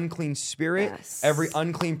every unclean spirit, every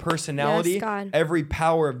unclean personality, every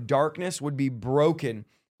power of darkness would be broken.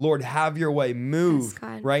 Lord, have your way. Move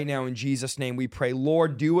right now in Jesus' name. We pray,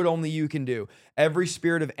 Lord, do what only you can do. Every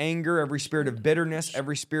spirit of anger, every spirit of bitterness,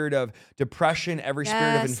 every spirit of depression, every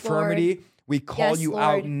spirit of infirmity, we call you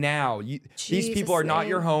out now. These people are not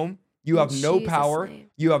your home. You have no power.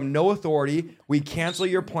 You have no authority. We cancel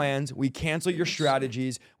your plans. We cancel your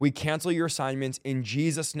strategies. We cancel your assignments. In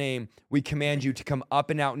Jesus' name, we command you to come up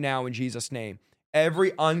and out now in Jesus' name.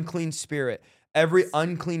 Every unclean spirit, every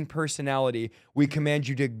unclean personality, we command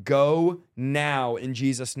you to go now in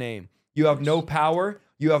Jesus' name. You have no power.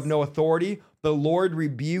 You have no authority. The Lord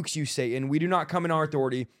rebukes you, Satan. We do not come in our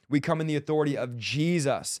authority. We come in the authority of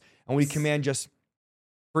Jesus. And we command just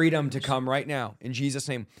freedom to come right now in Jesus'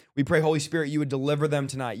 name. We pray, Holy Spirit, you would deliver them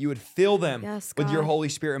tonight. You would fill them with your Holy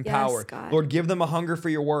Spirit and power. Lord, give them a hunger for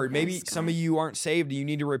your word. Maybe some of you aren't saved and you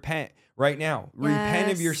need to repent right now.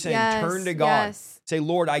 Repent of your sin. Turn to God. Say,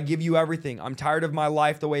 Lord, I give you everything. I'm tired of my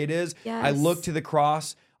life the way it is. I look to the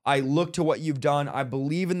cross. I look to what you've done. I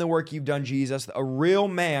believe in the work you've done, Jesus. A real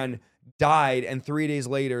man died, and 3 days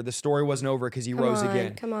later, the story wasn't over because he rose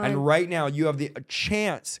again. And right now, you have the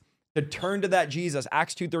chance to turn to that Jesus.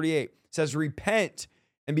 Acts 2:38 says, repent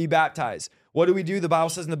and be baptized. What do we do? The Bible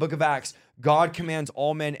says in the book of Acts, God commands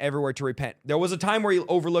all men everywhere to repent. There was a time where he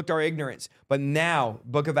overlooked our ignorance, but now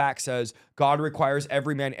book of Acts says God requires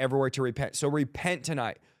every man everywhere to repent. So repent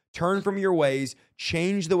tonight. Turn from your ways,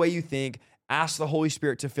 change the way you think. Ask the Holy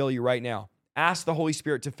Spirit to fill you right now. Ask the Holy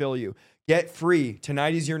Spirit to fill you. Get free.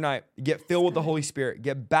 Tonight is your night. Get filled with the Holy Spirit.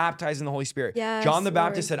 Get baptized in the Holy Spirit. John the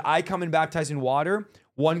Baptist said, I come and baptize in water.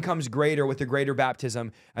 One comes greater with a greater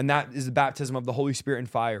baptism, and that is the baptism of the Holy Spirit and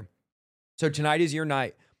fire. So tonight is your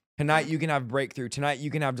night. Tonight you can have breakthrough. Tonight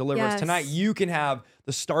you can have deliverance. Tonight you can have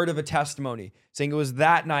the start of a testimony, saying it was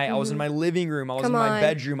that night. I was in my living room. I was in my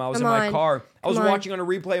bedroom. I was in my car. I was watching on a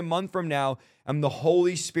replay a month from now, and the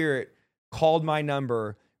Holy Spirit called my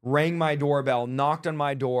number, rang my doorbell, knocked on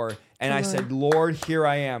my door, and I said, Lord, here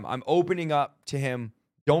I am. I'm opening up to him.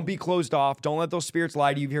 Don't be closed off. Don't let those spirits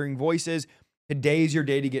lie to you, hearing voices. Today is your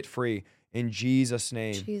day to get free in Jesus'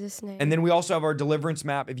 name. And then we also have our deliverance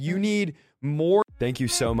map. If you need more. Thank you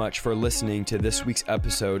so much for listening to this week's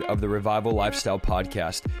episode of the Revival Lifestyle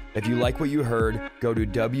Podcast. If you like what you heard, go to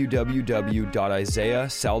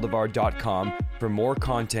www.isaiahsaldivar.com for more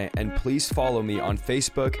content, and please follow me on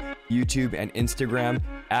Facebook, YouTube, and Instagram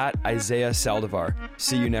at Isaiah Saldivar.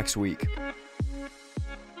 See you next week.